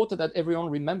is important that everyone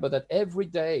remember that every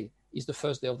day is the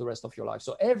first day of the rest of your life.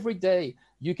 So every day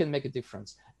you can make a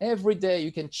difference. Every day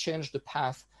you can change the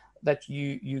path that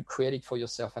you created for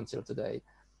yourself until today.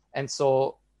 And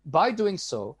so by doing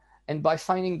so, and by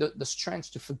finding the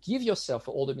strength to forgive yourself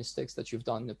for all the mistakes that you've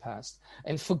done in the past,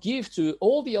 and forgive to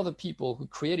all the other people who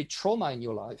created trauma in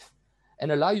your life,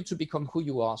 and allow you to become who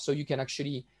you are, so you can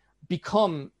actually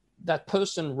become that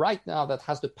person right now that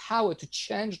has the power to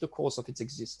change the course of its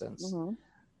existence. Mm-hmm.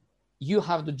 You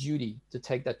have the duty to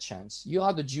take that chance. You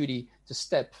have the duty to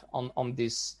step on the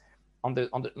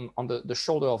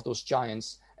shoulder of those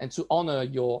giants, and to honor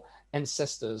your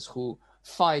ancestors who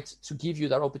fight to give you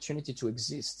that opportunity to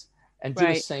exist, and do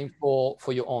the same for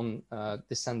your own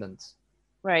descendants.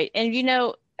 Right. And,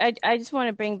 I just want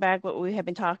to bring back what we have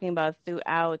been talking about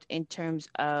throughout in terms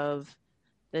of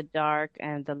the dark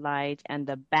and the light and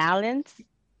the balance,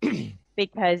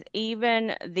 because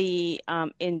even the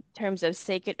in terms of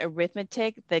sacred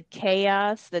arithmetic, the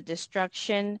chaos, the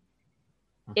destruction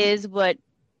is what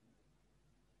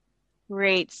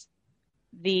creates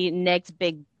the next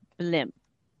big blimp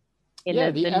in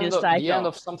the new cycle. The end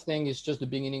of something is just the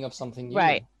beginning of something new.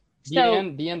 Right. The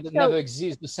end never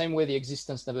exists, the same way the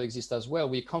existence never exists as well.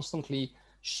 We're constantly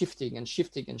shifting and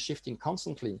shifting and shifting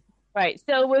constantly. Right.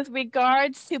 So with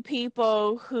regards to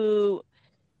people who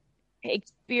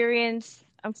experience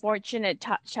unfortunate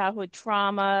childhood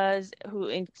traumas, who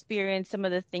experience some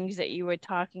of the things that you were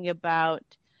talking about,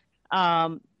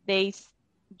 they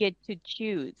get to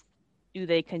choose. Do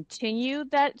they continue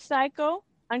that cycle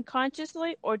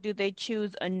unconsciously, or do they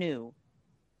choose anew?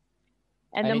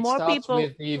 And the more people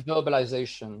with the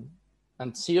verbalization,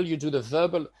 until you do the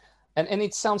verbal, and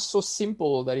it sounds so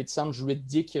simple that it sounds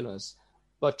ridiculous,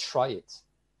 but try it.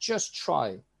 Just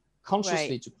try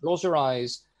consciously to close your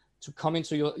eyes, to come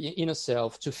into your inner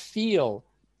self, to feel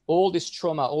all this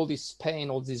trauma, all this pain,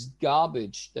 all this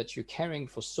garbage that you're carrying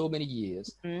for so many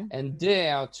years, and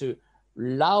dare to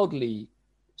loudly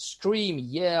scream,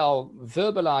 yell,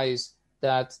 verbalize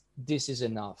that this is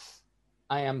enough.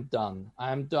 I am done.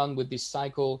 I am done with this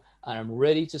cycle. I am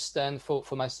ready to stand for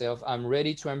myself. I'm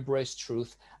ready to embrace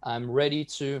truth. I'm ready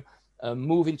to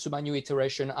move into my new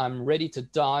iteration. I'm ready to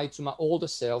die to my older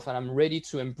self, and I'm ready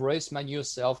to embrace my new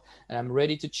self, and I'm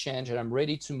ready to change, and I'm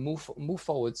ready to move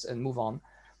forwards and move on.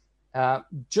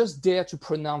 Just dare to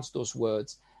pronounce those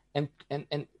words, and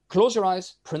close your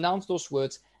eyes, pronounce those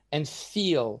words, and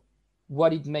feel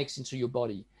what it makes into your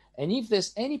body. And if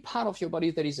there's any part of your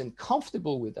body that is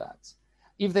uncomfortable with that,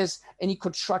 if there's any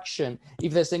contraction,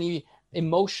 if there's any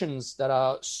emotions that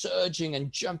are surging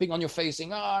and jumping on your face,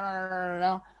 saying,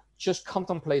 just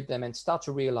contemplate them and start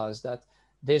to realize that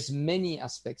there's many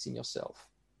aspects in yourself.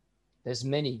 There's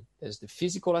many. There's the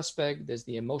physical aspect, there's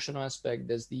the emotional aspect,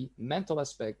 there's the mental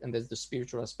aspect, and there's the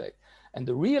spiritual aspect. And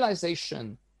the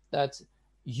realization that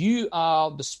you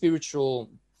are the spiritual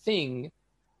thing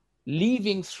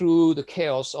living through the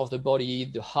chaos of the body,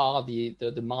 the heart,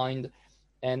 the mind,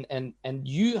 and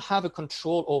you have a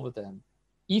control over them.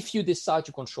 If you decide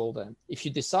to control them, if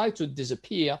you decide to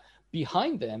disappear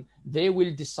behind them, they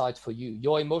will decide for you.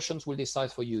 Your emotions will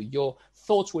decide for you. Your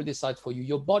thoughts will decide for you.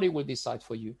 Your body will decide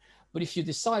for you. But if you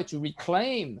decide to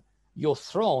reclaim your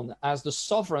throne as the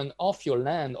sovereign of your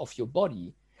land, of your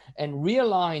body, and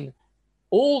realign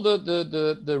all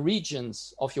the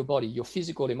regions of your body, your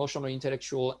physical, emotional,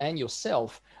 intellectual, and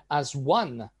yourself as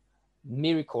one,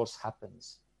 miracles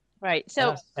happens. Right.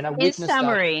 So and I in witnessed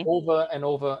summary, that over and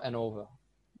over and over.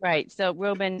 Right. So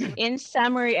Ruben, in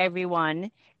summary,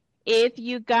 everyone, if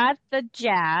you got the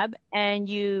jab and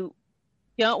you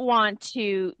don't want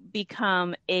to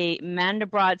become a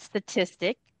Mandelbrot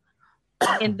statistic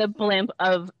in the blimp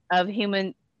of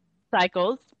human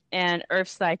cycles and earth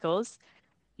cycles,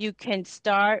 you can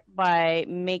start by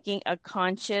making a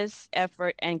conscious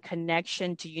effort and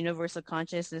connection to universal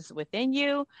consciousness within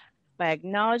you, by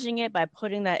acknowledging it, by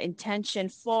putting that intention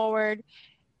forward,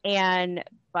 and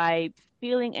by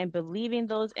feeling and believing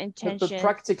those intentions.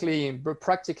 But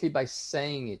practically by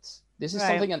saying it. This is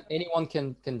something that anyone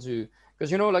can do.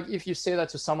 Because, like if you say that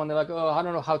to someone, they're like, oh, I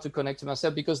don't know how to connect to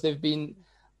myself, because they've been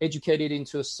educated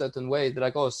into a certain way. They're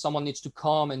like, oh, someone needs to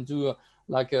come and do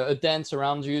a dance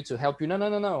around you to help you.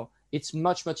 No. It's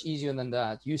much, much easier than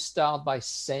that. You start by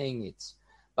saying it.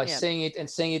 Saying it and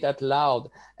saying it out loud,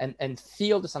 and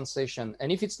feel the sensation.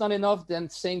 And if it's not enough, then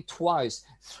saying twice,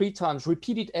 3 times,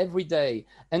 repeat it every day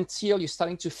until you're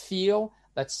starting to feel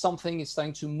that something is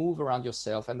starting to move around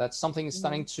yourself and that something is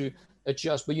starting to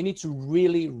adjust. But you need to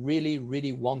really, really,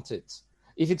 really want it.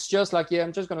 If it's just like,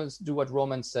 I'm just going to do what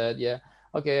Roman said.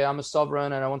 Okay, I'm a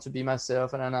sovereign and I want to be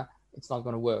myself, and then it's not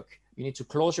going to work. You need to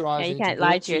close your eyes. You can't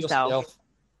lie to yourself.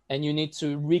 And you need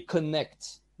to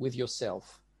reconnect with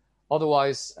yourself.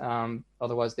 Otherwise,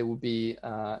 it would be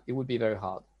very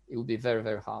hard. It would be very,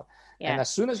 very hard. And as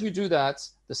soon as you do that,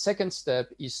 the second step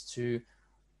is to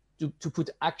put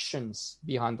actions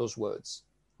behind those words.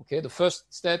 Okay, the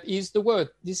first step is the word.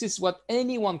 This is what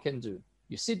anyone can do.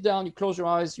 You sit down, you close your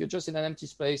eyes, you're just in an empty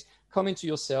space, come into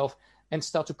yourself and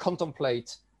start to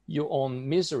contemplate your own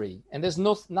misery. And there's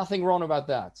nothing wrong about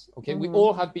that. Okay, we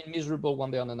all have been miserable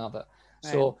one day or another.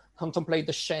 Right. So contemplate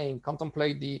the shame,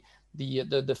 contemplate the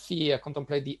fear,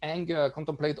 contemplate the anger,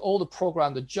 contemplate all the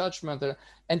program, the judgment,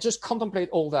 and just contemplate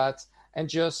all that, and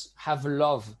just have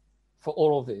love for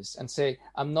all of this, and say,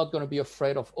 I'm not going to be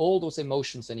afraid of all those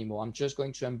emotions anymore. I'm just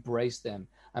going to embrace them.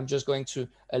 I'm just going to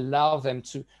allow them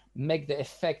to make the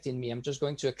effect in me. I'm just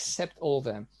going to accept all of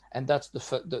them. And that's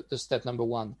the step number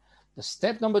 1. The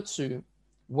step number 2,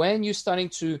 when you're starting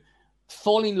to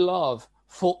fall in love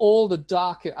for all the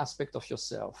darker aspect of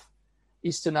yourself,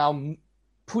 is to now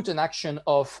put an action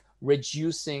of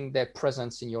reducing their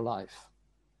presence in your life.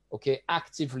 Okay,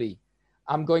 actively.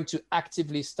 I'm going to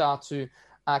actively start to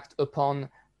act upon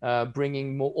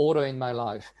bringing more order in my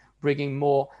life, bringing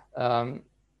more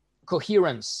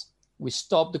coherence. We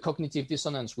stop the cognitive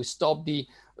dissonance. We stop the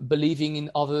believing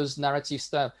in others' narrative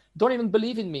stuff. Don't even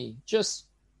believe in me. Just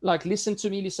listen to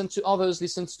me, listen to others,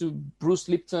 listen to Bruce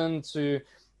Lipton, to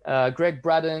Greg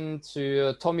Braden,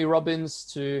 to Tommy Robbins,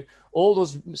 to all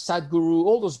those Sadhguru,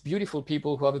 all those beautiful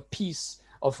people who have a piece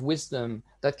of wisdom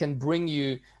that can bring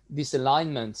you this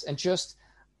alignment, and just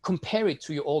compare it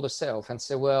to your older self and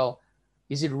say, well,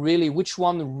 is it really, which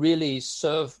one really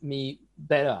served me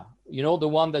better? The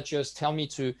one that just tell me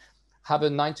to have a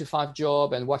 9-to-5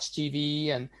 job and watch TV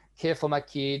and care for my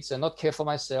kids and not care for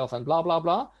myself and blah, blah,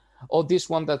 blah. Or this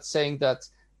one that's saying that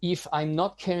if I'm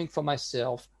not caring for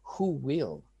myself, who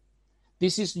will?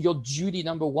 This is your duty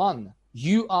number 1.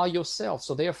 You are yourself.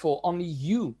 So therefore, only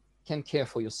you can care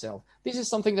for yourself. This is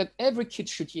something that every kid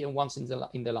should hear once in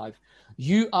their life.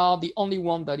 You are the only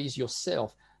one that is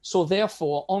yourself. So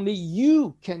therefore, only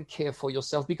you can care for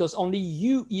yourself, because only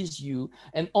you is you,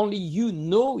 and only you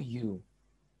know you.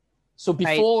 So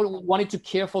before wanting to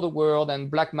care for the world and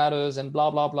Black Matters and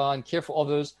blah, blah, blah, and care for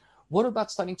others, what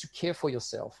about starting to care for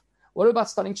yourself? What about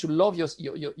starting to love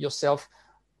yourself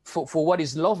for what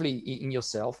is lovely in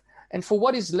yourself, and for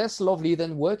what is less lovely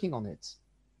than working on it?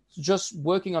 So just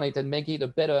working on it and making it a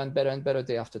better and better and better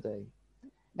day after day.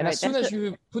 And as soon as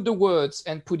you put the words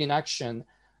and put in action,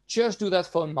 just do that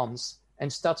for months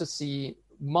and start to see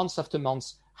months after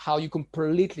months how you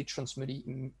completely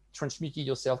transmute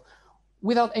yourself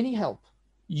without any help.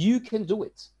 You can do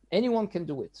it. Anyone can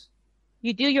do it.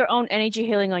 You do your own energy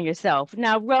healing on yourself.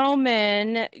 Now,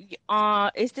 Roman,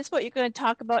 is this what you're going to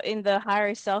talk about in the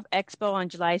Higher Self Expo on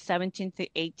July 17th to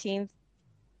 18th?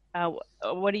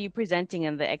 What are you presenting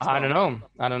in the expo?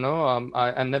 I don't know.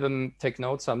 I never take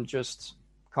notes. I'm just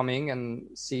coming and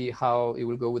see how it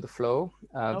will go with the flow.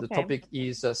 The topic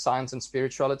is science and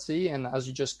spirituality. And as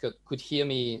you just could hear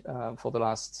me for the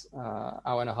last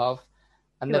hour and a half,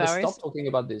 I never stopped talking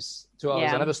about this. 2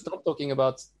 hours. I never stopped talking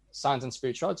about science and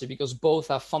spirituality because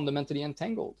both are fundamentally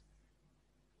entangled.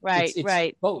 Right,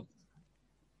 it's both.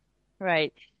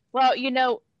 Right. Well,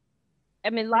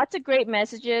 lots of great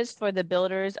messages for the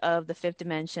builders of the fifth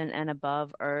dimension and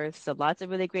above Earth. So lots of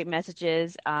really great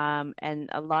messages, and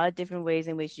a lot of different ways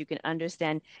in which you can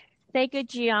understand sacred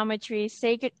geometry,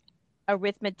 sacred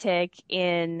arithmetic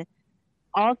in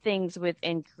all things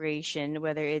within creation,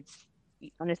 whether it's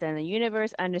understanding the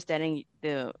universe, understanding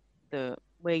the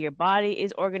way your body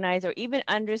is organized, or even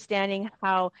understanding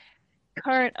how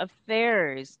current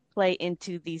affairs play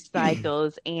into these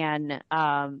cycles and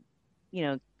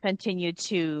continue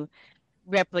to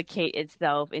replicate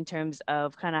itself in terms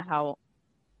of kind of how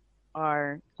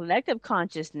our collective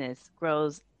consciousness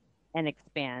grows and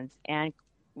expands and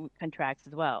contracts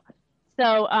as well.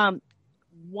 So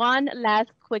one last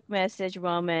quick message,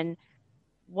 Roman.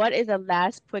 What is a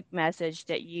last quick message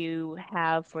that you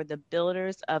have for the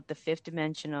builders of the fifth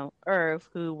dimensional Earth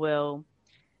who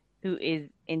is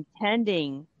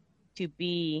intending to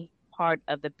be part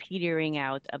of the petering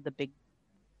out of the big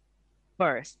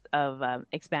burst of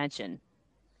expansion?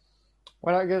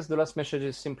 Well, I guess the last message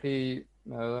is simply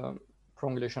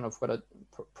prolongation of what I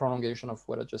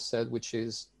just said, which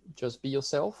is just be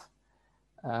yourself.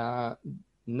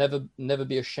 Never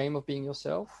be ashamed of being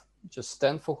yourself. Just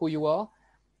stand for who you are.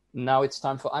 Now it's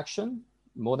time for action.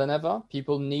 More than ever,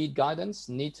 people need guidance,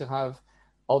 need to have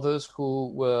others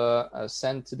who were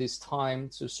sent to this time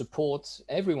to support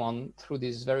everyone through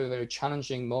these very, very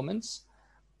challenging moments.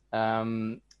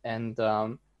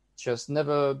 Just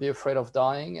never be afraid of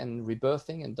dying and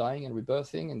rebirthing and dying and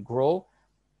rebirthing and grow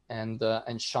and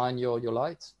shine your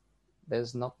light.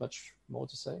 There's not much more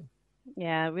to say.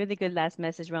 Yeah, really good last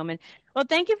message, Roman. Well,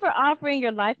 thank you for offering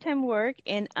your lifetime work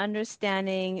in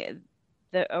understanding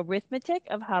the arithmetic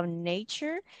of how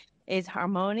nature is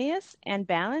harmonious and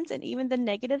balanced, and even the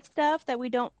negative stuff that we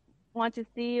don't want to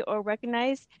see or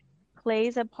recognize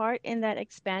plays a part in that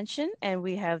expansion, and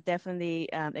we have definitely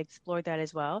explored that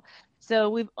as well. So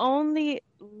we've only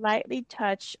lightly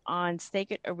touched on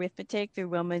sacred arithmetic through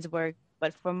Roman's work,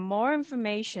 but for more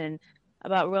information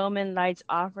about Roman Light's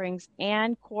offerings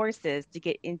and courses to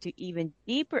get into even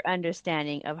deeper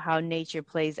understanding of how nature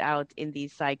plays out in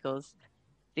these cycles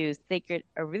through sacred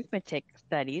arithmetic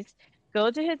studies,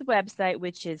 go to his website,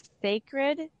 which is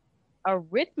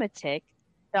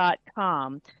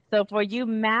sacredarithmetic.com. So for you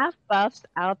math buffs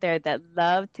out there that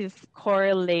love to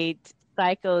correlate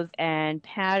cycles and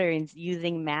patterns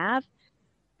using math,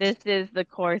 this is the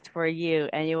course for you,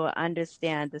 and you will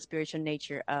understand the spiritual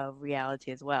nature of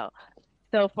reality as well.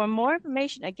 So for more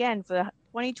information, again, for the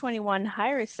 2021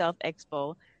 Higher Self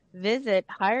Expo, visit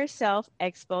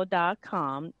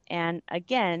higherselfexpo.com. And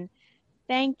again,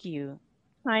 thank you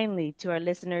kindly to our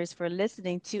listeners for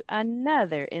listening to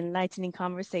another enlightening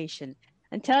conversation.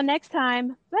 Until next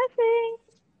time, blessings.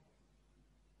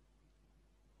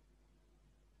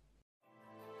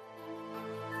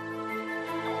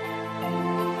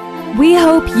 We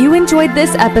hope you enjoyed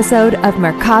this episode of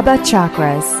Merkaba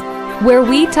Chakras, where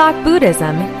we talk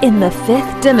Buddhism in the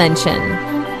fifth dimension.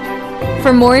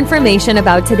 For more information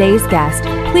about today's guest,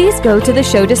 please go to the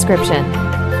show description.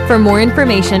 For more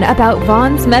information about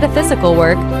Vaughn's metaphysical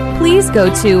work, please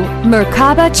go to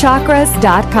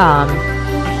merkabachakras.com.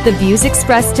 The views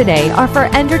expressed today are for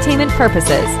entertainment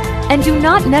purposes and do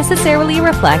not necessarily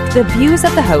reflect the views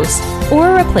of the host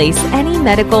or replace any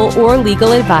medical or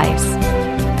legal advice.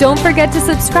 Don't forget to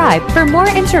subscribe for more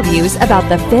interviews about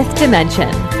the fifth dimension.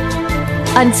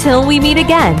 Until we meet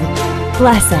again,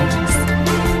 blessings.